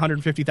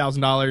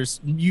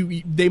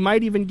 $150,000. They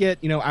might even get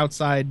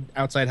outside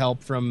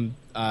help from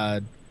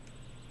other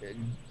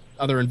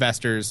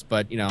investors,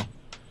 but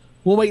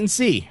we'll wait and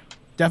see.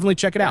 Definitely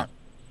check it out.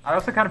 I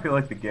also kind of feel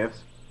like the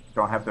GIFs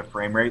don't have the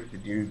frame rate to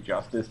do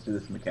justice to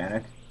this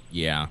mechanic.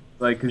 Yeah,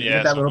 like because you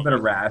get that little bit of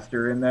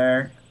raster in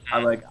there.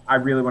 I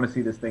really want to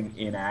see this thing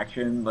in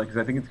action, like, because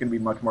I think it's going to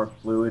be much more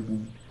fluid.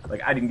 And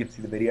like, I didn't get to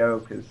see the video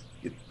because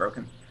it's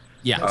broken.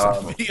 Yeah,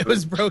 the video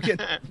is broken.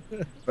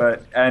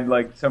 But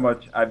like so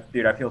much, I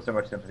feel so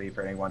much sympathy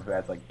for anyone who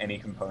has like any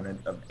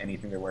component of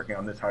anything they're working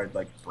on this hard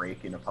like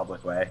break in a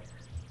public way.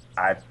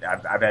 I've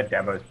had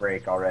demos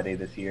break already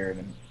this year,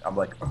 and I'm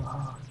like,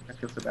 oh, I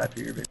feel so bad for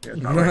your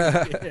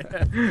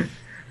videos.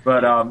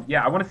 But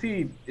yeah, I want to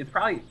see. This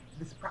probably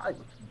looks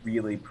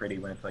really pretty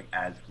when it's like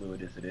as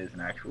fluid as it is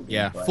in actual gameplay.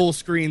 Yeah, full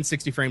screen,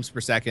 60 frames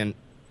per second.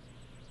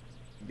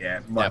 Yeah,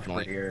 much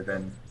prettier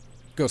than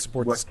go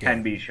support what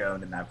can be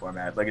shown in that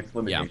format. Like, its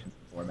limitations in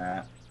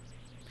format.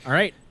 All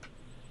right,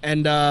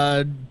 and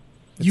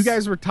you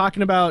guys were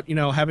talking about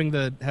having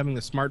the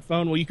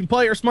smartphone. Well, you can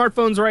play your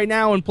smartphones right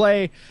now and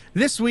play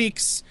this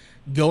week's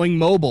Going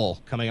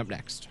Mobile coming up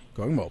next.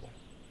 Going Mobile.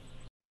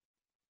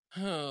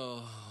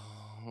 Oh.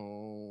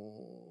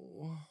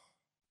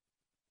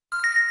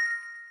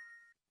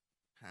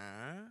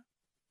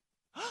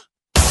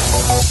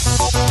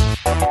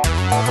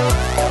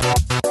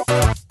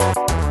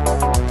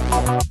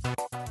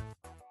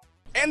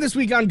 And this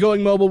week on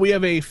Going Mobile, we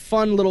have a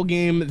fun little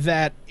game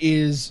that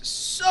is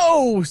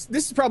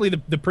this is probably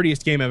the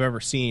prettiest game I've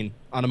ever seen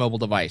on a mobile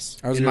device.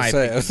 I was going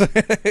to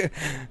say,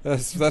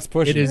 that's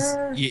pushing. It is,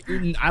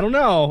 I don't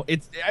know.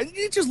 It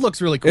just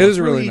looks really cool. It is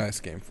a really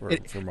nice game for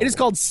mobile. It is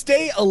called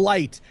Stay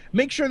Alight.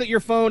 Make sure that your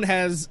phone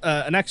has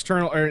an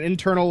external or an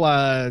internal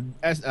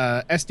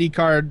SD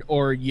card,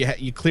 or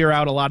you clear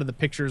out a lot of the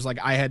pictures like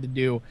I had to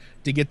do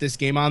to get this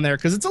game on there,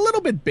 because it's a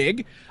little bit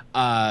big,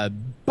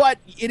 but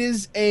it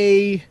is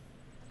a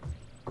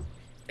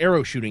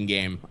arrow shooting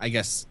game, I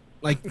guess.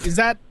 Like, is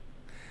that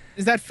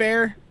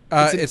fair?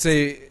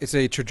 It's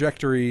a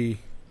trajectory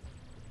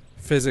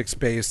physics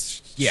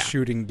based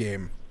shooting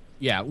game.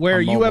 Yeah, where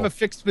you have a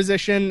fixed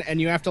position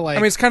and you have to, like, I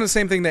mean, it's kind of the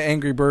same thing that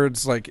Angry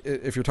Birds, like,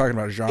 if you're talking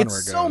about genre,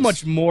 it's goes. so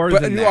much more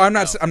than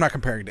that. I'm not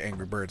comparing to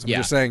Angry Birds. I'm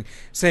just saying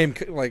same,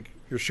 like,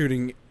 you're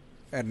shooting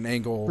at an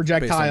angle,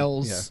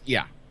 projectiles.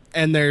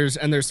 And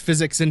there's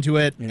physics into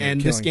it,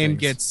 and this game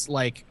gets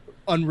like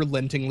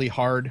unrelentingly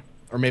hard.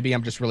 Or maybe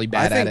I'm just really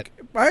bad at it.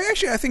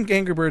 I think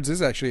Angry Birds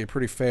is actually a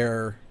pretty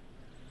fair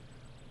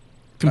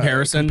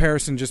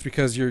comparison, just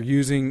because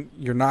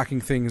you're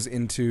knocking things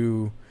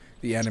into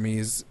the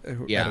enemies at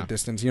a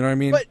distance. You know what I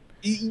mean? But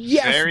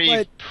yes,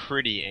 very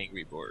pretty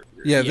Angry Birds.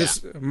 Yeah,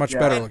 this much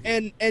better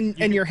looking.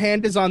 And your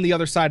hand is on the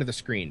other side of the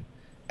screen,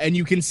 and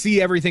you can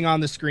see everything on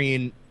the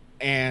screen.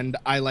 And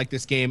I like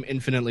this game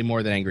infinitely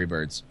more than Angry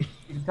Birds. You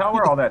can tell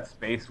where all that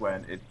space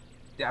went. It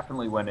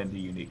definitely went into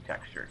unique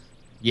textures.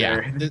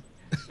 Yeah.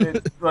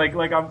 It's like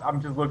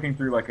I'm just looking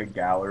through like a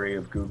gallery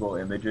of Google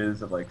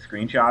images of like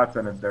screenshots,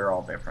 and they're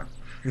all different.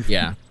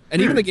 Yeah,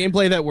 and even the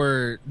gameplay that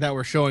we're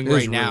showing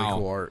right now,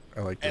 really cool art.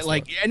 I like this.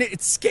 And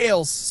it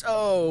scales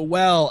so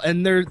well,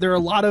 and there are a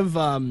lot of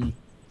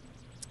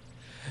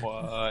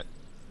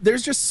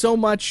there's just so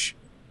much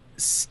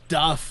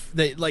stuff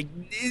that like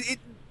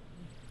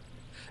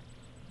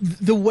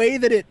the way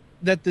that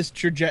this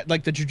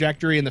the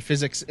trajectory and the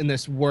physics in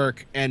this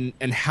work, and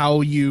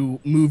how you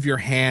move your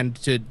hand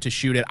to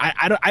shoot it.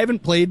 I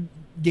haven't played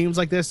games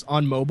like this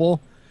on mobile,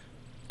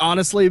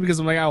 honestly, because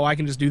I'm like, oh, I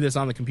can just do this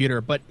on the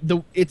computer. But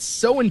it's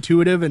so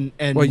intuitive and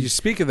well, you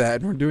speak of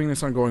that, and we're doing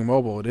this on Going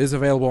Mobile. It is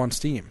available on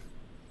Steam.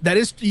 That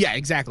is, yeah,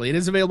 exactly. It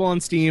is available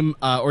on Steam,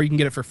 or you can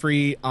get it for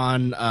free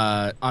on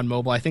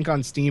mobile. I think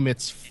on Steam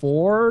it's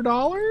 $4.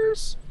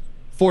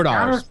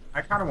 $4.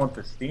 I kind of want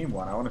the Steam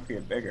one. I want to see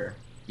it bigger.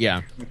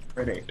 Yeah, it's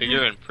pretty.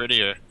 Bigger and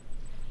prettier.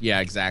 Yeah,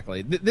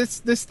 exactly. This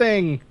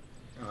thing,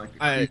 like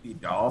the creepy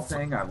doll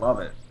thing. I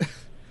love it.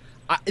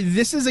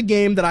 This is a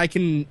game that I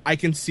can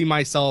see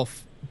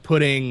myself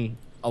putting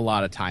a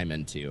lot of time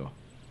into.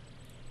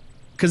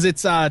 Because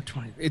it's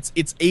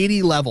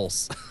 80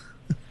 levels.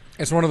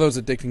 It's one of those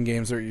addicting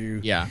games that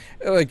you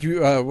like you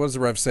what does the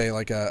rev say,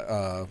 like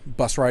a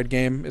bus ride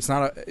game. It's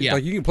not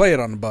like you can play it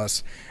on the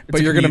bus,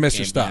 but you're gonna miss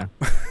your stop.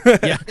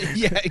 Yeah,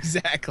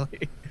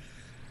 exactly.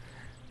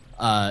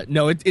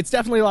 No, it's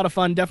definitely a lot of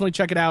fun. Definitely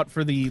check it out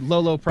for the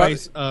low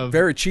price of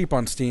very cheap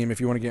on Steam if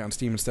you want to get on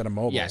Steam instead of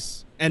mobile.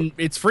 Yes, and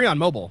it's free on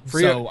mobile.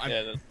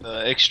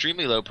 The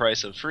extremely low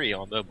price of free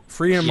on mobile.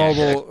 Free on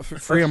mobile.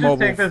 Free on Let's mobile.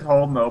 just take this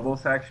whole mobile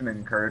section and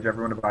encourage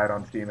everyone to buy it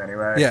on Steam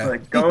anyway. Yeah.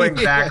 Like going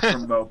back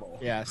from mobile.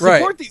 Yeah,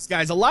 support these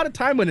guys. A lot of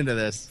time went into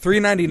this.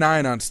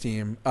 $3.99 on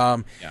Steam.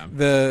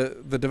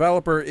 The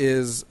developer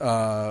is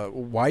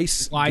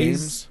Weiss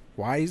Games.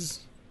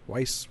 Weiss.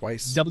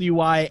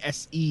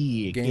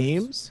 WYSE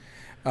Games.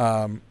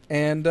 So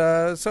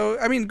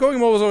I mean, going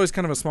mobile is always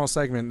kind of a small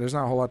segment. There's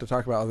not a whole lot to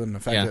talk about other than the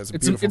fact that it's a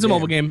beautiful it's a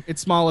mobile game.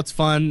 It's small, it's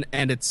fun,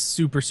 and it's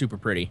super, super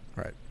pretty.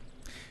 Right.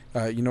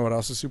 You know what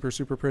else is super,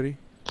 super pretty?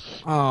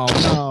 Oh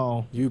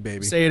no, you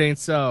baby. Say it ain't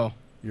so.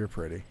 You're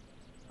pretty.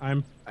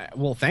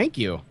 Well, thank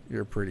you.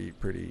 You're pretty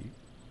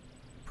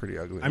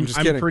ugly. I'm just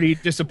kidding. pretty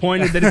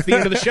disappointed that it's the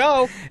end of the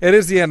show. It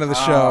is the end of the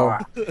show.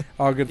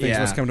 All good things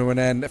must come to an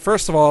end.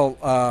 First of all,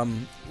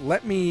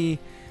 let me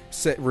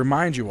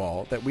remind you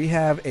all that we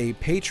have a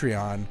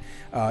Patreon.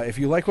 If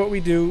you like what we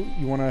do,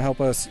 you want to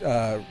help us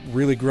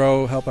really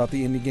grow, help out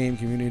the indie game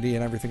community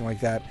and everything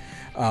like that.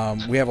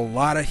 We have a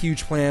lot of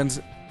huge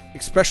plans,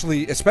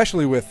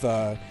 especially with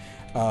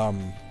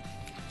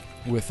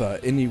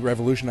Indie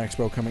Revolution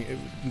Expo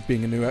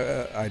being a new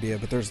idea.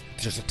 But there's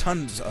just a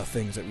tons of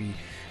things that we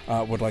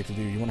would like to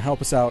do. You want to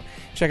help us out?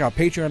 Check out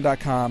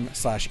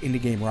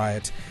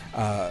patreon.com/IndieGameRiot.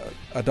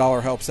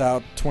 $1 helps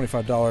out.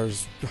 $25,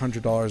 $100,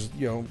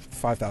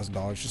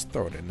 $5,000. Just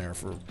throw it in there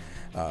for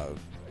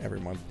every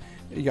month.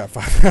 You got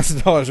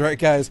 $5,000, right,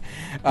 guys?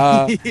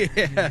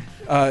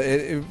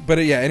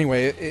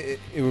 Anyway,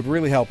 it would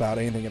really help out,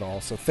 anything at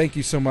all. So thank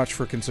you so much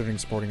for considering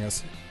supporting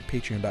us.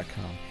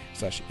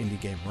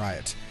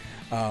 Patreon.com/IndieGameRiot.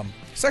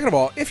 Second of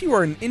all, if you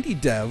are an indie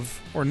dev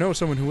or know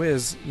someone who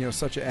is,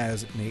 such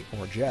as Nate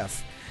or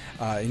Jeff,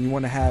 and you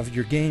want to have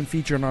your game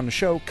featured on the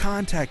show,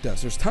 contact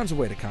us. There's tons of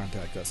ways to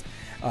contact us.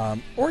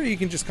 Or you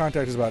can just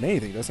contact us about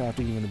anything. It doesn't have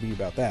to even be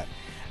about that.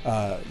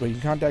 But you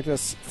can contact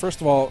us.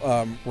 First of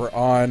all, we're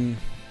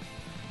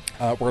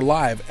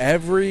live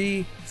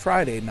every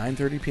Friday,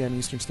 9:30 p.m.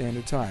 Eastern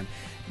Standard Time.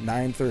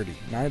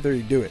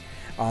 9:30, do it.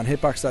 On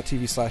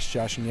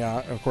hitbox.tv/Josh and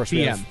Ya. Of course,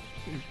 we have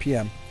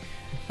PM.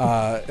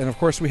 And of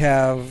course, we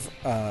have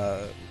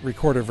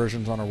recorded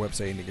versions on our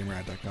website,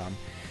 IndieGameRiot.com.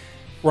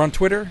 We're on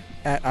Twitter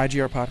at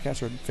IGR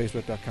Podcast or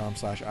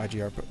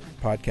Facebook.com/IGR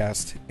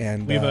Podcast.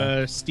 And we have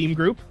a Steam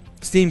group.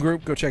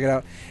 Go check it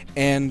out.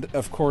 And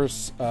of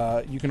course,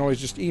 you can always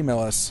just email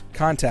us,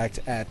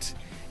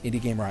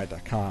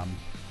 contact@IndieGameRiot.com.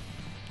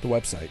 The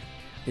website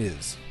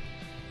is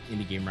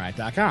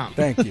IndieGameRiot.com.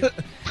 Thank you.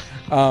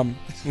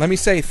 Let me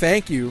say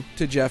thank you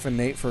to Jeff and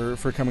Nate for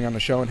coming on the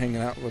show and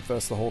hanging out with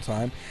us the whole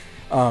time.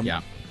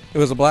 It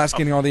was a blast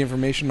getting all the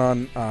information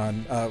on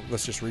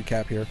let's just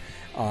recap here,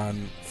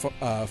 on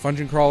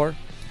Fungeon Crawler,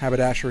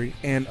 Haberdashery,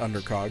 and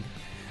Undercog,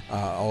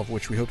 all of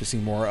which we hope to see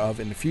more of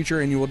in the future,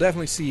 and you will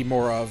definitely see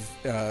more of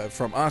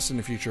from us in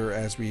the future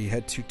as we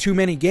head to Too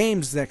Many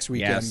Games next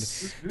weekend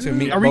to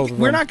meet both of them.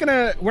 We're not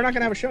gonna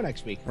have a show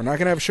next week. We're not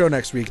gonna have a show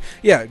next week.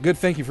 Yeah, good.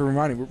 Thank you for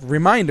reminding.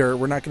 Reminder: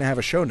 we're not gonna have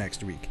a show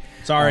next week.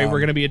 Sorry, we're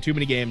gonna be at Too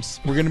Many Games.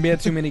 We're gonna be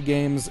at Too Many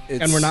Games,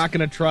 and we're not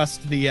gonna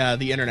trust the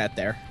internet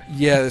there.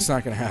 Yeah, it's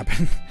not gonna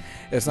happen.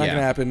 It's not going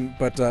to happen,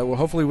 but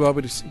hopefully we'll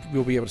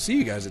be able to see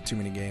you guys at Too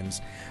Many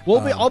Games.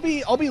 I'll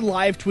be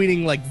live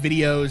tweeting like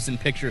videos and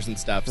pictures and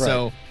stuff. Right.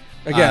 So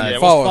again,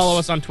 follow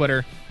us on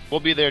Twitter. We'll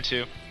be there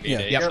too.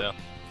 So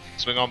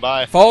swing on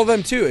by. Follow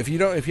them too if you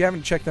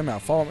haven't checked them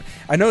out. Follow them.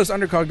 I noticed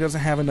Undercog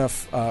doesn't have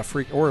enough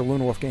or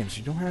Luna Wolf Games.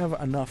 You don't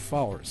have enough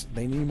followers.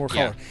 They need more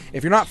followers.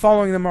 If you're not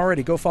following them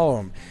already, go follow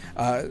them.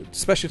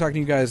 Especially talking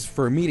to you guys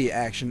for immediate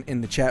action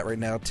in the chat right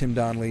now. Tim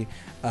Donnelly.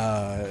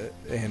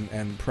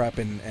 And Prep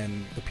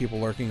and the people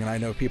lurking, and I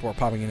know people are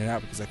popping in and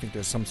out because I think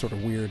there's some sort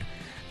of weird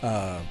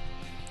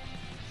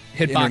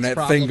internet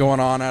thing going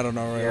on. I don't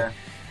know. Right? Yeah.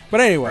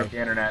 But anyway, the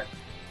internet.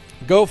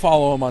 Go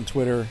follow them on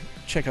Twitter.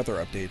 Check out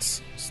their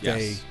updates.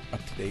 Stay up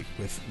to date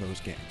with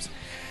those games.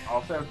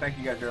 Also, thank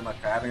you guys very much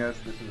for having us.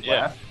 This was a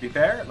blast. To be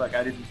fair,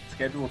 I didn't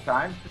schedule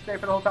time to stay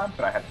for the whole time,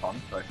 but I had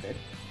fun, so I stayed.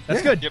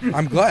 That's good. Yep.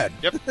 I'm glad.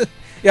 Yep.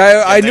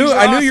 Yeah, I knew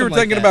you were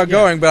thinking about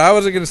going, but I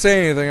wasn't going to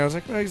say anything. I was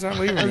like, he's not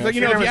leaving. I was like,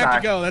 if you have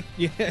to go, that's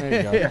there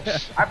you go.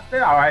 I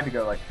had to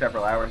go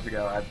several hours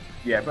ago.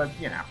 But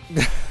Yeah.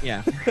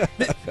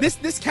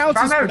 This counts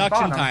as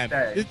production time.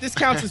 This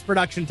counts as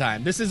production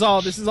time. This is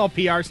all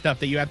PR stuff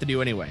that you have to do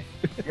anyway.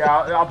 Yeah,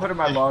 I'll put in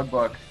my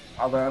logbook.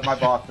 Although my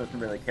boss doesn't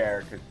really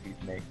care because he's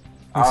me.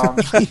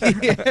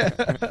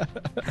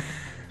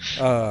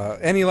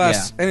 Any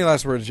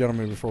last words,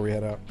 gentlemen, before we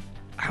head out?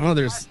 I don't know.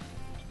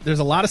 There's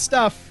a lot of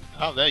stuff.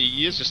 Oh, no,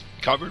 you just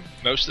covered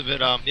most of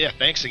it.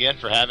 Thanks again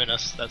for having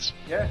us.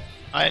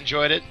 I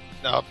enjoyed it.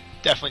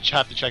 definitely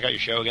have to check out your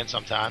show again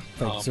sometime.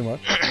 Thank you so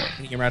much.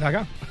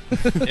 GameRat.com.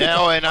 Yeah,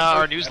 oh, and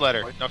our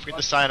newsletter. Don't forget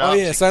to sign up. Oh,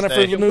 yeah, sign up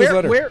for the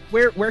newsletter.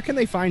 Where can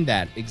they find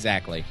that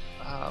exactly?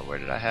 Where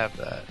did I have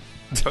that?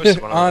 I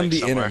posted one on the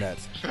somewhere. internet.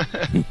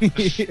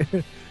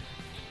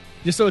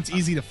 Just so it's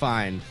easy to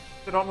find.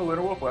 Is it on the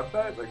Little Wolf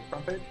website, like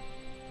front page?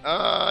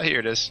 Here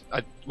it is.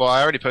 I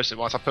already posted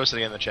it once. I'll post it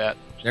again in the chat.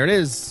 There it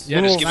is.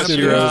 Yeah, just give us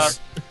your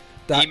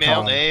email,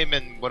 com. name,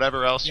 and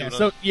whatever else you Yeah, want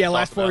so to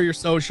last four of your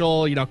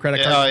social,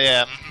 credit card. Oh,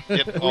 yeah.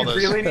 Yep, all We those.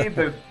 really need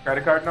the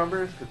credit card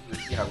numbers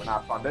because we're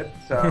not funded.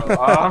 So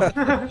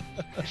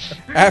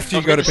After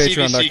you go to Don't forget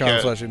the CVC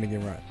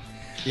patreon.com/IndieGameRiot.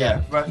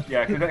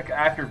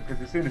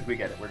 because as soon as we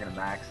get it, we're gonna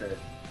max it.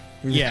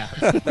 Yeah.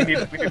 we need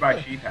to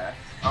buy sheet hats.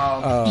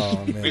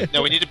 Oh man.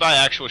 We need to buy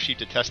actual sheep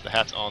to test the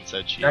hats on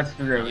said sheep. That's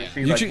true. Yeah.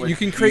 See, You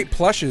can create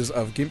plushes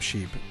of Gimp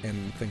Sheep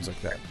and things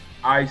like that.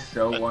 I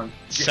so want.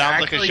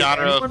 Sounds like a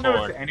genre of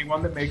porn.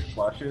 Anyone that makes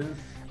plushes.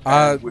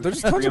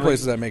 There's tons of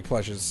places that make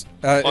plushes.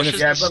 Plushes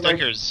Yeah, and but, like-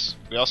 stickers.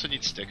 We also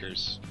need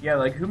stickers. Yeah,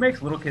 like who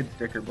makes little kid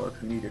sticker books?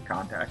 We need a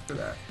contact for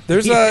that.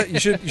 There's you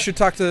should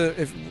talk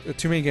to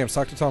Too Many Games.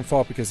 Talk to Tom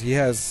Fault because he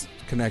has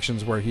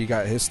connections where he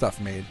got his stuff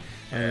made,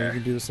 and you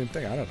can do the same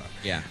thing. I don't know.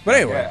 Yeah. But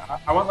anyway, Yeah,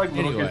 I want like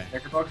little Anyway. kid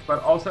sticker books,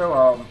 but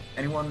also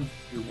anyone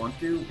who wants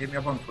to hit me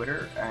up on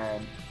Twitter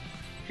and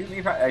shoot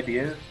me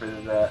ideas for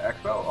the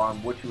expo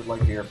on what you would like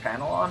to hear a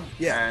panel on.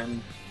 Yeah.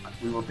 And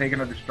we will take it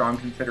under strong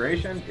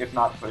consideration. If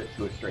not, put it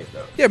to a straight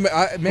vote. yeah,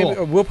 maybe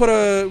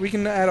Cool. we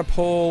can add a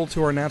poll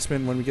to our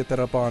announcement when we get that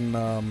up on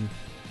our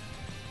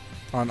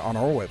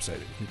website.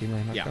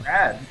 Yeah.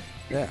 Add.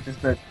 Yeah.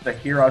 Just to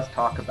hear us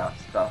talk about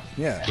stuff.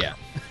 Yeah. Yeah.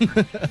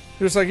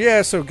 It's like,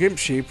 so Gimp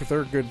Sheep,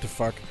 they're good to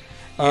fuck.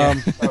 So,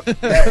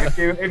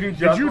 if you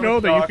just you wanna know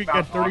that you talk could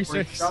about get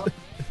 36? awkward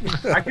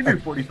stuff, I can do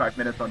 45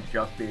 minutes on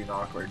just being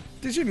awkward.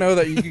 Did you know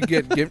that you could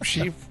get Gimp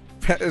Sheep?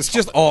 It's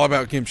just all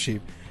about Gimp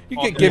Sheep. You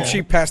can get Gimp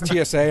Sheep past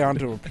TSA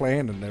onto a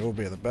plane, and it will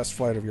be the best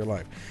flight of your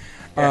life.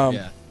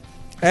 Yeah.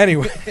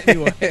 Anyway,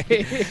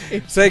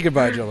 say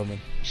goodbye, gentlemen.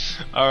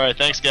 All right,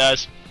 thanks,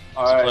 guys.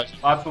 All It's a right, pleasure.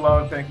 lots of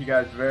love. Thank you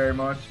guys very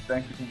much.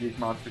 Thank you from Geek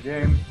Monster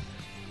Games.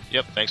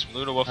 Yep, thanks from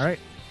Luna Wolf. All right.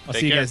 I'll Take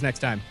see you care. guys next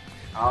time.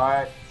 All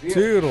right, see ya.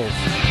 Toodles.